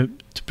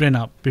wanted to bring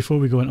up before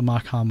we go into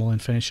Mark Hamill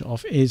and finish it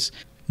off is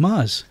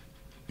Maz.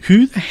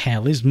 Who the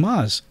hell is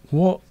Maz?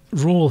 What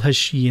role has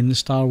she in the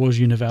Star Wars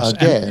universe?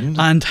 Again,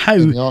 and how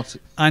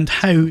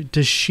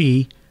does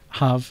she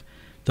have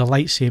the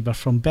lightsaber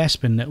from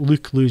Bespin that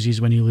Luke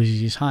loses when he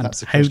loses his hand?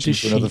 How does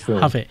she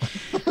have it?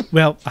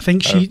 Well, I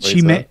think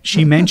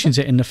she mentions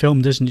it in the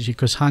film, doesn't she?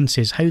 Because Han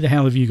says, "How the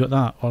hell have you got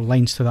that?" or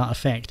lines to that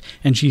effect,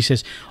 and she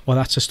says, "Oh,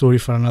 that's a story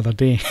for another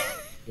day."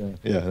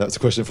 Yeah, that's a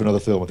question for another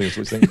film, I think is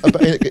what you're saying.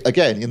 But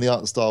again, in the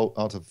Art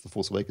of the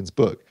Force Awakens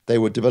book, they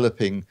were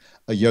developing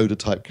a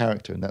Yoda-type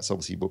character, and that's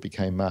obviously what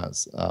became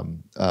Maz.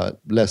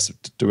 Less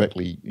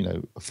directly,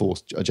 a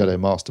Jedi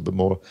Master, but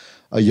more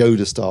a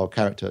Yoda-style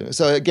character.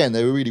 So again,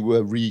 they really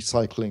were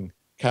recycling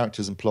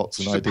characters and plots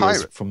and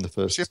ideas from the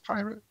first. She's a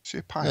pirate.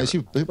 Yeah, she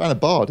ran a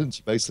bar, didn't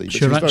she? Basically, but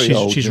she was very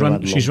old. She's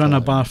run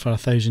a bar for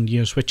 1,000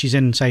 years, which is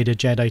inside a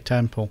Jedi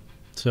temple.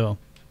 So.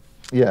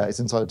 Yeah, it's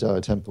inside a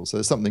Jedi temple, so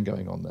there's something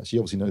going on there. She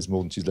obviously knows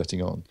more than she's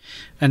letting on.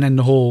 And then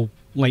the whole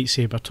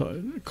lightsaber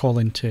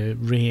calling to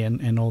Rey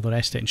and all the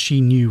rest of it, and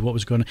she knew what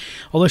was going on.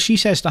 Although she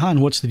says to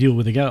Han, "What's the deal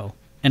with the girl?"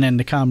 And then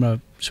the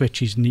camera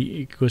switches and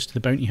it goes to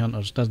the bounty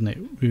hunters, doesn't it?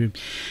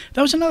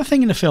 That was another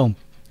thing in the film.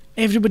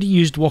 Everybody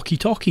used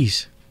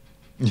walkie-talkies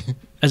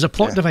as a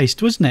plot device,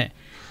 wasn't it?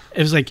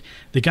 It was like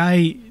the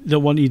guy that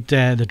wanted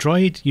the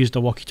droid used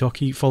a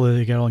walkie-talkie, follow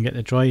the girl and get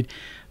the droid.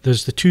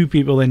 There's the two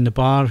people in the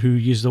bar who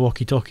use the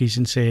walkie-talkies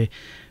and say,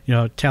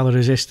 tell the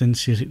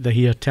resistance they're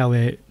here, tell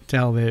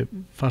the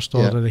First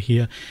Order they're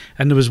here.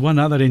 And there was one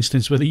other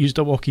instance where they used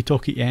a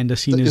walkie-talkie to end a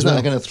scene as well. Isn't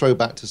that going to throw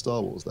back to Star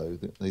Wars, though?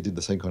 They did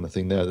the same kind of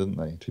thing there, didn't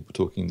they? People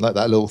talking, like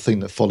that little thing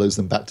that follows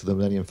them back to the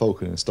Millennium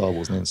Falcon in Star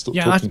Wars. And then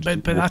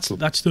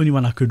that's the only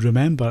one I could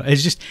remember. It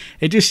just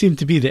seemed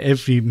to be that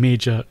every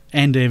major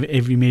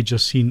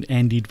scene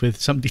ended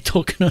with somebody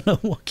talking on a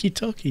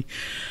walkie-talkie.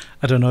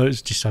 I don't know,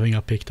 it's just something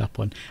I picked up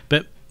on.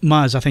 But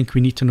Maz, I think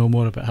we need to know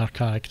more about her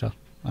character.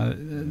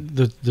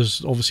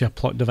 There's obviously a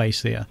plot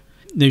device there.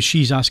 Now,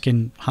 she's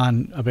asking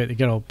Han about the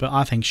girl, but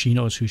I think she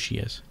knows who she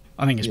is.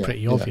 I think it's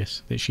pretty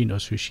obvious that she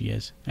knows who she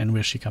is and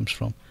where she comes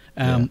from.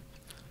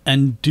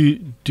 And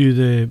do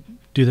the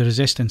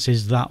Resistance,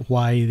 is that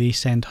why they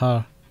send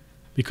her?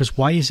 Because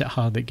why is it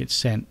her that gets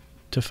sent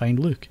to find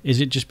Luke?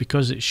 Is it just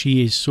because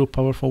she is so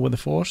powerful with the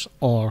Force,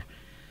 or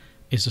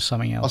is there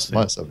something else there?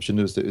 My assumption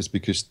is that it's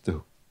because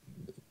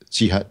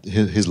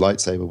his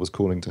lightsaber was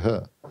calling to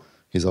her,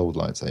 his old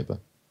lightsaber.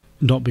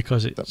 Not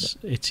because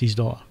it's his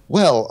daughter.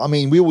 Well, I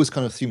mean, we always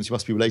kind of assume she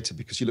must be related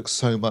because she looks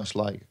so much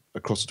like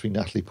a cross between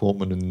Natalie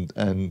Portman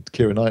and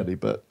Keira Knightley,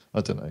 but I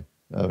don't know.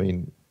 I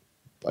mean,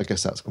 I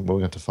guess that's what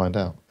we have to find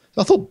out.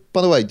 I thought,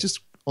 by the way,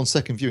 just on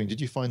second viewing,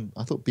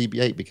 I thought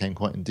BB-8 became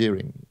quite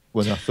endearing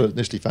when I first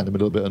initially found him a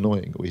little bit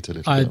annoying. I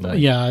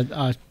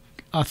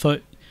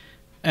thought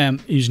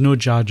he was no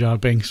Jar Jar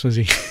Binks, was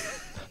he?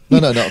 No,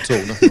 not at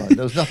all. Nothing like that.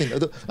 There was nothing.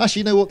 Actually,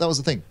 you know what? That was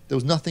the thing. There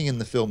was nothing in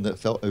the film that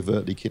felt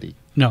overtly kiddie.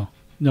 No,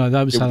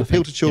 that was. It would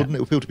appeal to children. It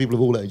would appeal to people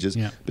of all ages.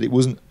 Yeah. But it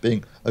wasn't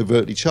being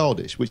overtly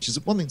childish, which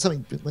is one thing.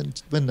 Something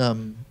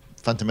when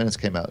Phantom Menace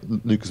came out,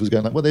 Lucas was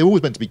going like, "Well, they're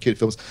always meant to be kid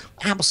films."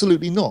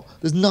 Absolutely not.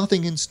 There's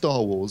nothing in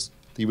Star Wars,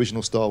 the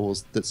original Star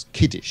Wars, that's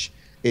kiddish.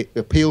 It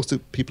appeals to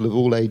people of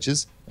all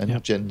ages and all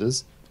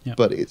genders,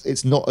 but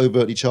it's not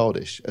overtly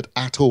childish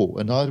at all.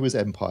 And neither is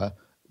Empire.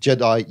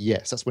 Jedi,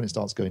 yes, that's when it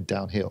starts going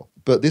downhill.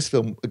 But this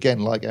film, again,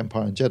 like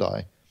Empire and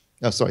Empire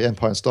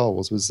and Star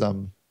Wars, was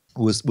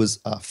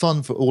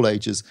fun for all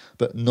ages,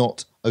 but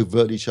not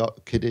overtly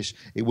kiddish.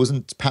 It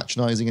wasn't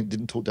patronising. It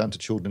didn't talk down to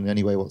children in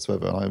any way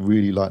whatsoever. And I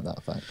really like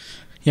that fact.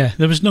 Yeah,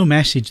 there was no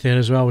message there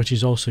as well, which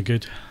is also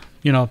good.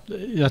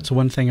 That's the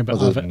one thing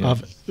about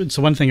it's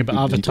the one thing about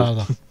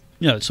Avatar.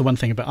 It's the one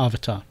thing about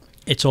Avatar.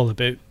 It's all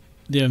about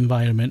the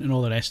environment and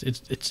all the rest.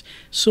 It's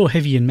so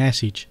heavy in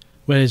message.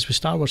 Whereas with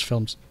Star Wars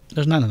films,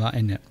 there's none of that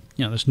in it.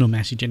 There's no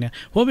message in there.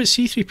 What about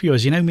C-3PO?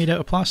 Is he now made out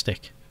of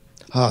plastic?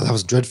 Oh, that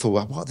was dreadful.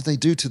 What did they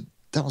do to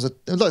that was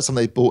like something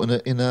they bought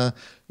in a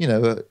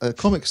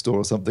comic store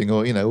or something,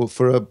 or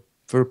for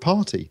a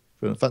party,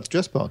 for a fancy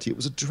dress party. It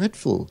was a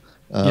dreadful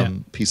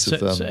piece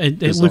of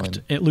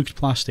it looked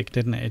plastic,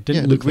 didn't it? It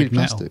didn't look really like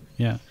metal. plastic.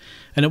 Yeah,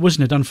 and it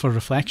wasn't done for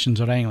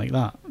reflections or anything like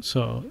that.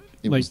 So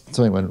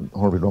something went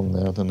horribly wrong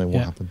there. I don't know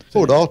what happened.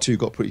 Ford R2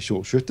 got pretty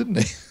short shrift, didn't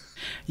he?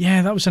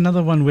 Yeah, that was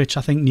another one which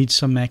I think needs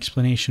some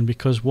explanation,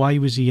 because why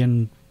was he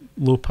in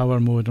low power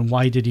mode, and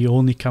why did he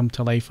only come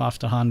to life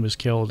after Han was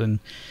killed, and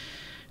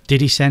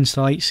did he sense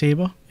the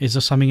lightsaber? Is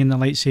there something in the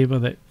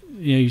lightsaber that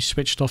he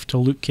switched off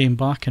till Luke came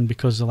back, and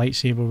because the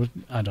lightsaber was,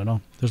 I don't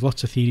know. There's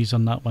lots of theories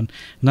on that one.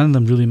 None of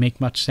them really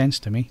make much sense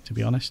to me, to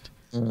be honest.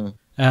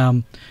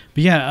 But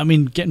yeah, I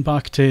mean, getting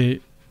back to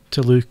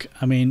Luke,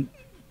 I mean,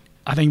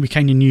 I think we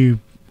kind of knew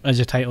as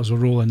the titles were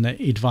rolling that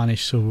he'd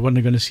vanished, so we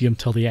weren't going to see him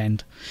till the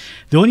end.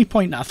 The only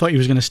point that I thought he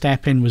was going to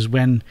step in was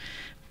when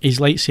his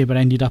lightsaber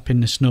ended up in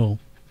the snow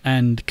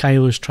and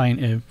Kylo's trying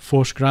to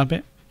force grab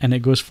it and it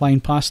goes flying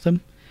past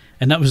him.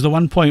 And that was the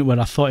one point where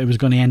I thought it was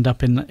going to end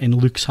up in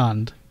Luke's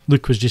hand.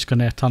 Luke was just going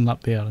to turn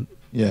up there,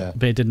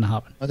 but it didn't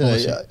happen. I don't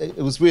know. It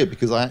was weird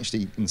because I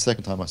actually, in the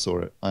second time I saw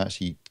it, I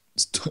actually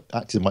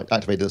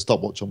activated a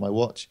stopwatch on my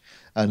watch,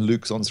 and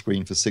Luke's on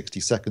screen for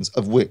 60 seconds,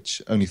 of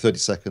which only 30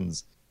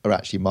 seconds are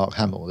actually Mark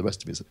Hamill. The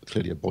rest of it is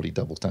clearly a body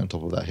double down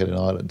top of that hill in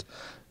Ireland.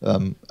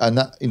 And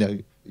that,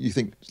 you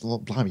think, well,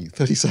 blimey,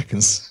 30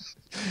 seconds.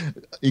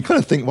 You kind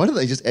of think, why don't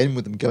they just end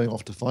with them going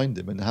off to find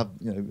him and have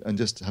and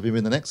just have him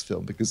in the next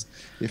film? Because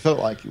it felt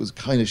like it was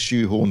kind of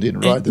shoehorned in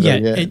right at the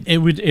very end. It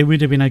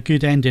would have been a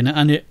good ending,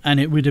 and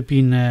it would have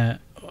been a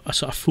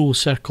sort of full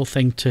circle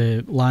thing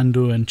to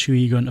Lando and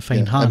Chewie going to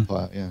find Han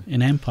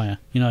in Empire.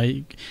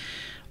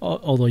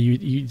 Although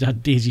you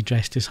had Daisy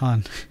dressed as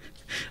Han,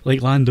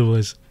 like Lando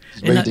was.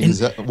 Raiding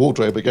his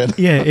wardrobe again.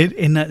 Yeah,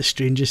 isn't that the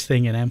strangest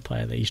thing in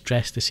Empire, that he's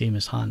dressed the same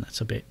as Han?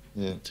 That's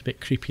it's a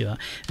bit creepy,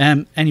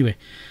 that. Anyway.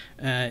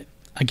 I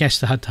guess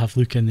they had to have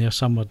Luke in there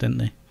somewhere, didn't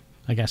they?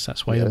 I guess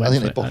that's why they went I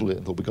think for they bottled it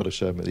and thought we got to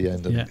show him at the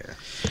end. And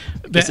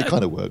I guess it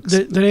kind of works.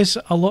 There is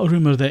a lot of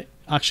rumour that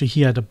actually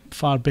he had a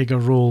far bigger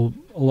role,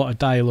 a lot of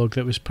dialogue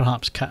that was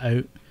perhaps cut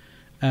out.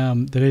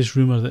 There is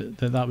rumour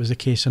that was the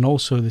case, and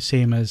also the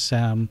same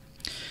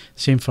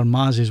for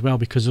Maz as well,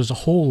 because there's a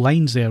whole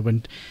lines there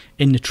when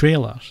in the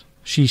trailer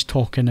she's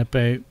talking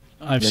about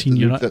I've seen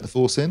you let the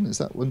Force in. Is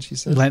that when she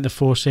says? Let the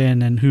Force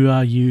in, and who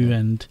are you?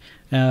 And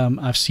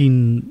I've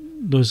seen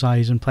those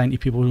eyes, and plenty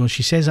of people.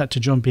 She says that to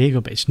John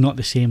Boyega, but it's not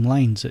the same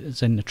lines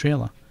as in the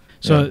trailer.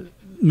 So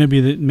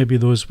maybe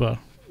those were,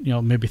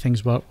 maybe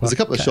things were. There's a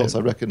couple of shots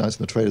I recognise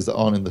in the trailers that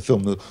aren't in the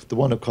film. The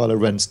one of Kylo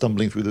Ren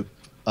stumbling through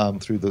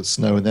the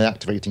snow and then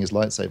activating his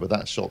lightsaber.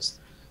 That shot's,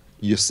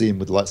 you see him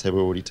with the lightsaber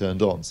already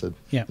turned on. So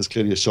there's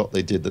clearly a shot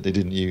they did that they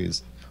didn't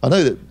use. I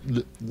know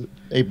that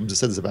Abrams has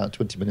said there's about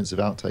 20 minutes of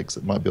outtakes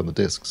that might be on the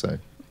disc, so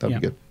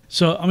that'd be good.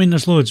 So, I mean,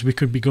 there's loads. We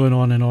could be going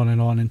on and on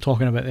and on and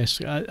talking about this.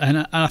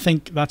 And I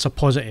think that's a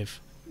positive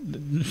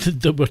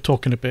that we're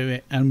talking about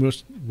it, and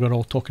we're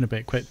all talking about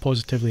it quite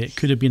positively. It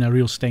could have been a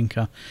real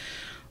stinker.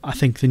 I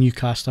think the new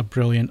cast are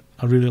brilliant.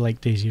 I really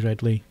like Daisy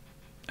Ridley.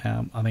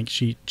 I think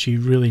she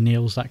really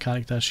nails that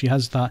character. She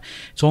has that,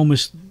 it's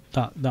almost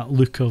that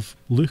look of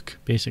Luke,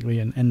 basically,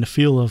 and the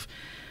feel of,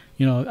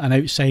 an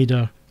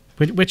outsider,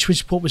 which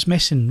was what was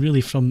missing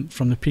really from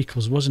the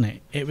prequels, wasn't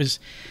it? It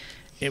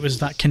was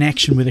that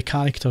connection with the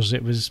characters.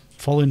 It was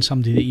following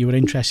somebody that you were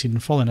interested in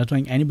following. I don't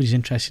think anybody's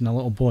interested in a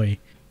little boy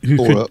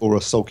or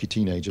a sulky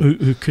teenager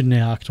who couldn't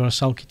act, or a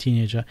sulky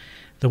teenager.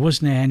 There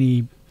wasn't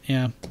any.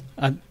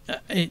 At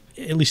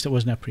least it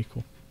wasn't a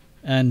prequel,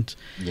 and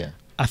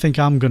I think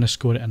I'm going to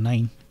score it a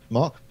 9.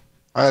 Mark?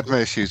 I had my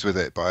issues with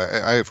it, but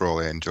I overall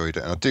enjoyed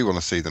it, and I do want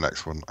to see the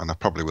next one, and I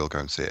probably will go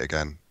and see it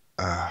again.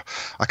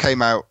 I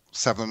came out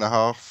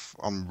 7.5.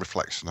 On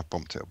reflection, I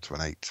bumped it up to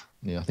an 8.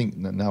 Yeah, I think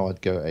now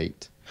I'd go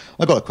 8.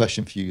 I've got a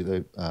question for you,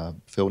 though,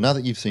 Phil. Now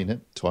that you've seen it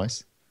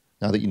twice,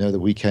 now that you know the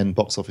weekend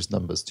box office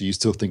numbers, do you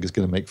still think it's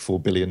going to make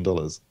 $4 billion?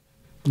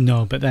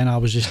 No, but then I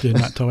was just doing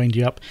that to wind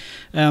you up.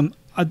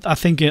 I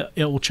think it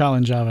will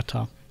challenge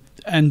Avatar.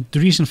 And the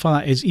reason for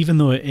that is, even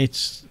though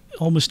it's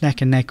almost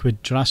neck and neck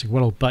with Jurassic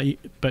World,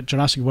 but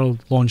Jurassic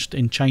World launched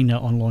in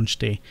China on launch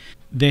day.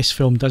 This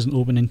film doesn't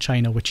open in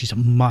China, which is a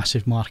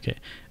massive market,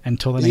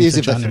 until the 9th of January. It is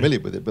if they're familiar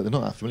with it, but they're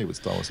not that familiar with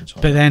Star Wars in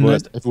China. But then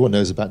everyone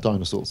knows about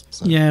dinosaurs.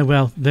 So. Yeah,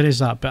 well, there is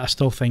that, but I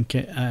still think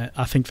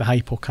I think the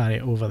hype will carry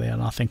it over there,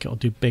 and I think it'll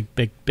do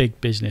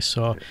big business.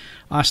 So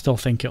I still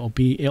think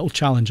it'll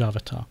challenge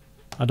Avatar.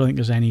 I don't think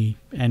there's any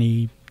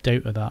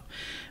doubt of that.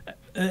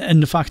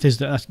 And the fact is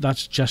that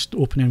that's just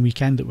opening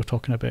weekend that we're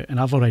talking about, and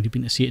I've already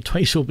been to see it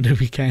twice opening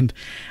weekend,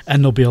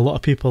 and there'll be a lot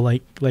of people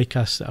like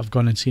us that have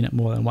gone and seen it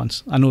more than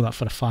once. I know that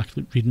for a fact,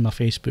 reading my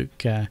Facebook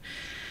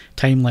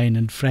timeline,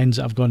 and friends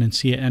that have gone and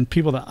see it, and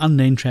people that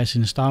aren't interested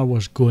in Star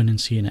Wars going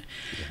and seeing it.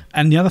 Yeah.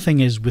 And the other thing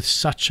is, with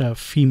such a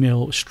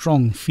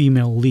strong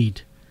female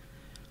lead,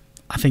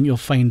 I think you'll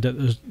find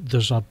that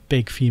there's a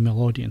big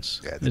female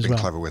audience. Yeah, they've been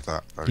clever with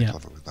that. Very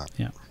clever with that.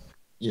 Yeah.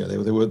 Yeah,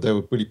 they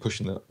were really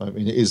pushing that. I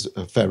mean, it is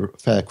a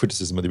fair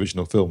criticism of the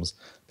original films,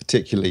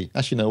 particularly.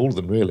 Actually, no, all of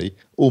them really.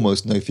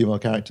 Almost no female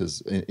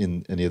characters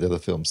in any of the other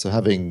films. So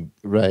having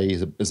Rey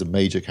as a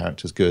major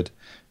character is good.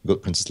 You've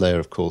got Princess Leia,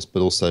 of course,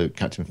 but also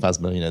Captain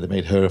Phasma. They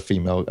made her a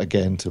female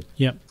again to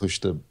push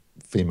the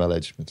female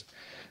edge.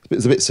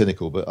 It's a bit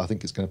cynical, but I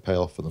think it's going to pay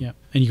off for them. Yeah,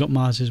 and you got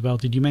Maz as well.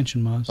 Did you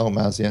mention Maz? Oh,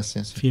 Maz,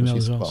 yes. Female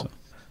as well.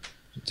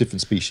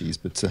 Different species,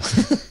 but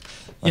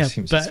yeah,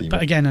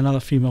 but again, another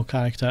female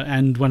character,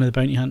 and one of the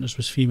bounty hunters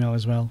was female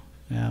as well.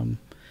 I'm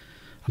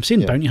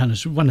saying bounty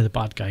hunters, one of the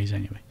bad guys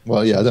anyway.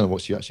 Well, yeah, I don't know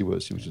what she actually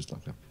was. She was just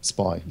like a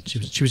spy.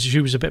 She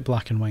was a bit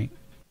black and white,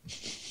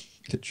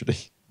 literally.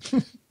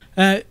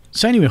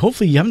 So anyway,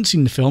 hopefully you haven't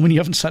seen the film and you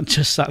haven't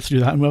just sat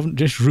through that and we haven't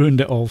just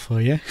ruined it all for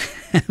you.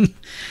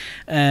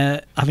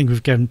 I think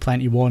we've given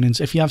plenty of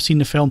warnings. If you have seen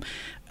the film,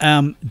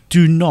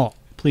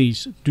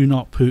 please do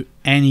not put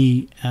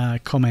any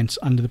comments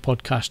under the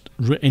podcast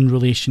in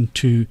relation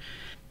to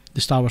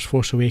the Star Wars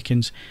Force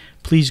Awakens.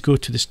 Please go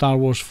to the Star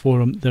Wars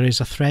forum. There is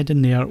a thread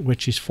in there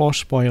which is for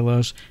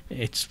spoilers.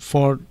 It's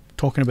for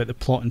talking about the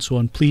plot and so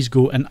on. Please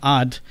go and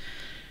add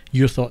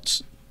your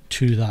thoughts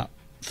to that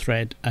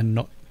thread and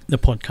not the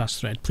podcast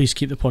thread. Please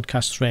keep the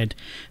podcast thread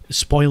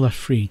spoiler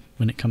free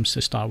when it comes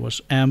to Star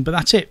Wars. But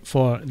that's it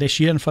for this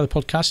year and for the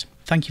podcast.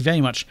 Thank you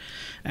very much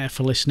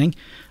for listening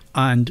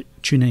and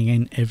tuning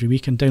in every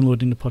week and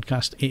downloading the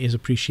podcast. It is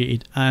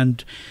appreciated,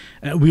 and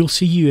we'll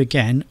see you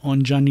again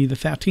on January the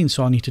 13th.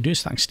 So all I need to do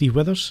is thank Steve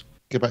Withers.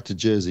 Go back to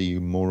Jersey,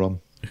 you moron.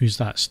 Who's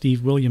that?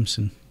 Steve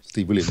Williamson.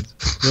 Steve Williams.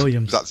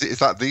 Is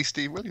that the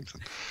Steve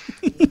Williamson?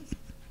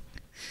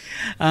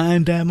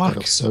 And Mark. I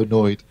got so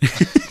annoyed.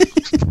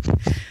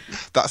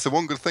 That's the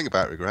one good thing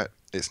about regret.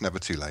 It's never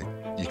too late.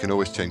 You can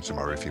always change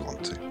tomorrow if you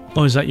want to.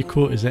 Oh, is that your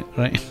quote, is it?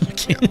 Right.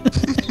 Okay.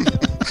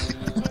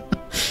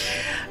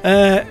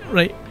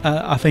 Right.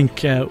 I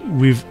think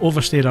we've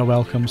overstayed our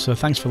welcome, so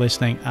thanks for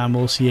listening, and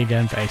we'll see you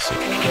again very soon.